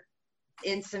hear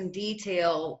in some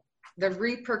detail the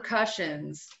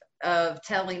repercussions of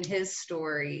telling his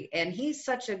story. And he's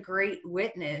such a great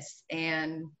witness.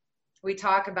 And we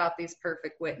talk about these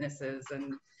perfect witnesses,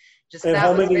 and just and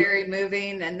that was very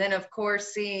moving. And then, of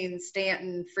course, seeing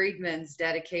Stanton Friedman's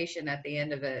dedication at the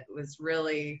end of it was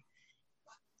really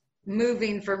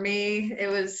moving for me.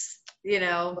 It was, you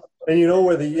know. And you know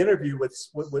where the interview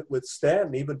with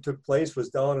Stanton even took place was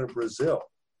down in Brazil,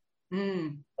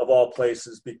 of all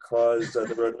places, because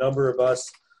there were a number of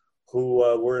us who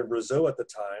were in Brazil at the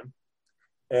time.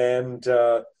 And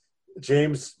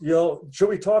James, you know, should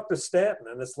we talk to Stanton?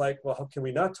 And it's like, well, how can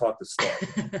we not talk to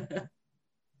Stanton?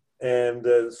 And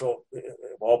so,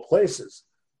 of all places.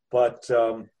 But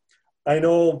I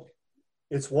know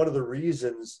it's one of the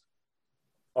reasons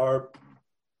our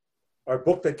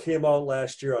book that came out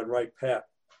last year on Right Path,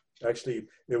 actually,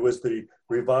 it was the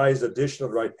revised edition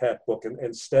of the Right Path book.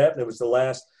 And Stanton, it was the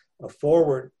last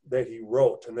foreword that he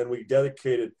wrote. And then we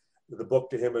dedicated the book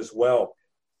to him as well.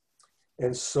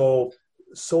 And so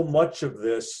much of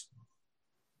this,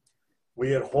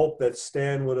 we had hoped that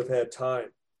Stan would have had time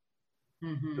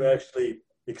to actually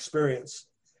experience,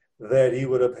 that he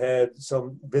would have had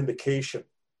some vindication,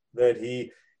 that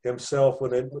he himself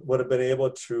would have been able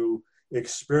to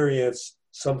experience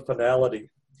some finality,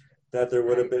 that there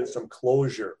would have been some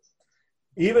closure,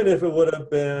 even if it would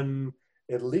have been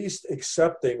at least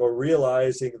accepting or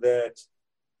realizing that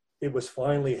it was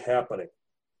finally happening,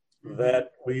 that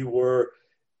we were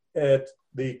at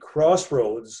the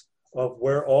crossroads of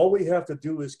where all we have to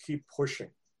do is keep pushing,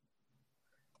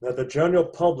 that the general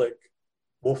public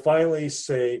will finally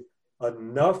say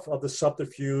enough of the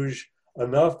subterfuge,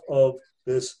 enough of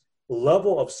this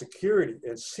level of security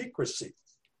and secrecy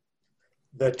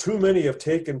that too many have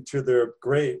taken to their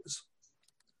graves.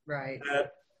 Right.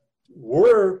 That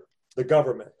we're the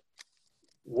government.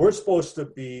 We're supposed to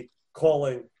be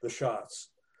calling the shots.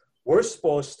 We're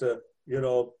supposed to, you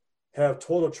know, have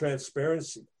total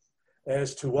transparency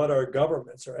as to what our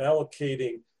governments are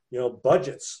allocating, you know,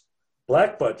 budgets,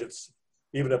 black budgets,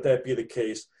 even if that be the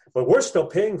case, but we're still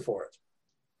paying for it.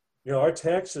 You know, our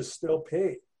taxes still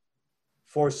pay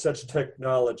for such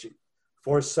technology,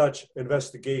 for such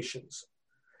investigations.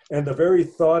 And the very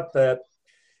thought that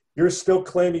you're still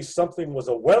claiming something was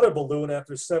a weather balloon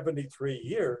after 73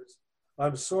 years,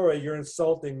 I'm sorry, you're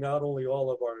insulting not only all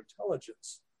of our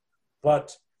intelligence,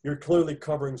 but you're clearly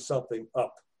covering something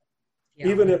up. Yeah.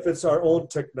 Even if it's our own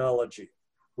technology,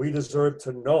 we deserve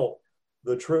to know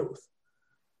the truth.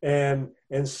 And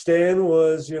Stan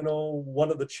was, you know,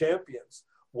 one of the champions,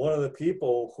 one of the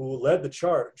people who led the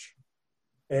charge.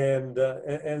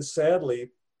 And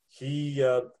sadly, he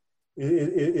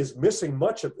is missing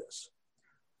much of this.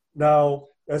 Now,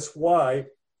 that's why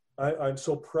I'm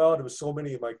so proud of so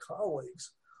many of my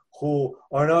colleagues who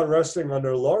are not resting on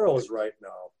their laurels right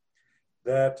now,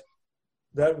 that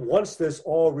once this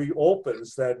all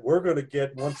reopens, that we're going to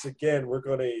get, once again, we're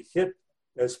going to hit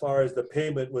as far as the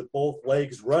pavement with both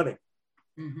legs running.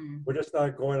 We're just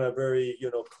not going to very, you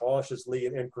know, cautiously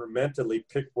and incrementally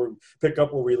pick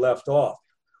up where we left off.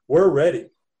 We're ready.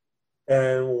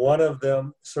 And one of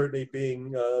them certainly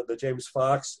being the James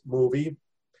Fox movie.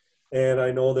 And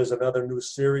I know there's another new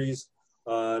series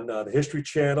on the History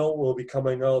Channel will be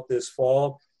coming out this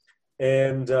fall.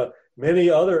 And many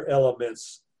other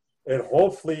elements. And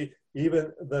hopefully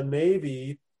even the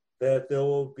Navy, that there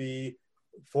will be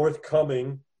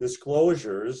forthcoming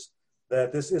disclosures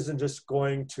that this isn't just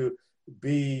going to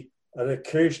be an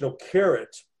occasional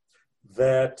carrot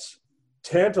that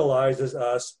tantalizes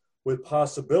us with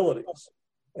possibilities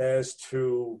as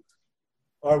to,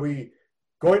 are we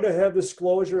going to have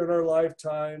disclosure in our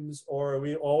lifetimes, or are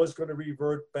we always going to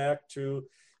revert back to,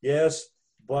 yes,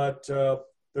 but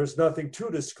there's nothing to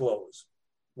disclose?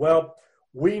 Well,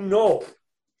 we know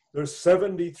there's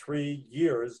 73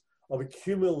 years of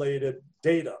accumulated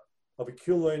data, of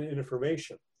accumulated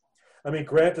information. I mean,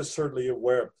 Grant is certainly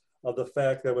aware of the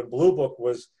fact that when Blue Book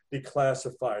was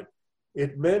declassified,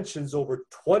 it mentions over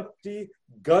 20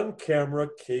 gun camera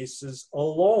cases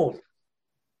alone.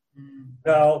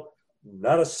 Now,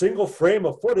 not a single frame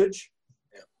of footage,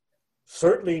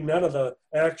 certainly none of the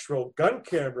actual gun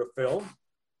camera film.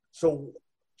 So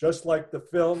just like the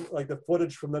film, like the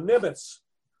footage from the Nimitz,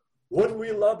 wouldn't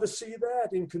we love to see that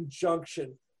in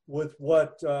conjunction with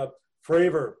what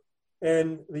Fravor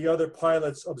and the other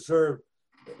pilots observed,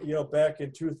 back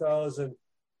in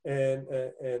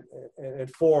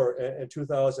 2004 and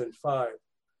 2005.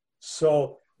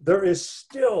 So there is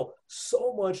still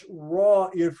so much raw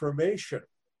information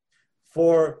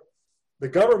for the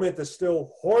government to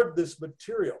still hoard this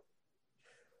material.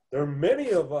 There are many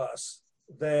of us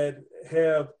that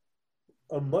have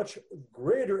a much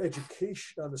greater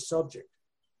education on the subject.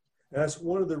 And that's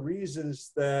one of the reasons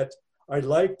that I'd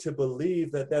like to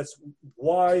believe that that's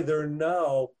why they're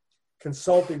now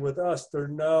consulting with us. They're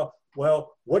now,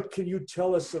 well, what can you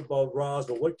tell us about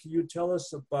Roswell? What can you tell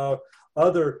us about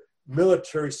other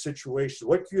military situations?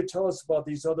 What can you tell us about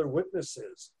these other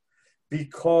witnesses?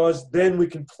 Because then we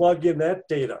can plug in that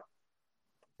data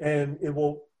and it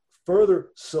will further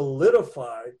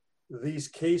solidify these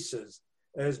cases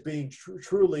as being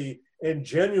truly and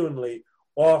genuinely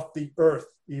off the earth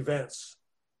events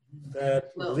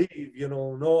that leave,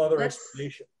 no other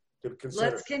explanation to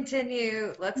consider. Let's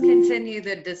continue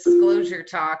the disclosure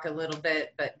talk a little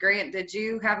bit. But Grant, did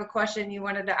you have a question you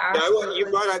wanted to ask? Yeah,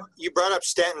 you brought up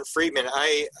Stanton Friedman.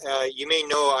 You may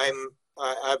know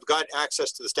I've got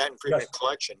access to the Stanton Friedman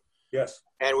collection. Yes.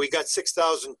 And we got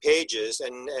 6,000 pages,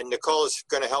 and Nicole is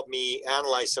going to help me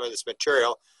analyze some of this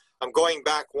material. I'm going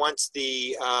back once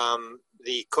the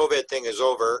COVID thing is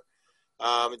over.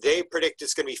 They predict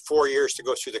it's going to be 4 years to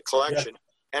go through the collection. Yeah.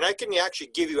 And I can actually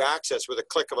give you access with a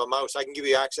click of a mouse. I can give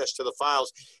you access to the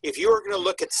files. If you were going to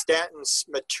look at Stanton's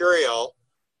material,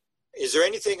 is there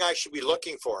anything I should be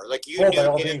looking for? Like you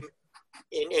knew him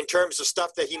in terms of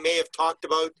stuff that he may have talked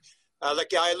about.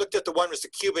 I looked at the one was the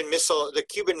Cuban missile,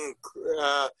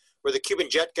 where the Cuban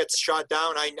jet gets shot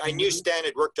down. I knew Stan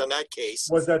had worked on that case.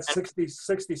 Was that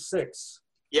 66?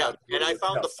 Yeah, and I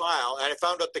found the file, and I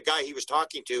found out the guy he was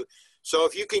talking to. So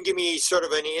if you can give me sort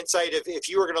of an insight, if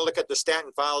you were going to look at the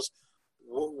Stanton files,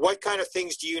 what kind of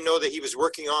things do you know that he was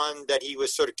working on that he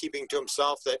was sort of keeping to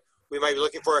himself that we might be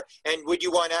looking for? And would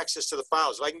you want access to the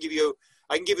files? I can give you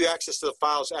access to the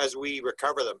files as we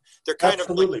recover them. They're kind of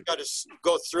like you got to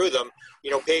go through them,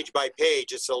 page by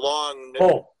page. It's a long,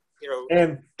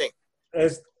 thing.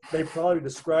 As they probably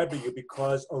described to you,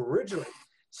 because originally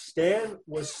Stan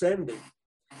was sending.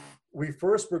 We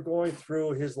first were going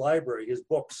through his library, his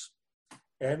books,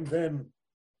 and then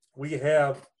we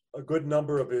have a good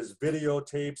number of his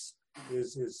videotapes,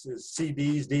 his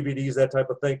CDs, DVDs, that type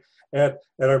of thing, at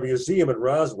our museum in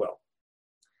Roswell.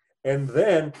 And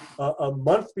then a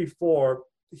month before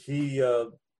he,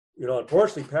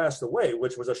 unfortunately passed away,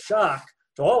 which was a shock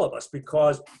to all of us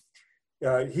because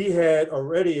he had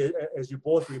already, as you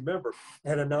both remember,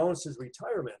 had announced his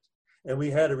retirement. And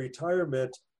we had a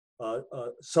retirement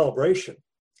celebration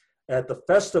at the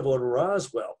festival in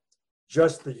Roswell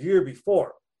just the year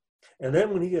before. And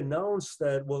then when he announced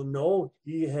that,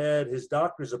 he had his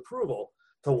doctor's approval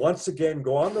to once again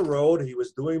go on the road, he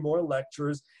was doing more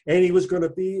lectures, and he was going to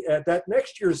be at that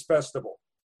next year's festival.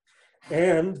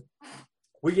 And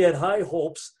we had high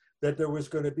hopes that there was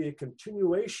going to be a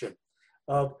continuation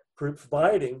of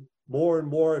providing more and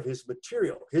more of his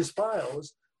material, his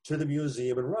files, to the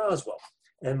museum in Roswell.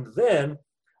 And then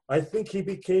I think he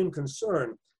became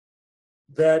concerned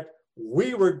that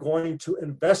we were going to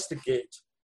investigate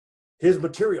his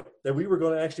material, that we were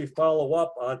going to actually follow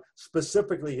up on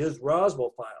specifically his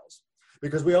Roswell files,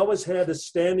 because we always had a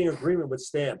standing agreement with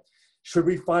Stan. Should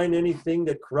we find anything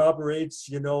that corroborates,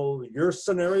 your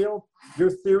scenario,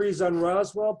 your theories on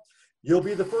Roswell, you'll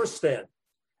be the first, Stan.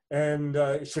 And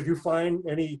should you find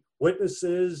any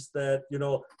witnesses that,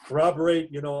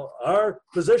 corroborate, our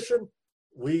position,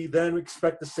 we then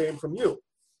expect the same from you.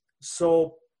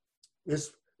 So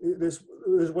this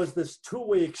was this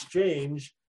two-way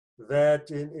exchange that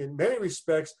in many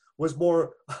respects was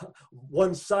more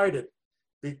one-sided,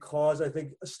 because I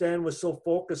think Stan was so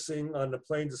focusing on the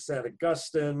plains of St.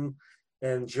 Augustine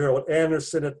and Gerald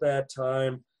Anderson at that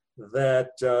time that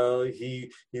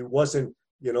he wasn't,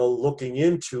 looking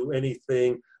into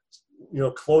anything,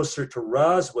 closer to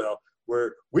Roswell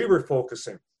where we were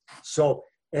focusing. So,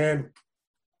 and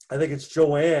I think it's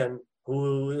Joanne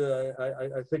who,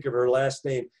 I think of her last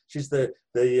name, she's the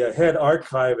head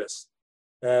archivist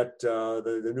at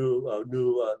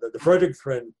the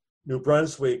Fredericton, New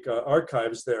Brunswick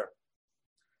archives there.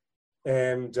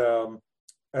 And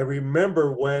I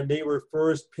remember when they were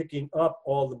first picking up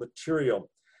all the material,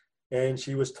 and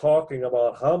she was talking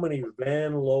about how many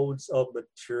van loads of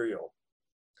material,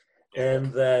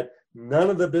 and that none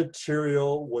of the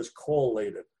material was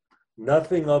collated.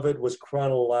 Nothing of it was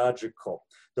chronological.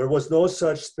 There was no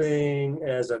such thing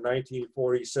as a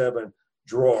 1947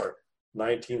 drawer,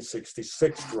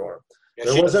 1966 drawer.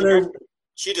 Yeah,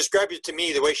 she described it to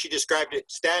me the way she described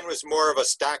it. Stan was more of a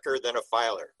stacker than a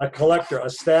filer. A collector, a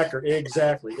stacker,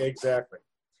 exactly.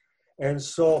 And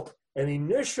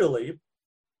initially,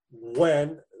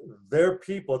 when their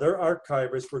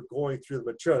archivists were going through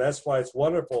the material, that's why it's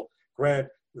wonderful, Grant,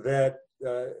 that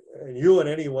you and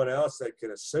anyone else that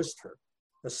can assist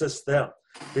them,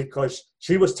 because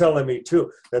she was telling me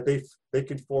too that they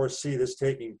can foresee this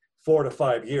taking 4 to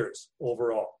 5 years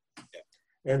overall. Yeah.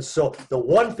 And so the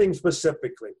one thing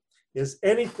specifically is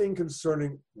anything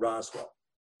concerning Roswell,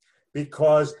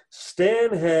 because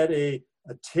Stan had a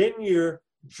 10-year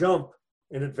jump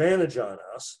in advantage on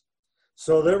us.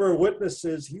 So there were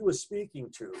witnesses he was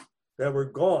speaking to that were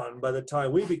gone by the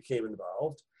time we became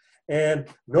involved. And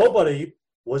nobody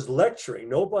was lecturing.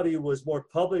 Nobody was more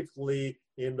publicly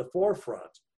in the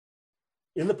forefront,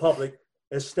 in the public,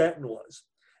 as Stanton was.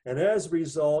 And as a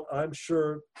result, I'm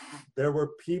sure there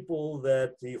were people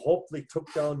that he hopefully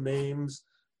took down names,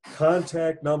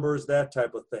 contact numbers, that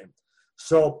type of thing.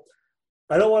 So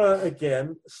I don't want to,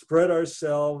 again, spread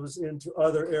ourselves into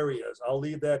other areas. I'll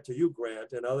leave that to you,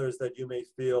 Grant, and others that you may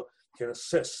feel can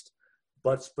assist.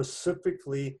 But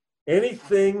specifically,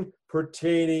 anything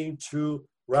pertaining to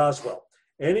Roswell,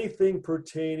 anything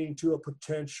pertaining to a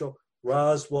potential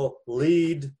Roswell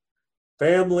lead,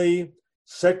 family,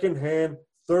 secondhand,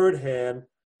 third hand,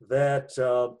 that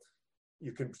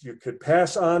you could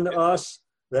pass on to us,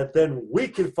 that then we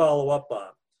can follow up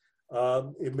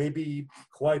on. It may be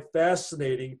quite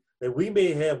fascinating that we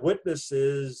may have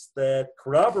witnesses that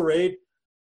corroborate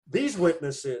these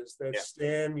witnesses that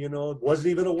Stan, wasn't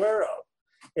even aware of.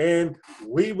 And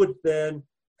we would then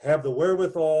have the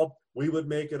wherewithal, we would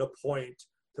make it a point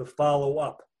to follow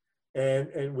up.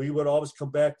 And we would always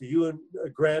come back to you and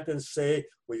Grant and say,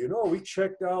 well, we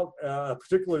checked out a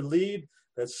particular lead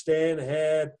that Stan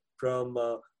had from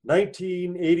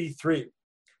 1983.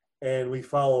 And we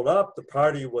followed up. The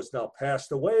party was now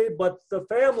passed away, but the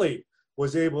family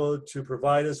was able to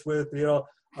provide us with,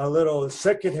 a little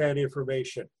secondhand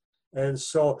information. And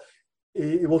so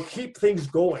it will keep things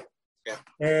going. Yeah.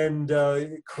 And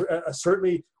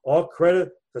certainly all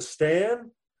credit to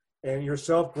Stan and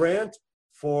yourself, Grant,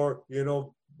 for,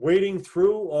 wading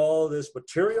through all this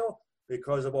material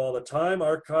because of all the time.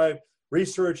 Archive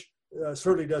research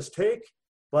certainly does take,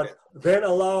 but then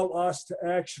allow us to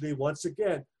actually, once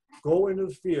again, go into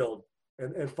the field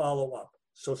and follow up.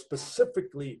 So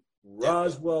specifically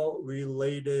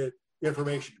Roswell-related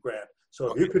information, Grant.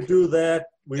 So if you could do that,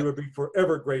 we would be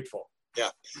forever grateful.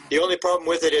 Yeah. The only problem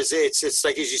with it is it's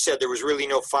like, as you said, there was really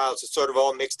no files. It's sort of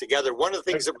all mixed together. One of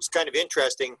the things that was kind of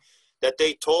interesting that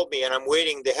they told me, and I'm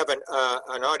waiting, they have an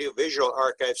audio-visual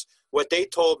archives. What they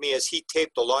told me is he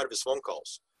taped a lot of his phone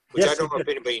calls, which I don't know if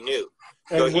anybody knew.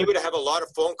 So he would have a lot of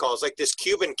phone calls, like this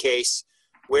Cuban case,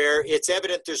 where it's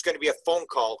evident there's going to be a phone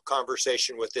call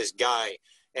conversation with this guy,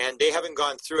 and they haven't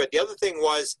gone through it. The other thing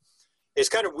was, it's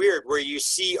kind of weird where you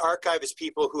see archivist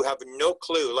people who have no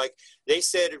clue. Like they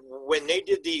said, when they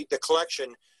did the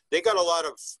collection, they got a lot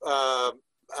of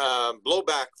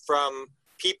blowback from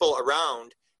people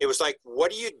around. It was like,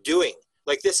 what are you doing?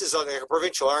 Like, this is like a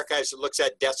provincial archives that looks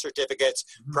at death certificates,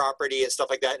 property and stuff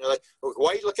like that. And they're like,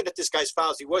 why are you looking at this guy's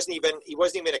files? He wasn't even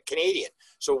a Canadian.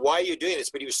 So why are you doing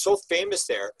this? But he was so famous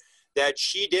there that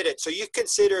she did it. So you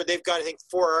consider they've got, I think,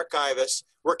 4 archivists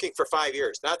working for 5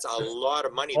 years. That's a lot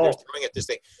of money they're throwing at this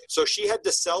thing. So she had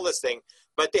to sell this thing,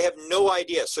 but they have no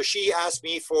idea. So she asked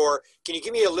me can you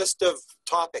give me a list of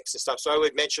topics and stuff? So I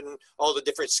would mention all the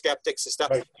different skeptics and stuff.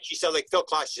 Right. She said, like Phil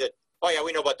Klass, she said, oh yeah,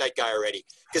 we know about that guy already.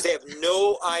 Because they have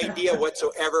no idea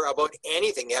whatsoever about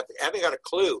anything. They haven't got a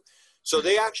clue. So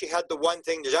they actually had the one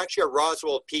thing, there's actually a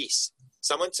Roswell piece.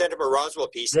 Someone sent him a Roswell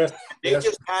piece. Yes. They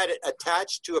just had it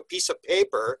attached to a piece of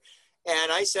paper.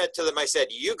 And I said to them,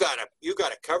 you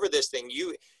gotta cover this thing.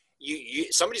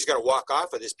 Somebody's gonna walk off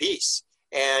with this piece.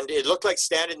 And it looked like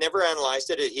Stan had never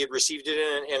analyzed it. He had received it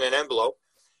in an envelope.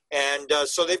 And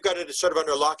so they've got it sort of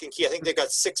under lock and key. I think they've got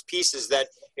 6 pieces that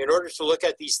in order to look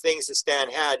at these things that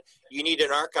Stan had, you need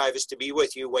an archivist to be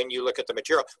with you when you look at the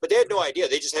material. But they had no idea.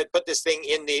 They just had put this thing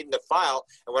in the file.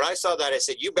 And when I saw that, I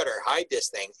said, you better hide this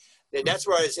thing. And that's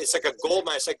where it's like a gold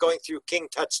mine. It's like going through King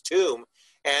Tut's tomb.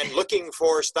 and looking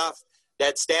for stuff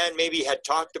that Stan maybe had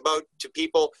talked about to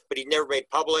people, but he never made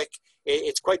public.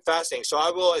 It's quite fascinating. So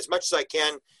I will, as much as I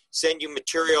can, send you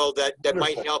material that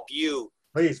might help you.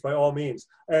 Please, by all means.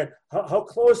 And how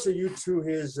close are you to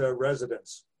his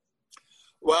residence?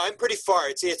 Well, I'm pretty far.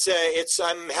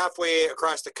 I'm halfway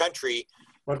across the country.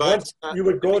 But once you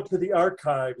would go to the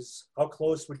archives, how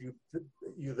close would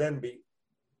you then be?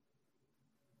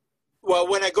 Well,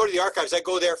 when I go to the archives, I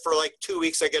go there for like 2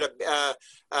 weeks. I get an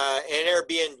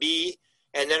Airbnb,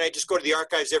 and then I just go to the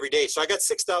archives every day. So I got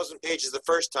 6,000 pages the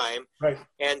first time, right?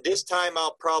 And this time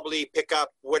I'll probably pick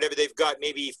up whatever they've got,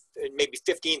 maybe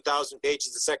 15,000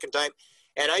 pages the second time.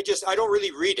 And I don't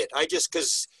really read it.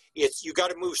 Because you got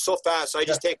to move so fast. So I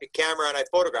just take a camera and I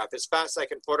photograph as fast as I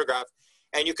can photograph,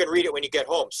 and you can read it when you get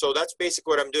home. So that's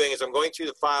basically what I'm doing, is I'm going through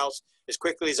the files as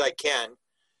quickly as I can,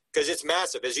 because it's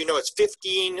massive. As you know, it's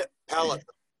 15 pallet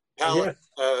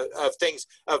of things,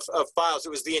 of files. It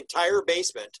was the entire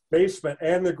basement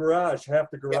and the garage, half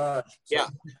the garage. Yeah.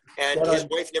 And his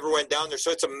wife never went down there.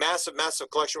 So it's a massive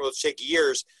collection. Will take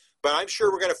years, but I'm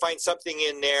sure we're going to find something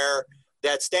in there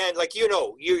that Stan, like, you're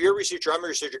a researcher, I'm a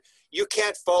researcher. You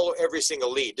can't follow every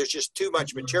single lead. There's just too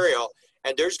much material,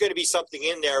 and there's going to be something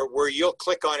in there where you'll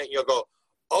click on it and you'll go,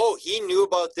 oh, he knew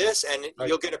about this, and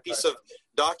you'll get a piece of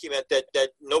document that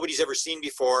nobody's ever seen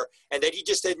before, and that he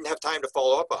just didn't have time to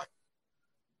follow up on.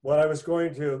 What I was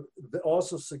going to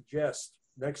also suggest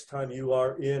next time you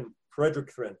are in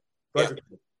Fredericton,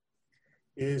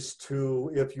 is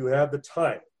to, if you have the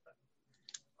time,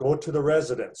 go to the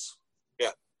residence.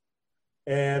 Yeah.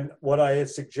 And what I had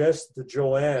suggested to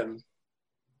Joanne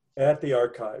at the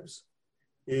archives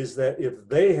is that if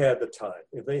they had the time,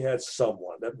 if they had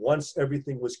someone, that once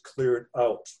everything was cleared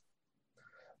out,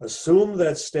 assume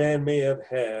that Stan may have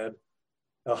had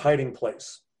a hiding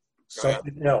place,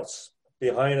 something else,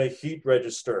 behind a heat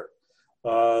register,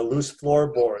 loose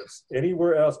floorboards,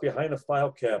 anywhere else behind a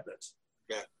file cabinet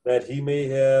that he may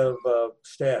have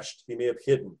stashed, he may have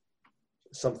hidden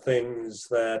some things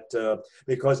that,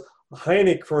 because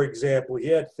Hynek, for example, he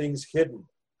had things hidden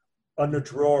under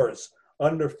drawers,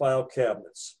 under file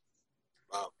cabinets.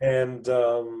 Wow. And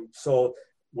so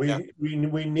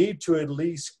we need to at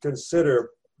least consider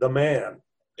the man,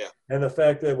 and the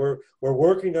fact that we're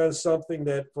working on something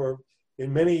that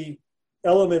in many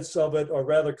elements of it are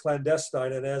rather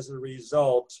clandestine, and as a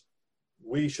result,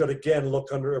 we should again look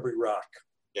under every rock.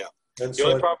 Yeah. And the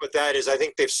only problem with that is I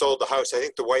think they've sold the house. I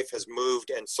think the wife has moved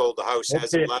and sold the house.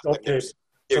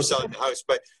 They're selling the house,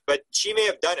 but she may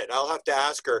have done it. I'll have to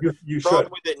ask her. The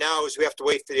problem with it now is we have to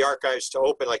wait for the archives to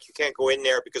open. Like, you can't go in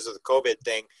there because of the COVID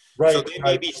thing. Right. So they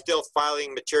may be still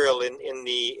filing material in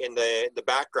the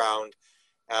background.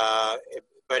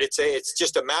 But it's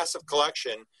just a massive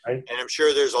collection, and I'm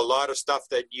sure there's a lot of stuff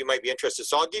that you might be interested in.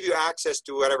 So I'll give you access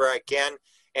to whatever I can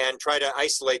and try to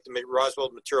isolate the Roswell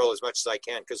material as much as I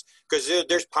can, because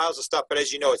there's piles of stuff. But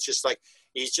as you know, it's just like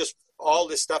all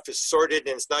this stuff is sorted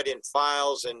and it's not in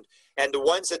files, and the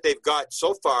ones that they've got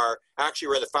so far actually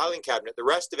were in the filing cabinet. The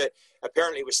rest of it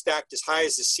apparently was stacked as high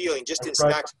as the ceiling, just in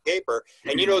stacks of paper.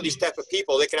 And these type of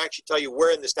people, they can actually tell you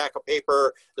where in the stack of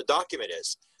paper the document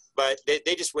is. But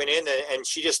they just went in, and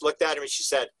she just looked at him and she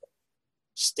said,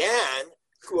 "Stan,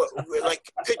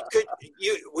 like, could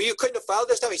you couldn't have filed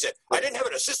this stuff?" He said, "I didn't have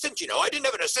an assistant. I didn't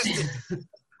have an assistant."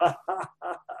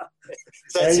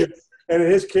 And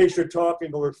in his case, you're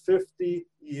talking over 50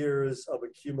 years of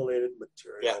accumulated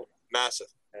material. Yeah, massive.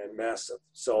 And massive.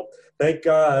 So thank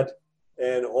God,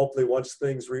 and hopefully once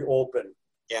things reopen,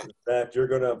 that you're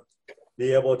going to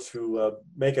be able to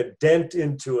make a dent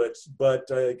into it. But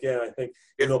again, I think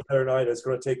better than I, it's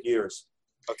going to take years.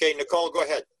 Okay, Nicole, go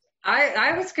ahead.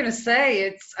 I was going to say,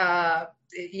 it's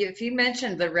if you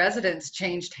mentioned the residence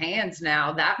changed hands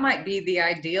now, that might be the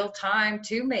ideal time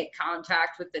to make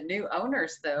contact with the new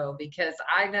owners, though, because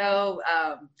I know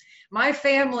my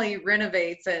family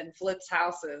renovates and flips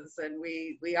houses, and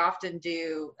we often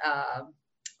do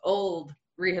old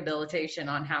rehabilitation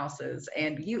on houses,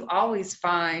 and you always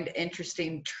find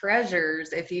interesting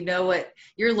treasures if you know what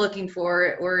you're looking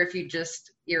for, or if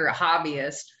you're a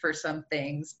hobbyist for some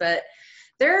things. But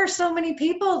there are so many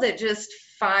people that just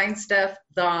find stuff,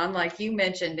 Don, like you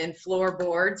mentioned, in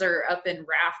floorboards or up in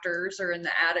rafters or in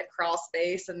the attic crawl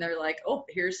space, and they're like, oh,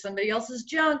 here's somebody else's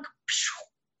junk,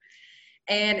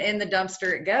 and in the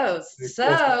dumpster it goes.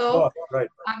 So,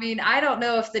 I mean, I don't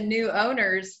know if the new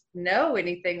owners know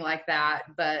anything like that,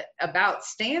 but about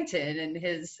Stanton and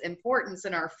his importance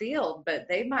in our field, but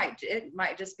it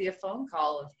might just be a phone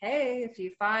call of, hey, if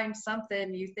you find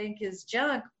something you think is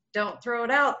junk, don't throw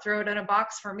it out, throw it in a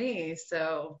box for me.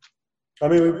 So, I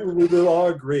mean, we will all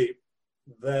agree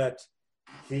that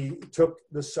he took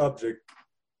the subject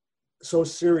so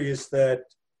serious that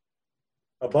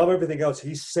above everything else,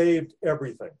 he saved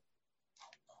everything.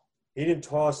 He didn't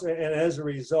toss, and as a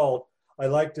result, I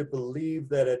like to believe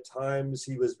that at times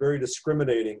he was very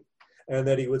discriminating and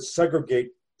that he would segregate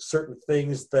certain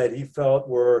things that he felt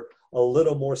were a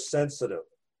little more sensitive.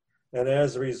 And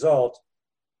as a result,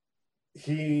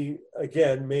 he,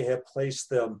 again, may have placed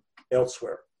them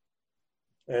elsewhere.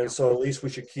 And so at least we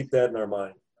should keep that in our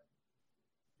mind.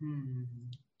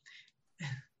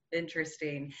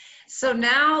 Interesting. So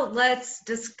now let's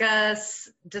discuss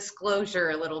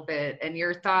disclosure a little bit and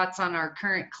your thoughts on our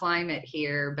current climate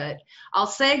here. But I'll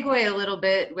segue a little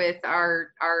bit with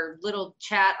our little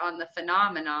chat on the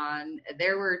phenomenon.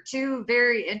 There were two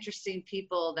very interesting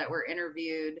people that were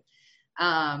interviewed,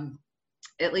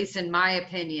 at least in my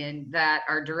opinion, that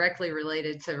are directly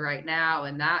related to right now.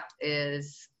 And that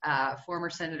is former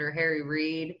Senator Harry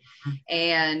Reid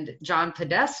and John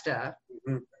Podesta.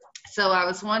 So I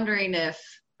was wondering if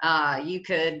you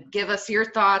could give us your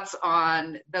thoughts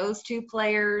on those two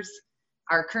players,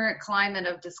 our current climate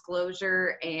of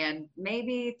disclosure, and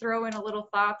maybe throw in a little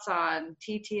thoughts on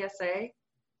TTSA.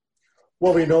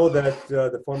 Well, we know that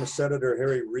the former Senator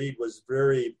Harry Reid was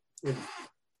very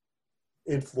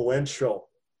influential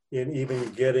in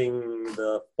even getting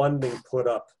the funding put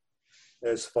up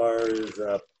as far as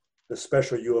the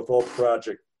special UFO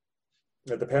project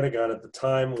at the Pentagon at the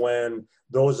time, when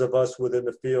those of us within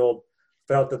the field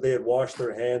felt that they had washed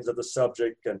their hands of the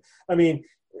subject. And I mean,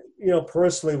 you know,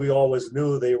 personally, we always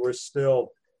knew they were still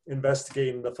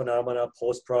investigating the phenomena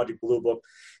post Project Blue Book.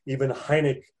 Even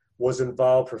Hynek was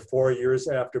involved for 4 years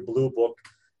after Blue Book.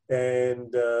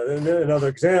 And another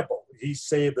example, he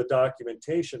saved the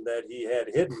documentation that he had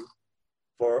hidden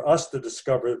for us to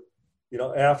discover, you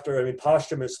know, after, I mean,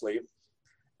 posthumously.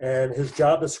 And his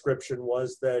job description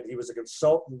was that he was a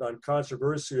consultant on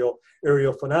controversial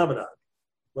aerial phenomena.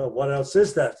 Well, what else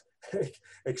is that?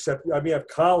 Except, I mean, I have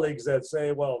colleagues that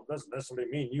say, well, it doesn't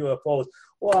necessarily mean UFOs.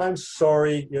 Well, I'm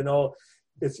sorry, you know,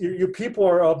 it's you people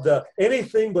are of the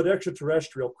anything but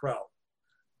extraterrestrial crowd.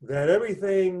 That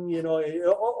everything, you know, it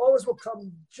always will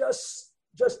come just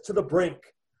to the brink.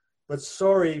 But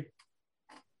sorry,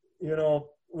 you know,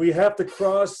 we have to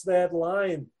cross that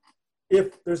line.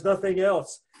 If there's nothing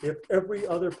else, if every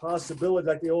other possibility,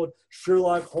 like the old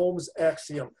Sherlock Holmes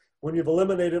axiom, when you've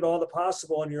eliminated all the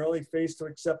possible and you're only faced to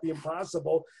accept the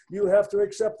impossible, you have to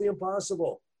accept the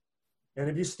impossible. And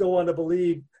if you still want to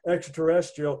believe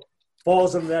extraterrestrial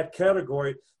falls in that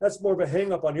category, that's more of a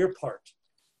hang-up on your part,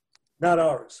 not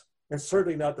ours, and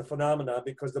certainly not the phenomena,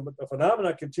 because the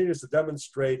phenomena continues to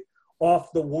demonstrate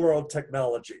off-the-world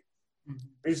technology.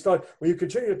 When you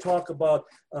continue to talk about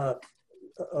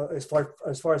as far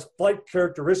as flight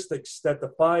characteristics that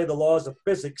defy the laws of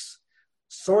physics,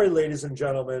 sorry, ladies and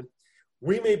gentlemen,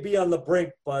 we may be on the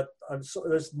brink, but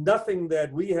there's nothing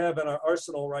that we have in our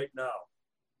arsenal right now.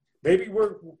 Maybe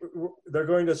they're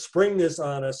going to spring this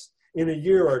on us in a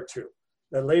year or two.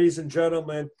 That, ladies and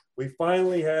gentlemen, we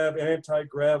finally have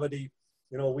anti-gravity.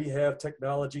 You know, we have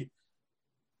technology.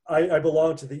 I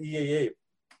belong to the EAA,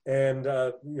 and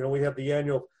you know, we have the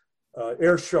annual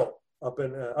air show up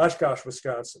in Oshkosh,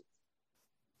 Wisconsin.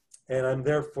 And I'm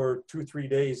there for 2-3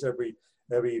 days every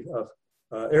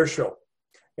air show.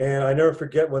 And I never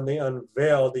forget when they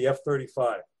unveiled the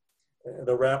F-35,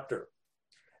 the Raptor,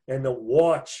 and to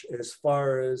watch as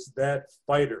far as that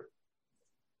fighter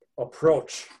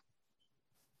approach.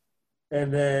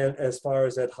 And then as far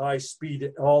as at high speed,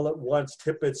 it all at once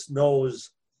tip its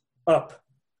nose up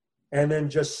and then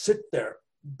just sit there,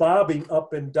 bobbing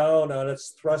up and down on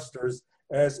its thrusters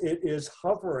as it is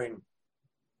hovering.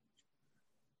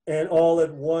 And all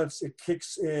at once it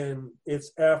kicks in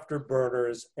its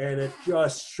afterburners and it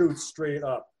just shoots straight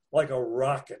up like a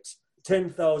rocket,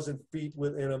 10,000 feet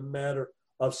within a matter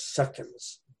of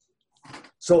seconds.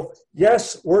 So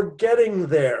yes, we're getting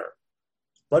there,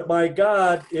 but my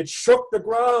God, it shook the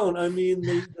ground. I mean,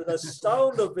 the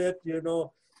sound of it, you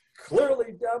know,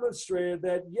 clearly demonstrated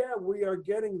that, yeah, we are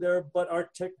getting there, but our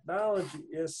technology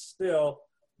is still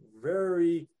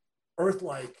very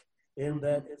Earth-like in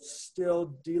that it's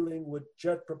still dealing with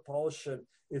jet propulsion.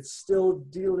 It's still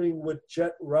dealing with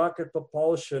jet rocket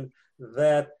propulsion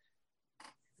that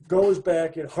goes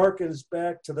back, it harkens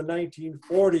back to the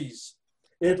 1940s.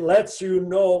 It lets you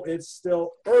know it's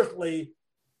still earthly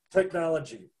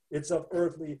technology. It's of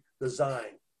earthly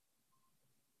design.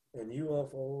 And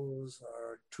UFOs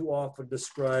are too often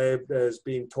described as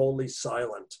being totally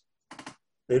silent.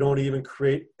 They don't even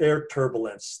create air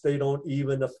turbulence. They don't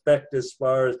even affect as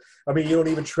far as, I mean, you don't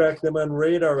even track them on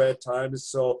radar at times.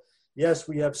 So yes,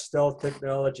 we have stealth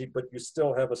technology, but you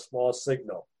still have a small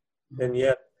signal. And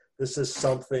yet this is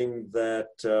something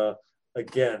that,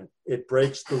 again, it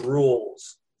breaks the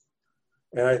rules.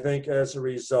 And I think as a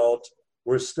result,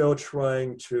 we're still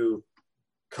trying to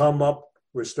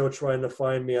we're still trying to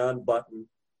find the on button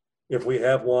if we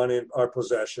have one in our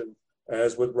possession.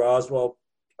 As with Roswell,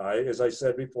 as I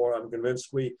said before, I'm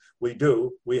convinced we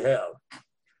have.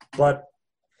 But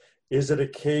is it a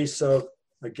case of,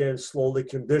 again, slowly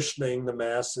conditioning the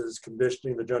masses,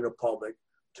 conditioning the general public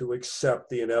to accept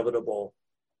the inevitable?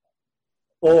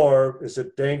 Or is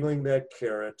it dangling that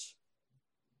carrot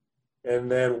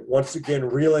and then once again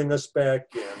reeling us back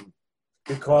in?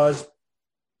 Because,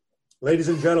 ladies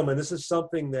and gentlemen, this is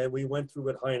something that we went through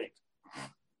with Hynek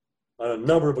on a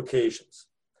number of occasions,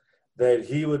 that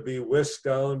he would be whisked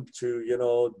down to,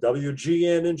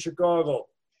 WGN in Chicago,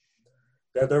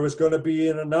 that there was going to be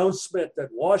an announcement that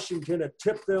Washington had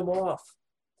tipped them off.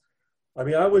 I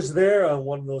mean, I was there on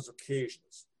one of those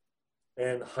occasions,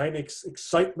 and Hynek's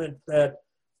excitement that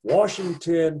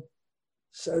Washington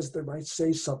says they might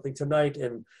say something tonight,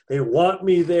 and they want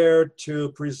me there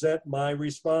to present my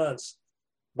response,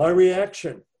 my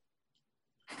reaction,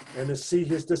 and to see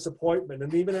his disappointment.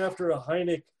 And even after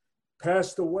Hynek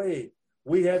passed away,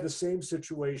 we had the same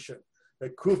situation,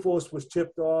 that CUFOS was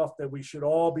tipped off, that we should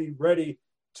all be ready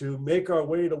to make our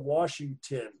way to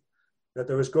Washington, that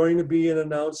there was going to be an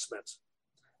announcement.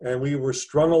 And we were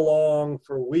strung along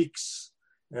for weeks,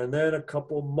 and then a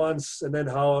couple months, and then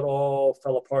how it all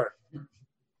fell apart.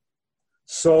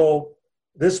 So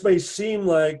this may seem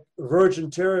like virgin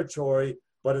territory,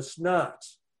 but it's not.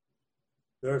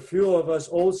 There are a few of us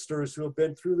oldsters who have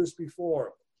been through this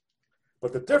before.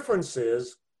 But the difference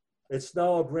is, it's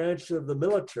now a branch of the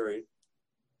military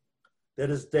that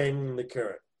is dangling the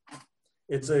carrot.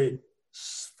 It's a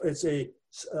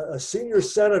senior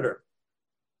senator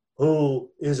who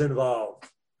is involved.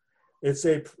 It's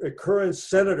a current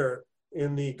senator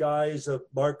in the guise of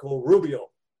Marco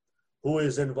Rubio who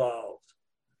is involved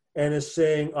and is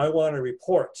saying, I want a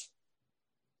report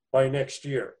by next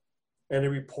year, and a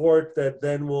report that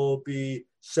then will be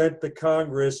sent to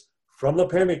Congress from the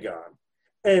Pentagon,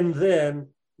 and then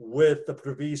with the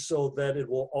proviso that it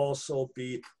will also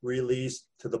be released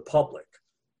to the public.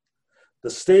 The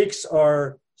stakes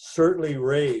are certainly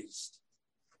raised.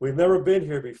 We've never been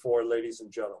here before, ladies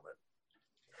and gentlemen.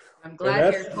 I'm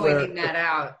glad you're pointing that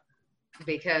out,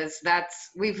 because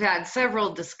we've had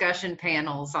several discussion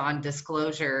panels on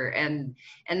disclosure, and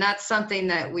that's something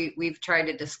that we've tried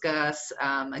to discuss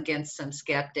against some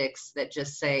skeptics that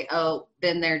just say, oh,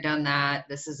 been there, done that.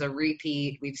 This is a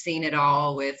repeat. We've seen it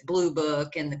all with Blue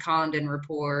Book and the Condon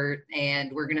Report,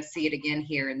 and we're going to see it again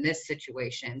here in this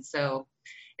situation. So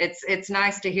it's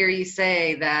nice to hear you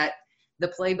say that the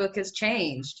playbook has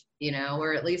changed,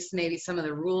 or at least maybe some of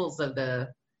the rules of the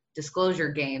disclosure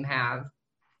game have.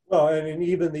 Well, and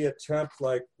even the attempt,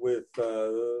 like with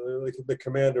the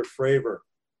Commander Fravor,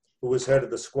 who was head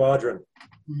of the squadron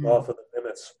off of the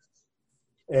Nimitz,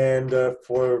 and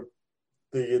for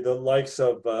the likes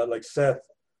of like Seth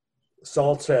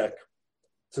Saltek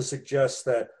to suggest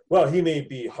that, well, he may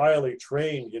be highly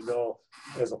trained,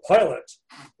 as a pilot,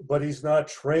 but he's not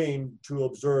trained to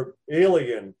observe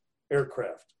alien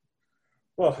aircraft.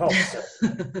 Well, how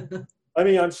sad. I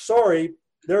mean, I'm sorry.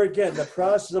 There again, the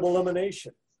process of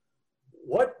elimination.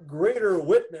 What greater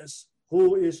witness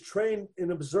who is trained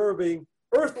in observing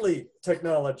earthly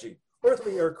technology,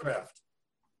 earthly aircraft?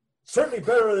 Certainly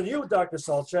better than you, Dr.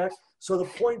 Salchak. So the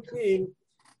point being,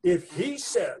 if he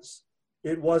says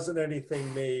it wasn't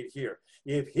anything made here,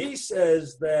 if he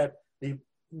says that the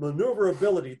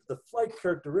maneuverability, the flight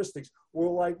characteristics were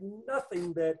like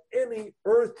nothing that any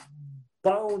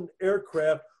earthbound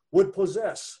aircraft would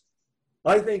possess,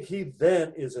 I think he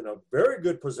then is in a very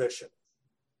good position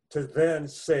to then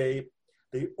say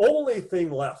the only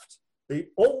thing left, the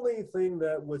only thing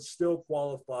that would still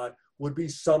qualify would be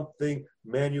something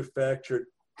manufactured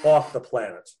off the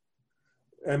planet.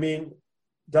 I mean,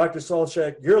 Dr.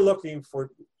 Salchak, you're looking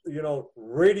for,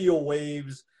 radio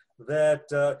waves that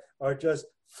are just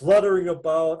fluttering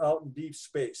about out in deep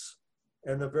space.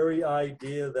 And the very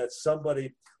idea that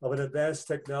somebody of an advanced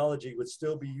technology would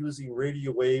still be using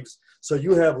radio waves, so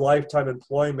you have lifetime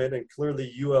employment, and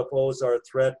clearly UFOs are a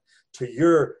threat to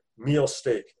your meal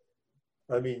steak.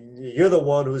 I mean, you're the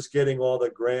one who's getting all the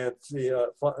grant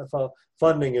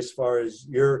funding as far as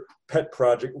your pet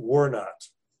project. We're not.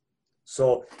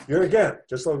 So you're, again,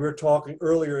 just like we were talking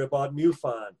earlier about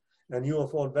MUFON and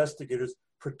UFO investigators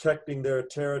protecting their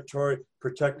territory,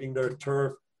 protecting their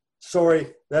turf.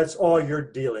 Sorry, that's all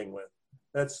you're dealing with.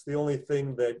 That's the only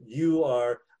thing that you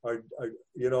are are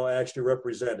actually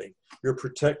representing. You're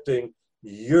protecting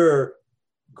your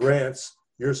grants,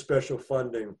 your special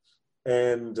funding,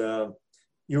 and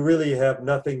you really have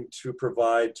nothing to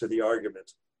provide to the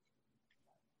argument.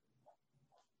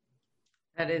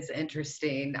 That is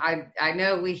interesting. I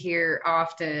know we hear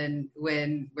often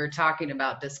when we're talking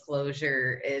about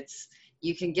disclosure,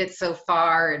 you can get so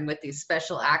far, and with these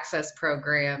special access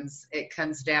programs, it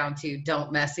comes down to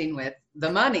don't messing with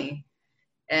the money.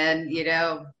 And,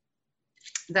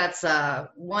 that's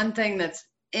one thing that's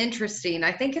interesting.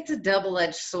 I think it's a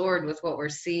double-edged sword with what we're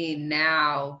seeing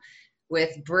now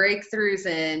with breakthroughs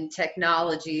in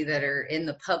technology that are in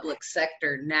the public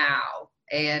sector now.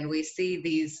 And we see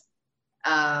these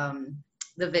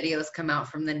the videos come out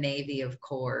from the Navy, of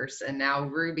course, and now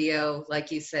Rubio,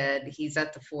 like you said, he's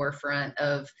at the forefront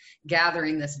of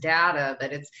gathering this data.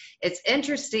 But it's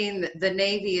interesting that the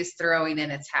Navy is throwing in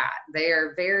its hat. They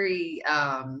are very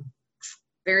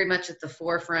very much at the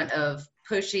forefront of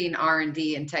pushing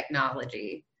R&D and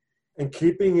technology. And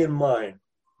keeping in mind,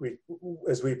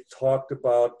 as we've talked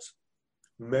about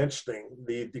mentioning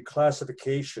the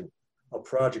declassification of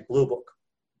Project Blue Book,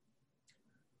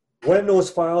 when those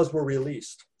files were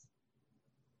released,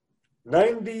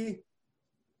 98%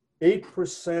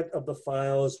 of the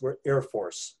files were Air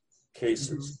Force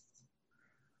cases.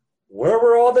 Mm-hmm. Where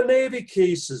were all the Navy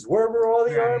cases? Where were all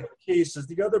the Army cases,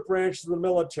 the other branches of the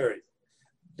military?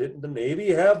 Didn't the Navy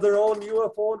have their own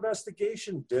UFO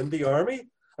investigation? Didn't the Army?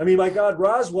 I mean, my God,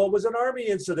 Roswell was an Army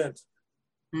incident.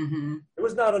 Mm-hmm. It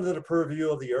was not under the purview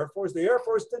of the Air Force. The Air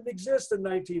Force didn't exist in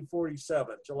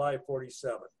 1947, July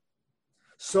 47.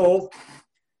 So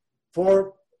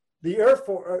for the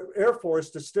Air Force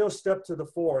to still step to the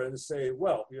fore and say,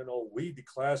 well, we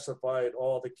declassified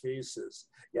all the cases.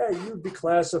 Yeah, you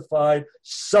declassified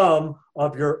some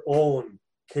of your own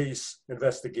case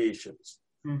investigations.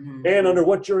 Mm-hmm. And under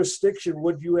what jurisdiction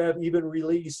would you have even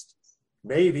released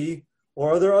Navy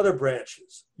or other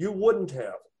branches? You wouldn't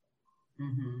have.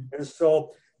 Mm-hmm. And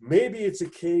so maybe it's a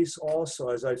case also,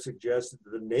 as I've suggested,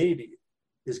 that the Navy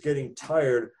is getting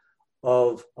tired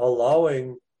of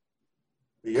allowing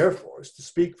the Air Force to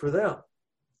speak for them.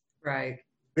 Right.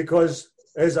 Because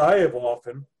as I have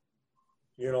often,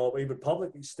 even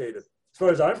publicly stated, as far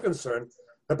as I'm concerned,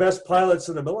 the best pilots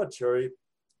in the military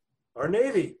are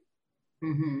Navy.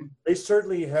 Mm-hmm. They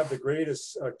certainly have the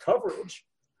greatest coverage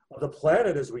of the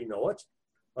planet as we know it.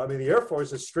 I mean, the Air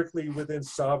Force is strictly within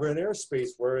sovereign airspace,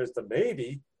 whereas the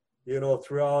Navy,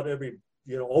 throughout every,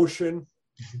 ocean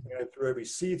and through every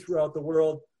sea throughout the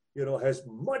world, has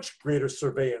much greater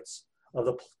surveillance of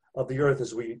the earth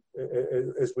as we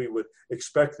would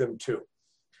expect them to.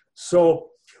 So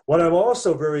what I'm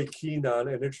also very keen on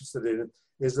and interested in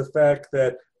is the fact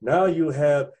that now you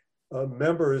have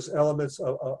elements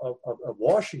of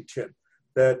Washington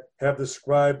that have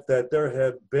described that there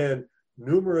have been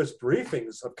numerous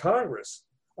briefings of Congress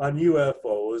on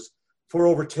UFOs for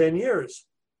over 10 years.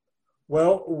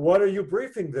 Well, what are you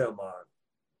briefing them on?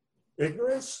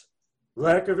 Ignorance?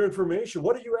 Lack of information?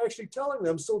 What are you actually telling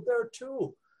them? So there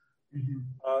too,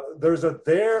 there's a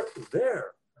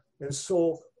there. And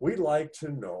so we like to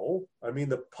know,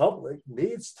 the public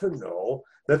needs to know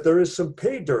that there is some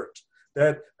pay dirt,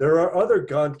 that there are other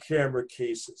gun camera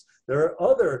cases. There are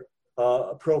other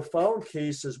profound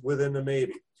cases within the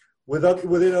Navy,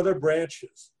 within other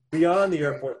branches, beyond the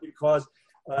Air Force, because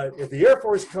if the Air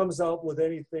Force comes out with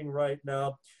anything right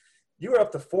now, you're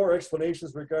up to 4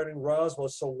 explanations regarding Roswell,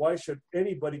 so why should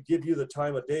anybody give you the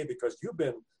time of day? Because you've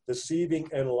been deceiving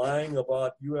and lying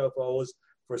about UFOs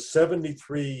for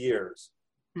 73 years.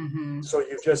 Mm-hmm. So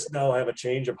you just now have a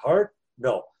change of heart?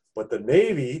 No, but the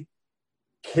Navy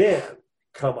can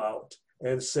come out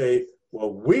and say,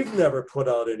 well, we've never put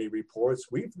out any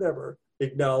reports. We've never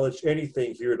acknowledged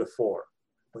anything heretofore.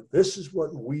 But this is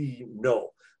what we know.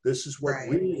 This is what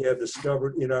we have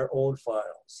discovered in our own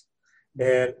files.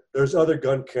 And there's other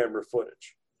gun camera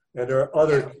footage. And there are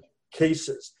other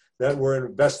cases that were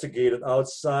investigated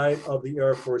outside of the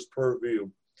Air Force purview.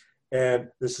 And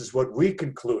this is what we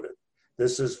concluded.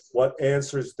 This is what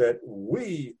answers that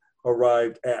we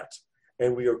arrived at.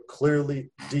 And we are clearly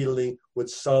dealing with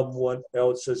someone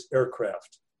else's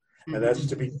aircraft. Mm-hmm. And that's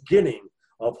the beginning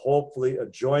of hopefully a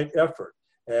joint effort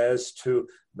as to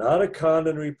not a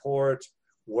Condon report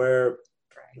where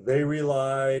they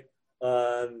relied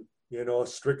on,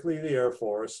 strictly the Air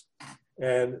Force,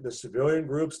 and the civilian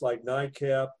groups like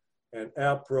NICAP and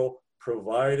APRO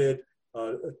provided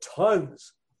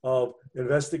tons of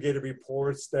investigative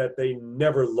reports that they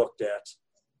never looked at.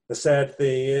 The sad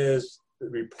thing is, the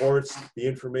reports, the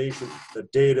information, the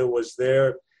data was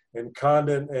there, and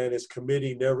Condon and his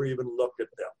committee never even looked at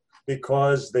them.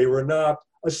 because they were not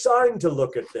assigned to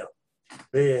look at them.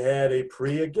 They had a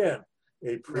predetermined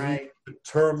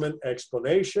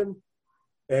explanation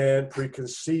and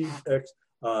preconceived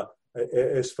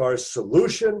as far as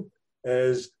solution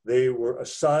as they were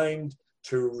assigned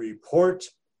to report.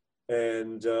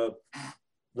 And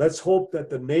let's hope that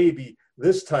the Navy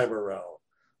this time around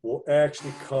will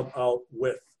actually come out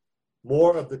with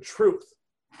more of the truth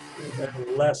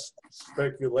and less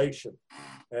speculation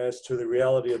as to the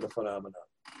reality of the phenomenon.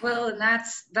 Well, and that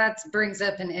brings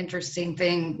up an interesting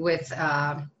thing with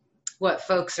what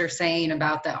folks are saying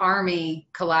about the Army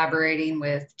collaborating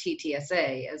with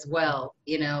TTSA as well.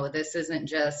 You know, this isn't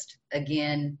just,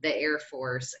 again, the Air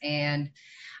Force. And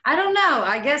I don't know,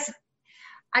 I guess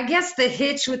the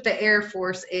hitch with the Air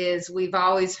Force is we've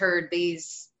always heard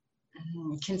these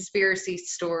conspiracy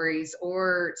stories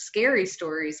or scary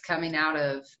stories coming out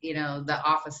of, you know, the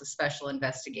Office of Special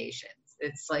Investigations.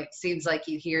 It's like, seems like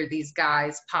you hear these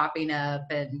guys popping up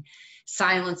and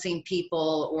silencing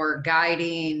people or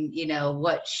guiding, you know,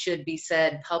 what should be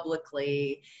said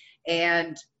publicly.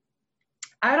 And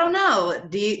I don't know,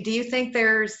 do you think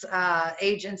there's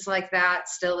agents like that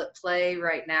still at play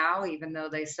right now, even though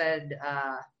they said,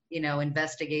 you know,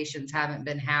 investigations haven't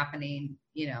been happening,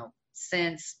 you know,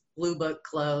 since Blue Book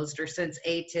closed or since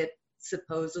ATIP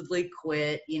supposedly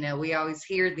quit? You know, we always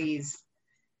hear these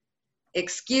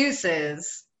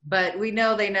excuses, but we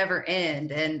know they never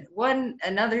end. And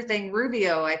another thing,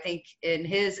 Rubio, I think in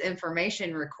his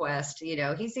information request, you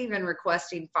know, he's even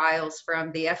requesting files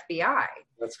from the FBI.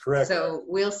 That's correct. So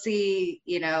we'll see,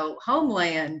 you know,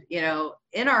 Homeland, you know,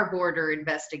 in our border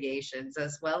investigations,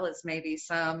 as well as maybe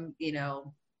some, you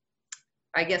know,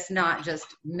 I guess not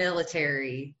just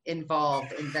military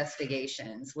involved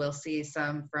investigations. We'll see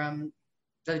some from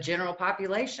the general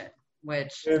population,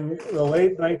 which... In the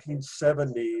late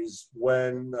 1970s,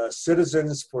 when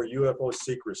Citizens for UFO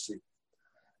Secrecy,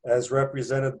 as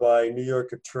represented by New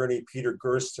York Attorney Peter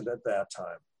Gersten at that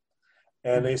time,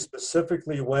 and they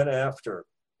specifically went after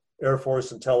Air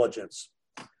Force intelligence,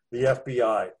 the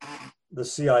FBI, the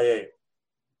CIA,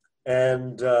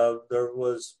 and there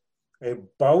was a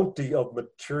bounty of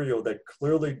material that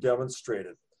clearly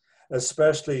demonstrated,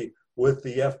 especially with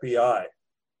the FBI,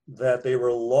 that they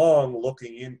were long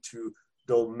looking into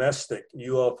domestic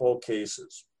UFO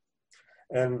cases.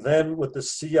 And then with the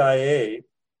CIA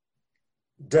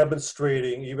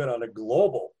demonstrating even on a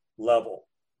global level.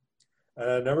 And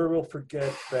I never will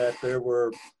forget that there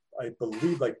were, I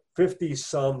believe, like 50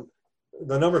 some,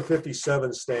 the number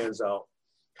 57 stands out.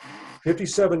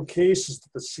 57 cases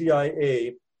that the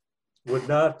CIA would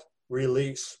not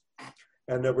release.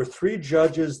 And there were 3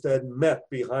 judges that met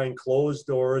behind closed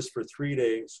doors for 3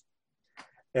 days.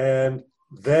 And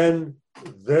then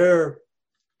their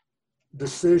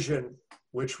decision,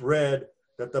 which read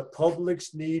that the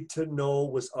public's need to know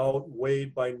was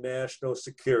outweighed by national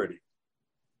security,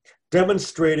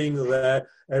 demonstrating that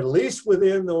at least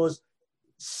within those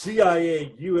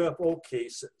CIA UFO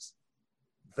cases,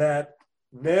 that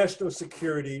national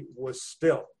security was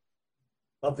still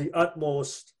of the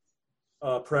utmost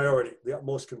priority, the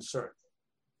utmost concern.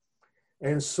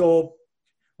 And so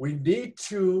we need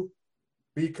to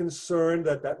be concerned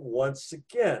that once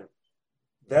again,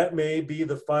 that may be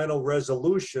the final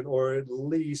resolution, or at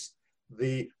least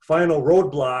the final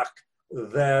roadblock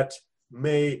that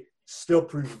may still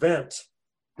prevent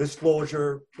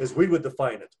disclosure as we would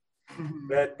define it. Mm-hmm.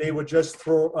 That they would just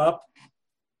throw up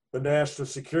the national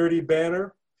security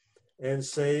banner and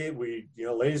say,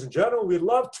 ladies and gentlemen, we'd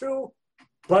love to,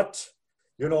 but,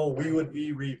 we would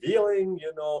be revealing,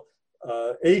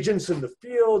 agents in the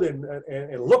field and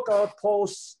lookout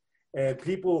posts and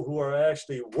people who are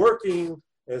actually working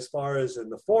as far as in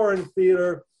the foreign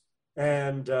theater.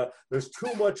 And there's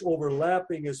too much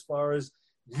overlapping as far as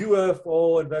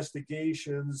UFO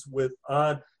investigations with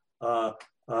other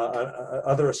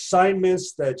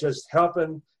assignments that just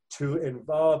happen to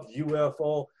involve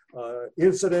UFO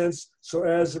incidents. So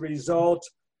as a result,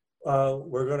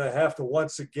 we're going to have to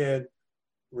once again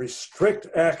restrict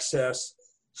access.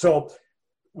 So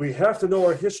we have to know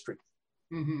our history.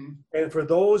 Mm-hmm. And for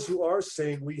those who are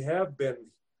saying we have been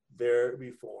there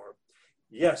before,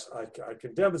 yes, I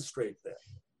can demonstrate that.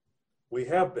 We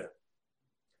have been.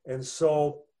 And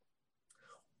so,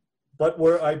 but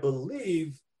where I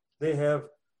believe they have,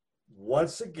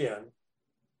 once again,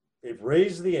 they've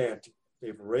raised the ante,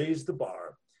 they've raised the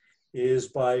bar, is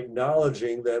by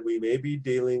acknowledging that we may be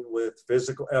dealing with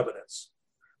physical evidence.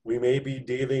 We may be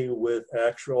dealing with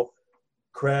actual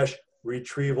crash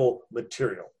retrieval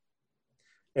material.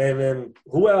 And then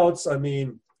who else? I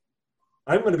mean,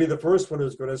 I'm going to be the first one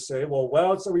who's going to say, well, what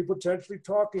else are we potentially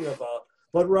talking about?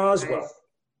 but Roswell. Nice.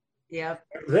 Yep.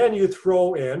 Then you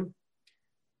throw in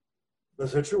the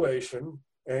situation,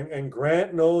 and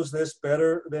Grant knows this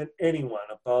better than anyone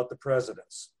about the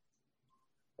presidents.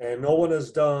 And no one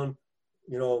has done,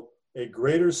 a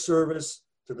greater service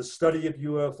to the study of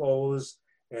UFOs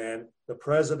and the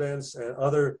presidents and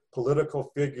other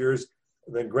political figures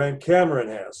than Grant Cameron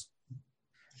has.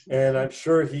 And I'm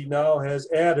sure he now has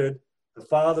added the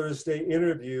Father's Day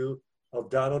interview of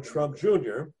Donald Trump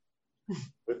Jr.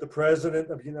 with the President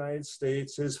of the United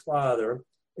States, his father,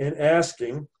 and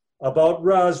asking about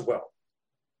Roswell.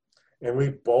 And we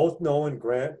both know, and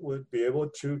Grant would be able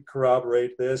to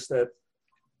corroborate this, that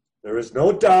there is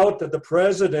no doubt that the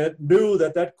president knew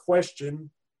that that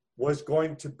question was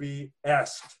going to be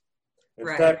asked. In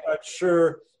fact, I'm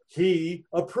sure he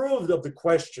approved of the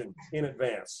question in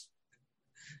advance.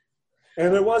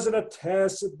 And there wasn't a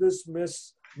tacit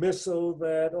dismissal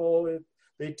that,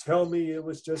 they tell me it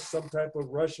was just some type of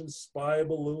Russian spy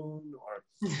balloon, or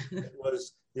it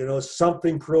was,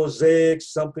 something prosaic,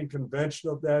 something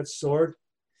conventional of that sort.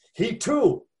 He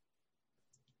too,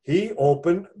 he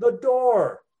opened the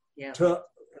door to,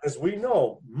 as we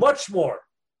know, much more.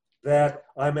 That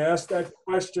I'm asked that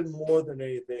question more than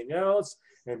anything else,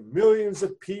 and millions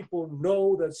of people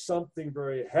know that something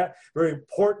very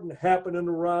important happened in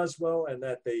Roswell, and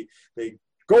that they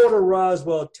go to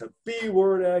Roswell to be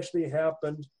where it actually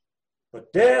happened.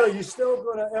 But Dad, are you still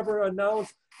going to ever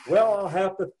announce? Well, I'll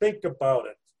have to think about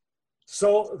it.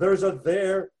 So there's a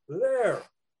there.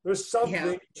 There's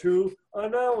something to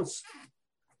announce.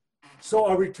 So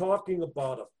are we talking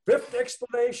about a fifth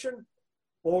explanation?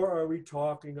 Or are we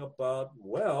talking about,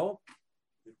 well,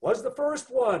 it was the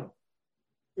first one.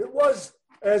 It was,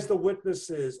 as the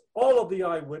witnesses, all of the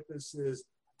eyewitnesses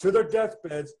to their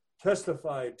deathbeds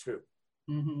testified to.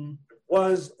 Mm-hmm. It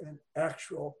was an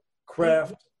actual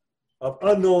craft of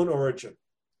unknown origin.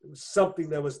 It was something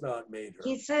that was not made.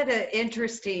 He said an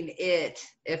interesting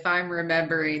if I'm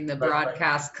remembering the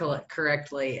broadcast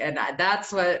correctly. And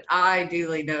that's what I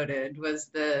duly noted was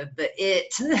the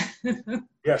it.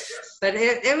 Yes. But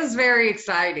it was very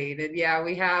exciting. And yeah,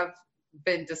 we have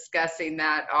been discussing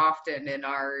that often in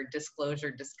our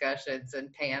disclosure discussions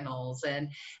and panels.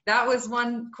 And that was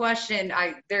one question.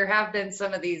 There have been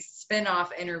some of these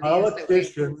spin-off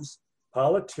interviews.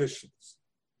 Politicians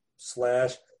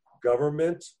 /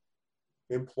 government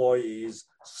employees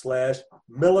 /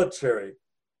 military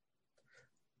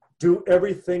do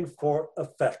everything for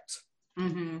effect.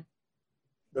 Mm-hmm.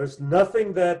 There's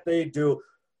nothing that they do.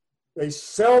 They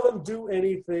seldom do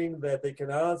anything that they can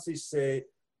honestly say,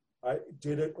 I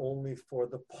did it only for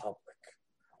the public.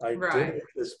 I did it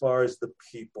as far as the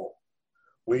people.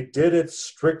 We did it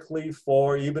strictly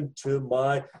for, even to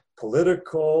my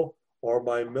political or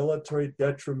my military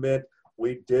detriment,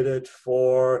 we did it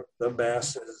for the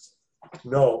masses.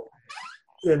 No.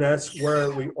 And that's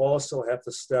where we also have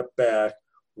to step back.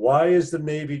 Why is the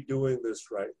Navy doing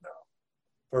this right now?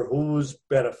 For whose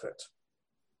benefit?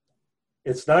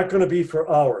 It's not going to be for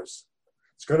ours.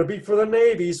 It's going to be for the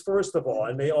Navy's, first of all.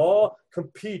 And they all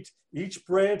compete. Each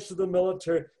branch of the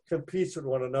military competes with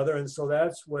one another. And so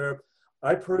that's where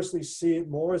I personally see it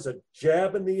more as a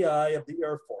jab in the eye of the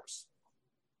Air Force.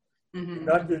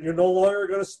 Mm-hmm. You're no longer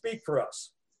going to speak for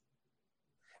us.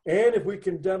 And if we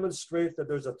can demonstrate that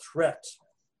there's a threat,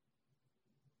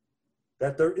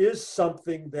 that there is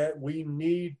something that we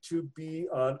need to be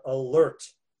on alert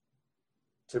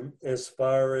to, as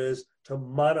far as to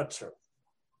monitor,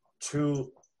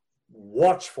 to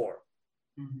watch for.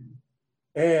 Mm-hmm.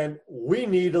 And we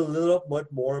need a little bit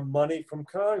more money from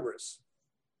Congress.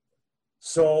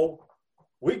 So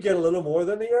we get a little more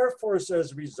than the Air Force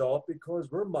as a result because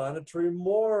we're monitoring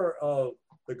more of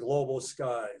the global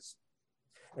skies.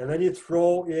 And then you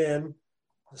throw in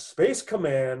the Space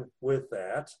Command with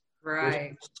that,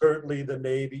 right? Which certainly the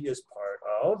Navy is part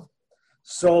of.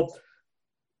 So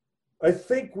I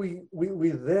think we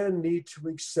then need to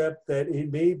accept that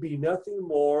it may be nothing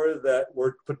more that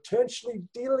we're potentially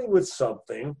dealing with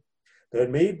something that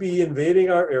may be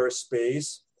invading our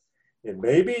airspace. It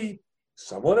may be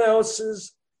someone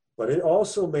else's, but it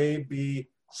also may be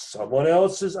someone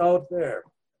else's out there.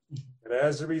 And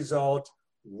as a result,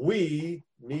 we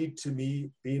need to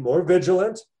be more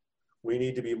vigilant. We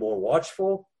need to be more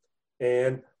watchful,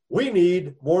 and we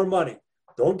need more money.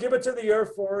 Don't give it to the Air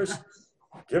Force,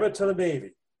 give it to the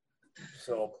Navy.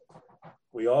 So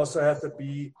we also have to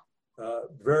be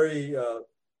very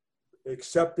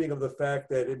accepting of the fact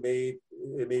that it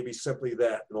may be simply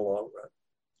that in the long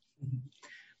run.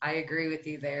 I agree with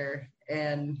you there.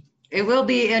 And it will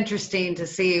be interesting to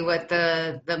see what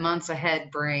the months ahead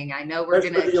bring. I know we're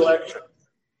going to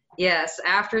Yes,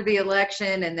 after the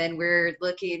election, and then we're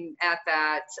looking at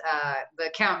that, the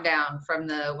countdown from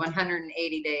the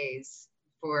 180 days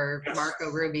for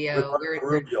Marco Rubio.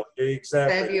 Rubio,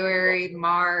 exactly. February,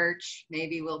 March,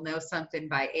 maybe we'll know something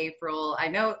by April. I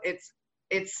know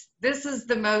this is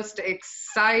the most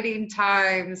exciting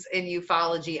times in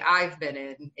ufology I've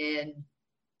been in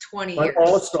 20 years,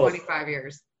 also, 25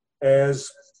 years. As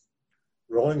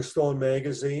Rolling Stone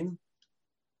magazine,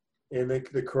 in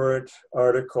the current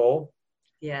article.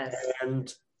 Yes.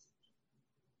 And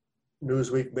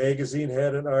Newsweek magazine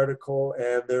had an article,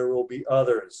 and there will be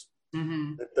others.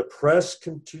 Mm-hmm. The press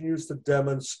continues to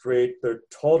demonstrate their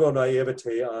total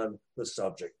naivete on the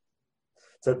subject.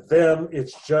 To them,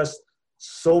 it's just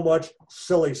so much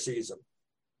silly season.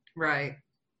 Right.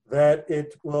 That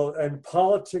it will, and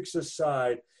politics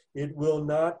aside, it will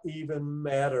not even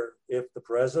matter if the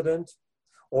president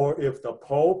or if the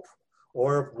Pope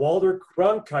or if Walter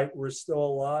Cronkite were still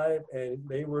alive and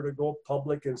they were to go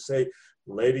public and say,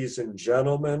 ladies and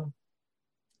gentlemen,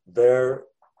 there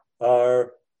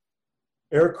are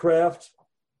aircraft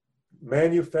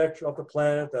manufactured off the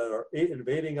planet that are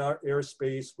invading our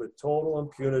airspace with total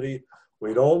impunity.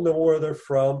 We don't know where they're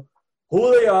from,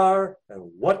 who they are, and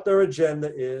what their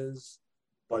agenda is.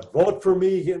 But vote for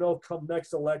me, come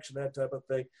next election, that type of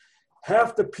thing.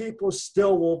 Half the people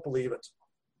still won't believe it.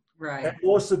 Right. And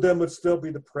most of them would still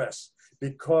be the press,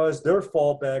 because their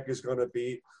fallback is going to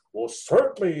be, well,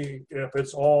 certainly if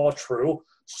it's all true,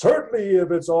 certainly if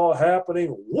it's all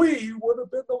happening, we would have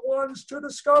been the ones to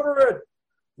discover it.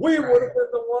 We would have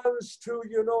been the ones to,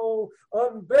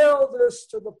 unveil this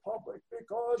to the public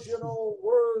because,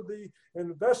 we're the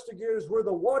investigators, we're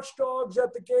the watchdogs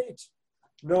at the gate.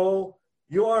 No,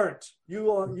 you aren't.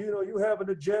 You have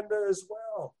an agenda as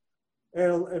well.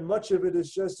 And much of it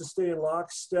is just to stay in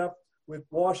lockstep with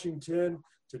Washington,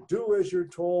 to do as you're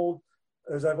told.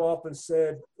 As I've often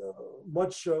said,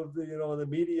 much of the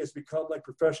media has become like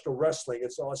professional wrestling.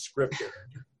 It's all scripted.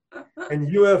 And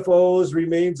UFOs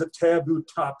remains a taboo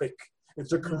topic.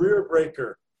 It's a career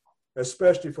breaker,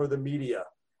 especially for the media.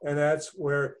 And that's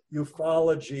where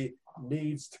ufology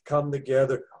needs to come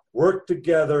together, work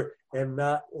together, and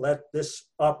not let this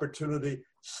opportunity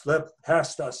slip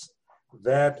past us.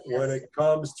 That when it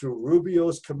comes to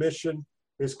Rubio's commission,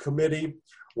 his committee,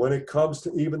 when it comes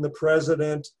to even the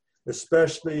president,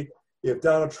 especially if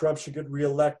Donald Trump should get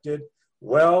reelected,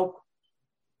 well,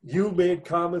 you made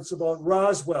comments about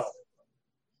Roswell.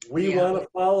 We want to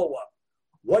follow up.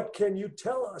 What can you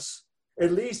tell us?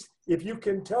 At least if you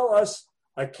can tell us,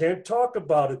 I can't talk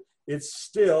about it. It's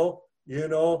still,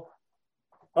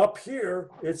 up here,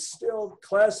 it's still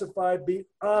classified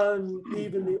beyond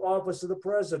even the office of the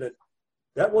president.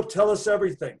 That will tell us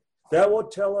everything. That will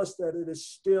tell us that it is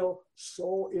still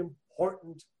so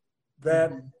important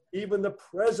that even the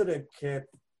president can't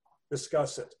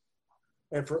discuss it.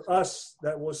 And for us,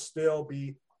 that will still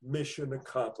be mission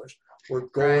accomplished. We're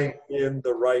going in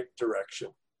the right direction.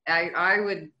 I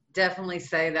would definitely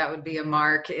say that would be a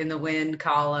mark in the win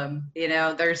column.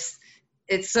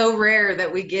 It's so rare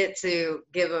that we get to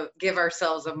give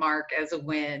ourselves a mark as a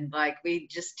win. Like, we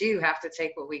just do have to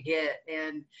take what we get.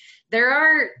 And there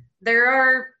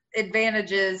are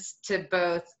advantages to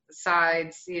both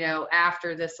sides,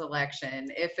 after this election.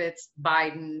 If it's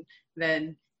Biden,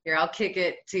 then here, I'll kick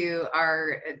it to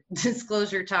our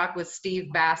disclosure talk with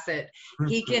Steve Bassett.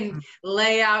 He can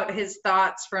lay out his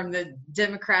thoughts from the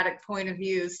Democratic point of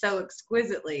view so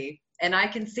exquisitely. And I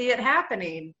can see it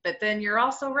happening. But then you're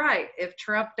also right. If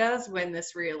Trump does win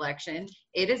this re-election,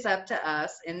 it is up to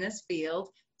us in this field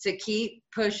to keep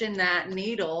pushing that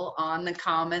needle on the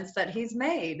comments that he's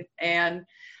made. And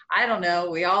I don't know,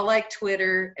 we all like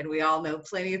Twitter, and we all know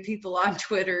plenty of people on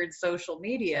Twitter and social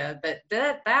media, but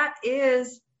that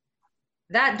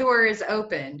door is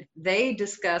opened. They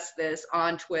discuss this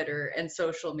on Twitter and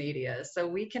social media. So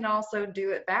we can also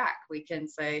do it back. We can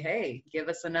say, hey, give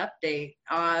us an update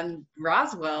on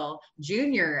Roswell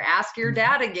Jr. Ask your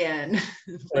dad again.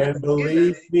 And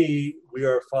believe me, we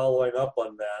are following up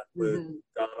on that with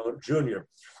Donald Jr.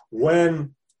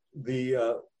 When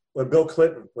Bill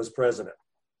Clinton was president,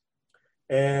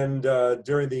 and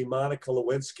during the Monica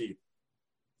Lewinsky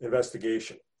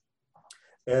investigation,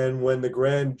 and when the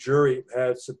grand jury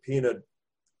had subpoenaed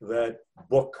that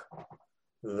book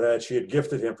that she had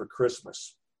gifted him for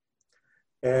Christmas,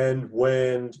 and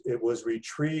when it was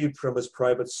retrieved from his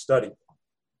private study,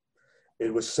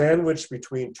 it was sandwiched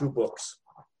between two books.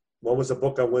 One was a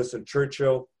book on Winston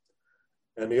Churchill,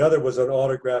 and the other was an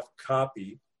autographed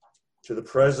copy to the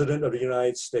President of the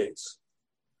United States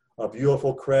of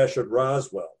UFO Crash at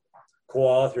Roswell,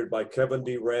 co-authored by Kevin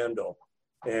D. Randall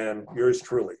and yours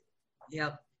truly.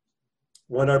 Yep.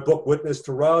 when our book Witness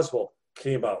to Roswell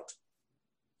came out.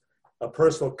 A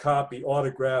personal copy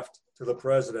autographed to the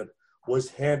president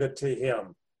was handed to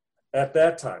him at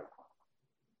that time.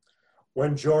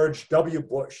 When George W.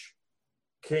 Bush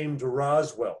came to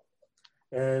Roswell,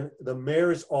 and the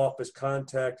mayor's office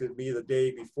contacted me the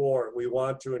day before, we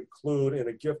want to include in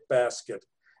a gift basket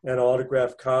an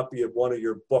autographed copy of one of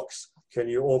your books. Can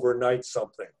you overnight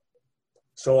something?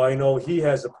 So I know he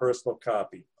has a personal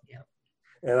copy. Yeah.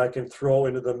 And I can throw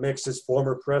into the mix his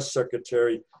former press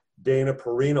secretary, Dana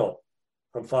Perino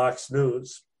from Fox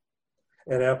News.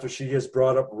 And after she has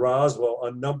brought up Roswell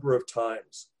a number of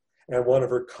times, and one of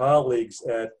her colleagues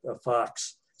at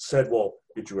Fox said, well,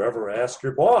 did you ever ask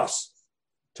your boss?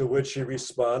 To which she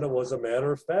responded, well, as a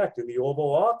matter of fact, in the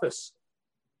Oval Office,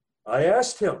 I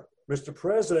asked him, Mr.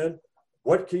 President,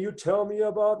 what can you tell me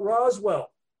about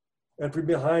Roswell? And from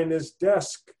behind his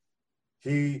desk,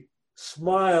 he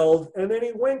smiled and then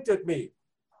he winked at me.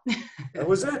 That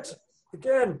was it.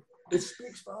 Again, it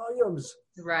speaks volumes.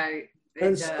 Right.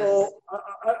 And so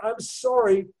I'm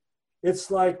sorry.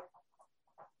 It's like,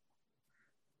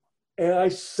 and I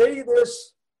say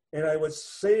this, and I would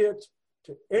say it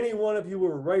to any one of you who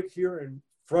are right here in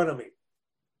front of me,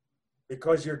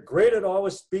 because you're great at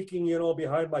always speaking,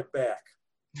 behind my back.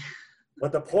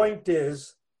 But the point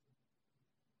is,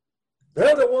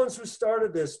 they're the ones who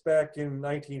started this back in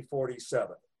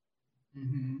 1947.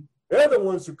 Mm-hmm. They're the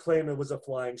ones who claimed it was a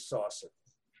flying saucer.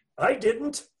 I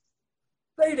didn't.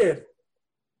 They did.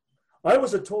 I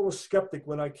was a total skeptic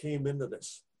when I came into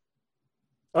this.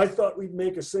 I thought we'd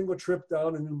make a single trip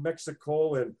down to New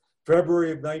Mexico in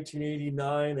February of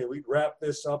 1989, and we'd wrap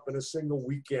this up in a single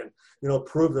weekend,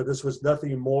 prove that this was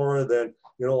nothing more than,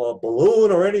 a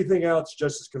balloon or anything else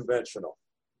just as conventional.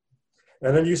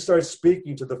 And then you start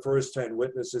speaking to the first-hand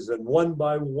witnesses, and one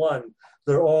by one,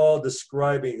 they're all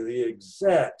describing the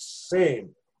exact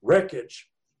same wreckage,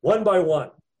 one by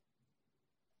one.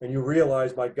 And you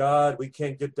realize, my God, we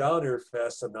can't get down here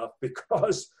fast enough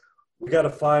because we got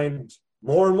to find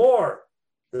more and more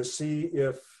to see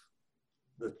if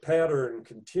the pattern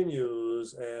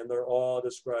continues, and they're all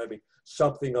describing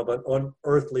something of an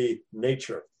unearthly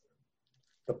nature.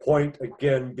 The point,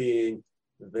 again, being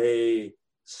they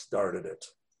started it.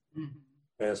 Mm-hmm.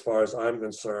 And as far as I'm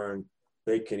concerned,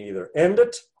 they can either end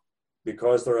it,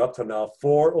 because they're up to now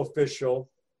 4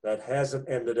 official that hasn't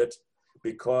ended it,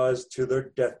 because to their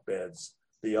deathbeds,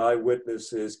 the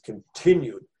eyewitnesses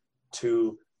continued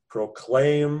to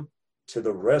proclaim to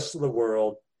the rest of the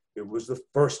world it was the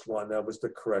first one that was the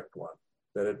correct one,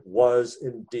 that it was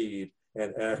indeed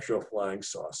an actual flying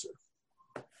saucer.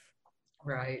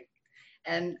 Right.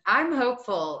 And I'm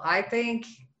hopeful. I think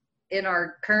in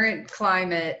our current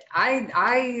climate,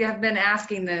 I have been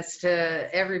asking this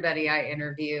to everybody I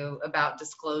interview about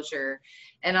disclosure,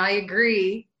 and I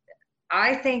agree.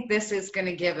 I think this is going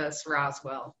to give us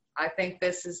Roswell. I think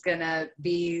this is going to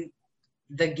be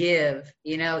the give,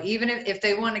 even if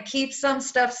they want to keep some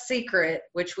stuff secret,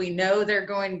 which we know they're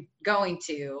going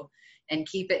to, and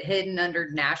keep it hidden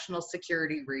under national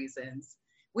security reasons.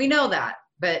 We know that,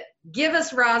 but give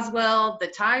us Roswell. The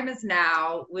time is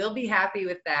now. We'll be happy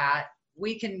with that.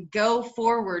 We can go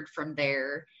forward from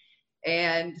there.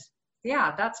 And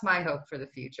yeah, that's my hope for the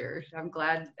future. I'm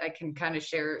glad I can kind of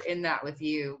share in that with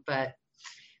you, but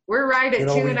we're right at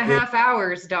 2.5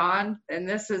 hours, Don, and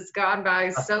this has gone by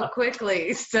so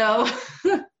quickly. So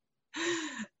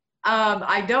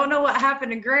I don't know what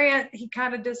happened to Grant. He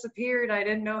kind of disappeared. I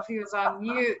didn't know if he was on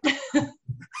mute.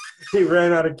 He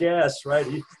ran out of gas, right?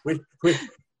 You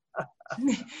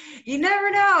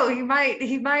never know. He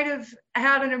might have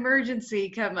had an emergency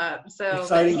come up. So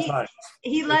exciting times.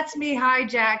 He lets me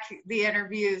hijack the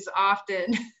interviews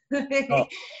often.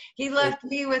 He left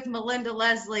me with Melinda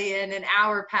Leslie, and an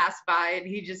hour passed by, and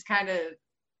he just kind of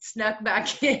snuck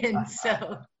back in.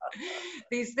 So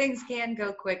these things can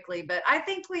go quickly, but I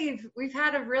think we've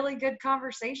had a really good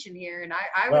conversation here, and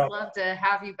I would love to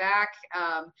have you back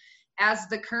as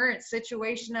the current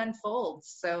situation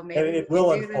unfolds. So maybe and it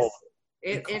will unfold.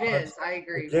 It is. I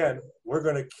agree. Again, we're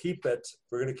going to keep it.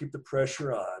 We're going to keep the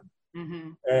pressure on,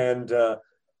 mm-hmm.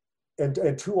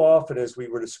 And too often, as we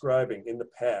were describing in the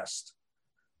past,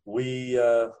 we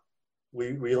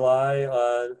rely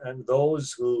on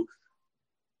those who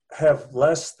have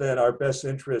less than our best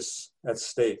interests at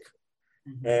stake,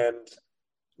 mm-hmm. and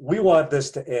we want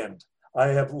this to end. I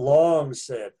have long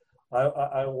said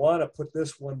I want to put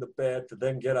this one to bed to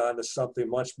then get on to something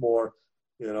much more,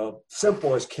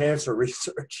 simple as cancer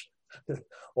research,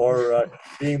 or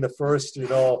being the first,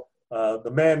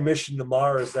 the manned mission to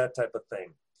Mars, that type of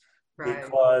thing. Right.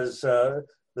 Because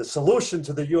the solution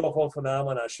to the UFO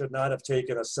phenomena should not have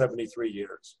taken us 73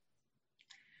 years.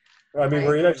 I mean,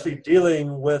 we're actually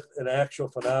dealing with an actual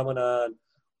phenomenon,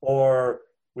 or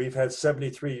we've had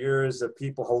 73 years of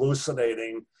people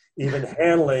hallucinating, even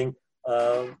handling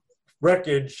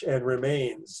wreckage and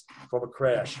remains from a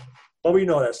crash. But we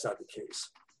know that's not the case.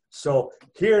 So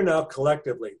here now,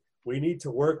 collectively, we need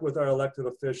to work with our elected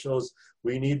officials.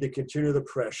 We need to continue the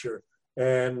pressure.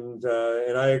 And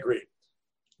I agree.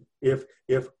 If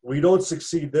we don't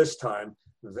succeed this time,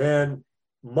 then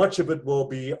much of it will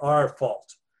be our fault.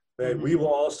 That we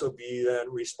will also be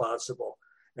then responsible.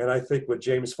 And I think with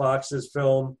James Fox's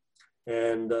film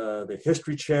and the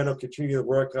History Channel continue to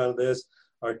work on this,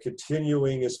 are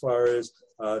continuing as far as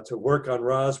to work on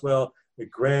Roswell, the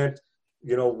Grant,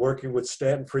 working with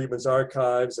Stanton Friedman's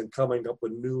archives and coming up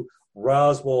with new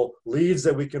Roswell leads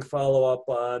that we can follow up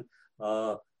on.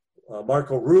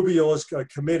 Marco Rubio's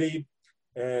committee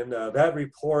and that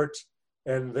report,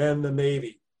 and then the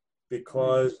Navy,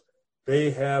 because they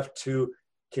have to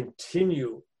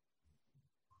continue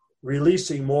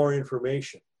releasing more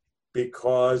information,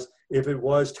 because if it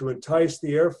was to entice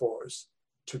the Air Force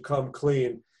to come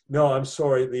clean, no, I'm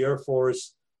sorry, the Air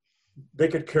Force, they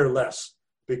could care less,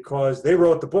 because they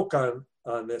wrote the book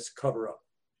on this cover-up.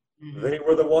 They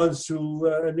were the ones who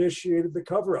initiated the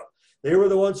cover-up. They were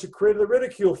the ones who created the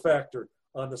ridicule factor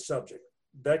on the subject.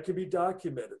 That could be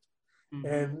documented.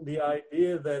 And the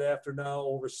idea that after now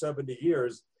over 70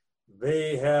 years,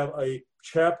 they have a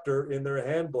chapter in their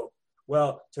handbook.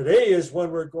 Well, today is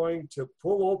when we're going to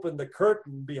pull open the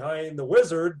curtain behind the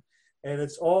wizard, and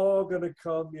it's all going to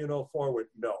come, forward.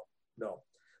 No.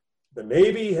 The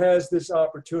Navy has this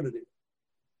opportunity,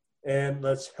 and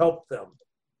let's help them,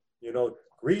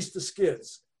 grease the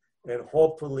skids, and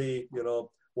hopefully, we'll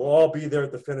all be there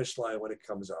at the finish line when it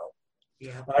comes out.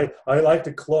 Yeah. I like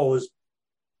to close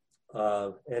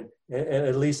and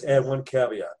at least add one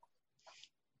caveat.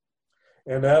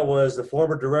 And that was the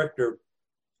former director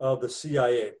of the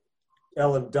CIA,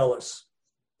 Ellen Dulles,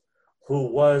 who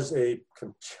was a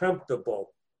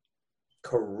contemptible,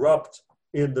 corrupt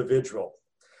individual.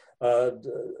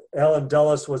 Ellen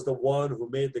Dulles was the one who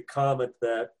made the comment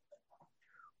that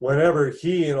whenever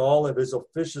he and all of his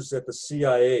officials at the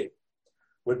CIA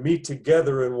would meet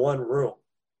together in one room,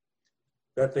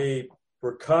 that they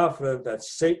were confident that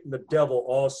Satan the devil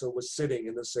also was sitting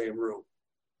in the same room.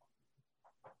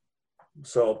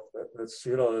 So it's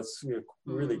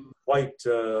really quite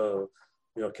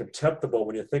contemptible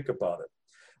when you think about it.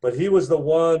 But he was the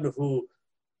one who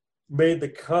made the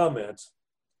comment,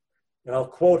 and I'll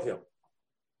quote him,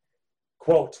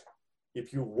 quote,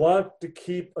 "If you want to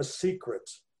keep a secret,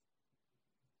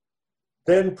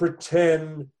 then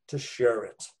pretend to share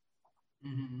it."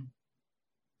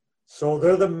 So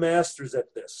they're the masters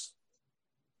at this.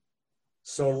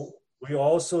 So we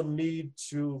also need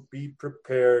to be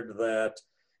prepared that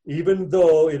even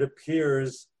though it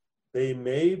appears they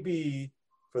may be,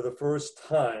 for the first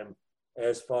time,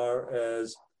 as far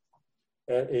as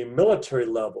at a military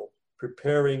level,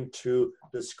 preparing to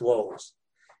disclose,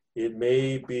 it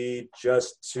may be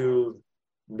just to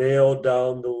nail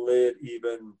down the lid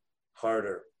even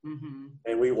harder.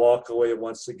 And we walk away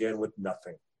once again with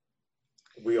nothing.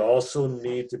 We also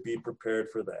need to be prepared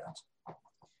for that.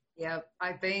 Yep,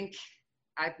 I think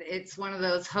it's one of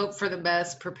those hope for the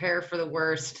best, prepare for the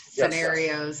worst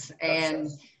scenarios. And,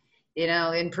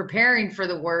 in preparing for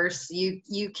the worst,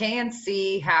 you can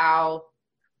see how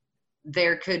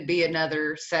there could be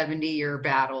another 70-year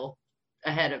battle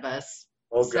ahead of us.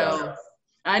 Oh, so God.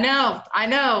 I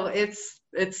know.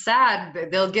 It's sad.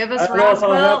 They'll give us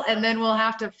Roswell, and then we'll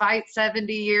have to fight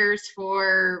 70 years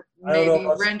for maybe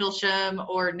Rendlesham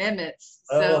or Nimitz.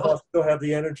 I don't know if I'll still have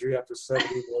the energy after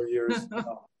 70 more years.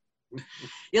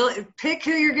 You'll pick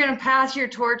who you're going to pass your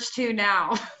torch to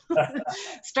now.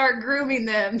 Start grooming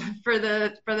them for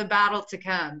the battle to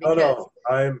come. No.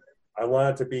 I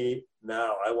want it to be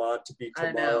now. I want it to be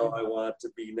tomorrow. I want it to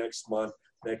be next month,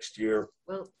 next year.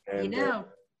 Well, and,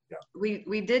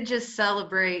 we did just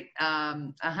celebrate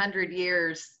 100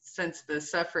 years since the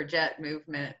suffragette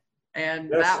movement, and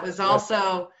that was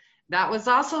also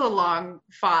a long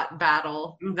fought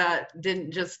battle that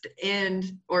didn't just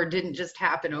end or didn't just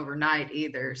happen overnight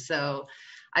either. So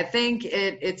I think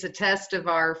it's a test of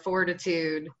our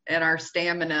fortitude and our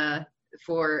stamina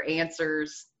for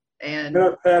answers and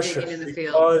our passion in the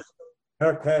field.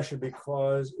 Our passion,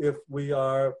 because if we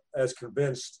are as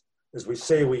convinced as we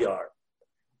say we are,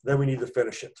 then we need to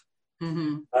finish it.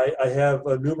 I have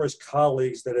numerous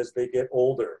colleagues that as they get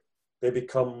older, they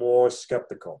become more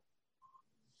skeptical.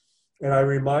 And I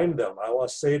remind them, I want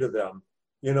to say to them,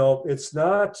 it's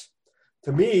not,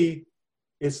 to me,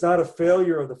 it's not a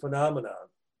failure of the phenomenon.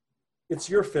 It's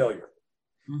your failure.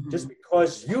 Mm-hmm. Just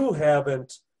because you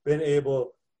haven't been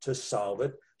able to solve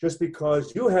it, just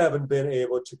because you haven't been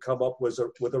able to come up with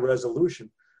a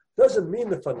resolution, doesn't mean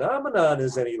the phenomenon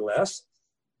is any less.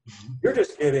 Mm-hmm. You're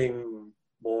just getting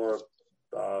more,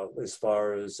 as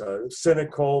far as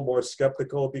cynical, more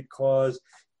skeptical, because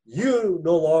you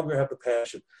no longer have the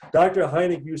passion. Dr.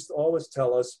 Hynek used to always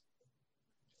tell us,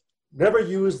 never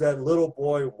use that little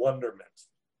boy wonderment.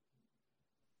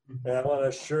 And I want to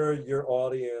assure your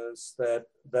audience that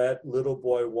that little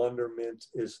boy wonderment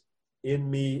is in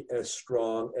me as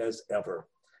strong as ever.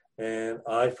 And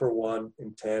I, for one,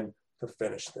 intend to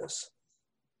finish this.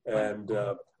 And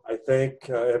I thank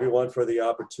everyone for the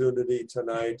opportunity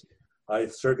tonight. I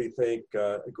certainly thank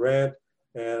Grant,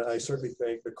 and I certainly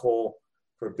thank Nicole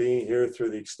for being here through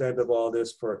the extent of all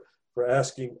this, for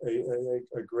asking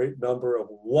a great number of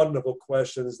wonderful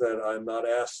questions that I'm not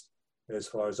asked as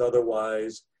far as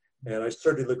otherwise. And I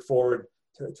certainly look forward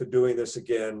to doing this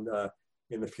again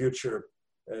in the future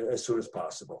as soon as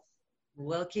possible.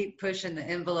 We'll keep pushing the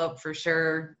envelope for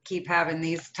sure, keep having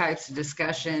these types of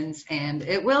discussions, and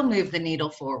it will move the needle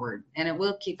forward, and it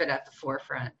will keep it at the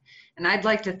forefront. And I'd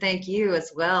like to thank you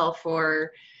as well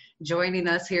for joining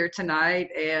us here tonight,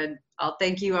 and I'll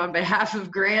thank you on behalf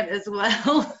of Grant as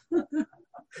well.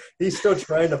 He's still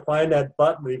trying to find that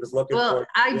button he was looking for. Well,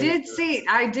 I did see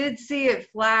it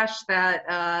flash that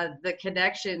the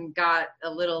connection got a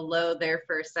little low there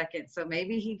for a second, so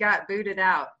maybe he got booted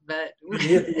out, but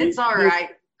it's all right.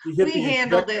 We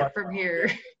handled it from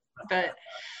here. But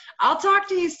I'll talk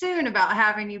to you soon about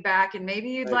having you back, and maybe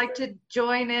you'd like to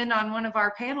join in on one of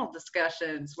our panel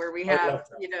discussions where we have,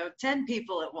 10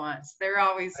 people at once. They're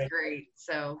always great.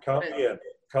 So count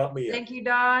me in. Thank you,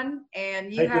 Don,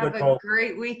 and you have a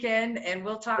great weekend, and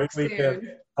we'll talk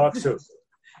soon. Talk soon.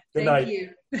 Good night.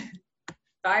 Thank you.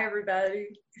 Bye, everybody.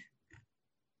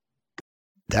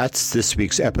 That's this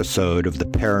week's episode of the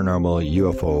Paranormal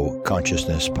UFO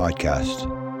Consciousness Podcast.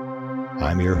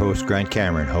 I'm your host, Grant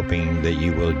Cameron, hoping that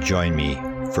you will join me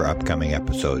for upcoming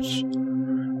episodes.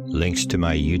 Links to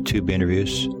my YouTube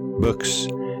interviews, books,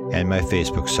 and my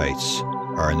Facebook sites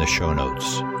are in the show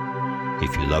notes.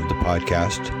 If you love the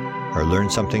podcast or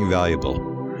learned something valuable,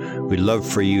 we'd love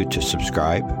for you to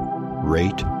subscribe,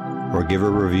 rate, or give a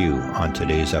review on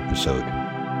today's episode.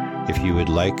 If you would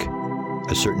like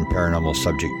a certain paranormal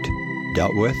subject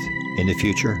dealt with in the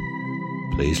future,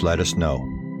 please let us know.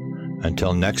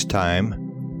 Until next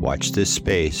time, watch this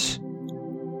space,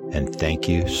 and thank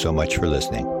you so much for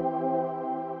listening.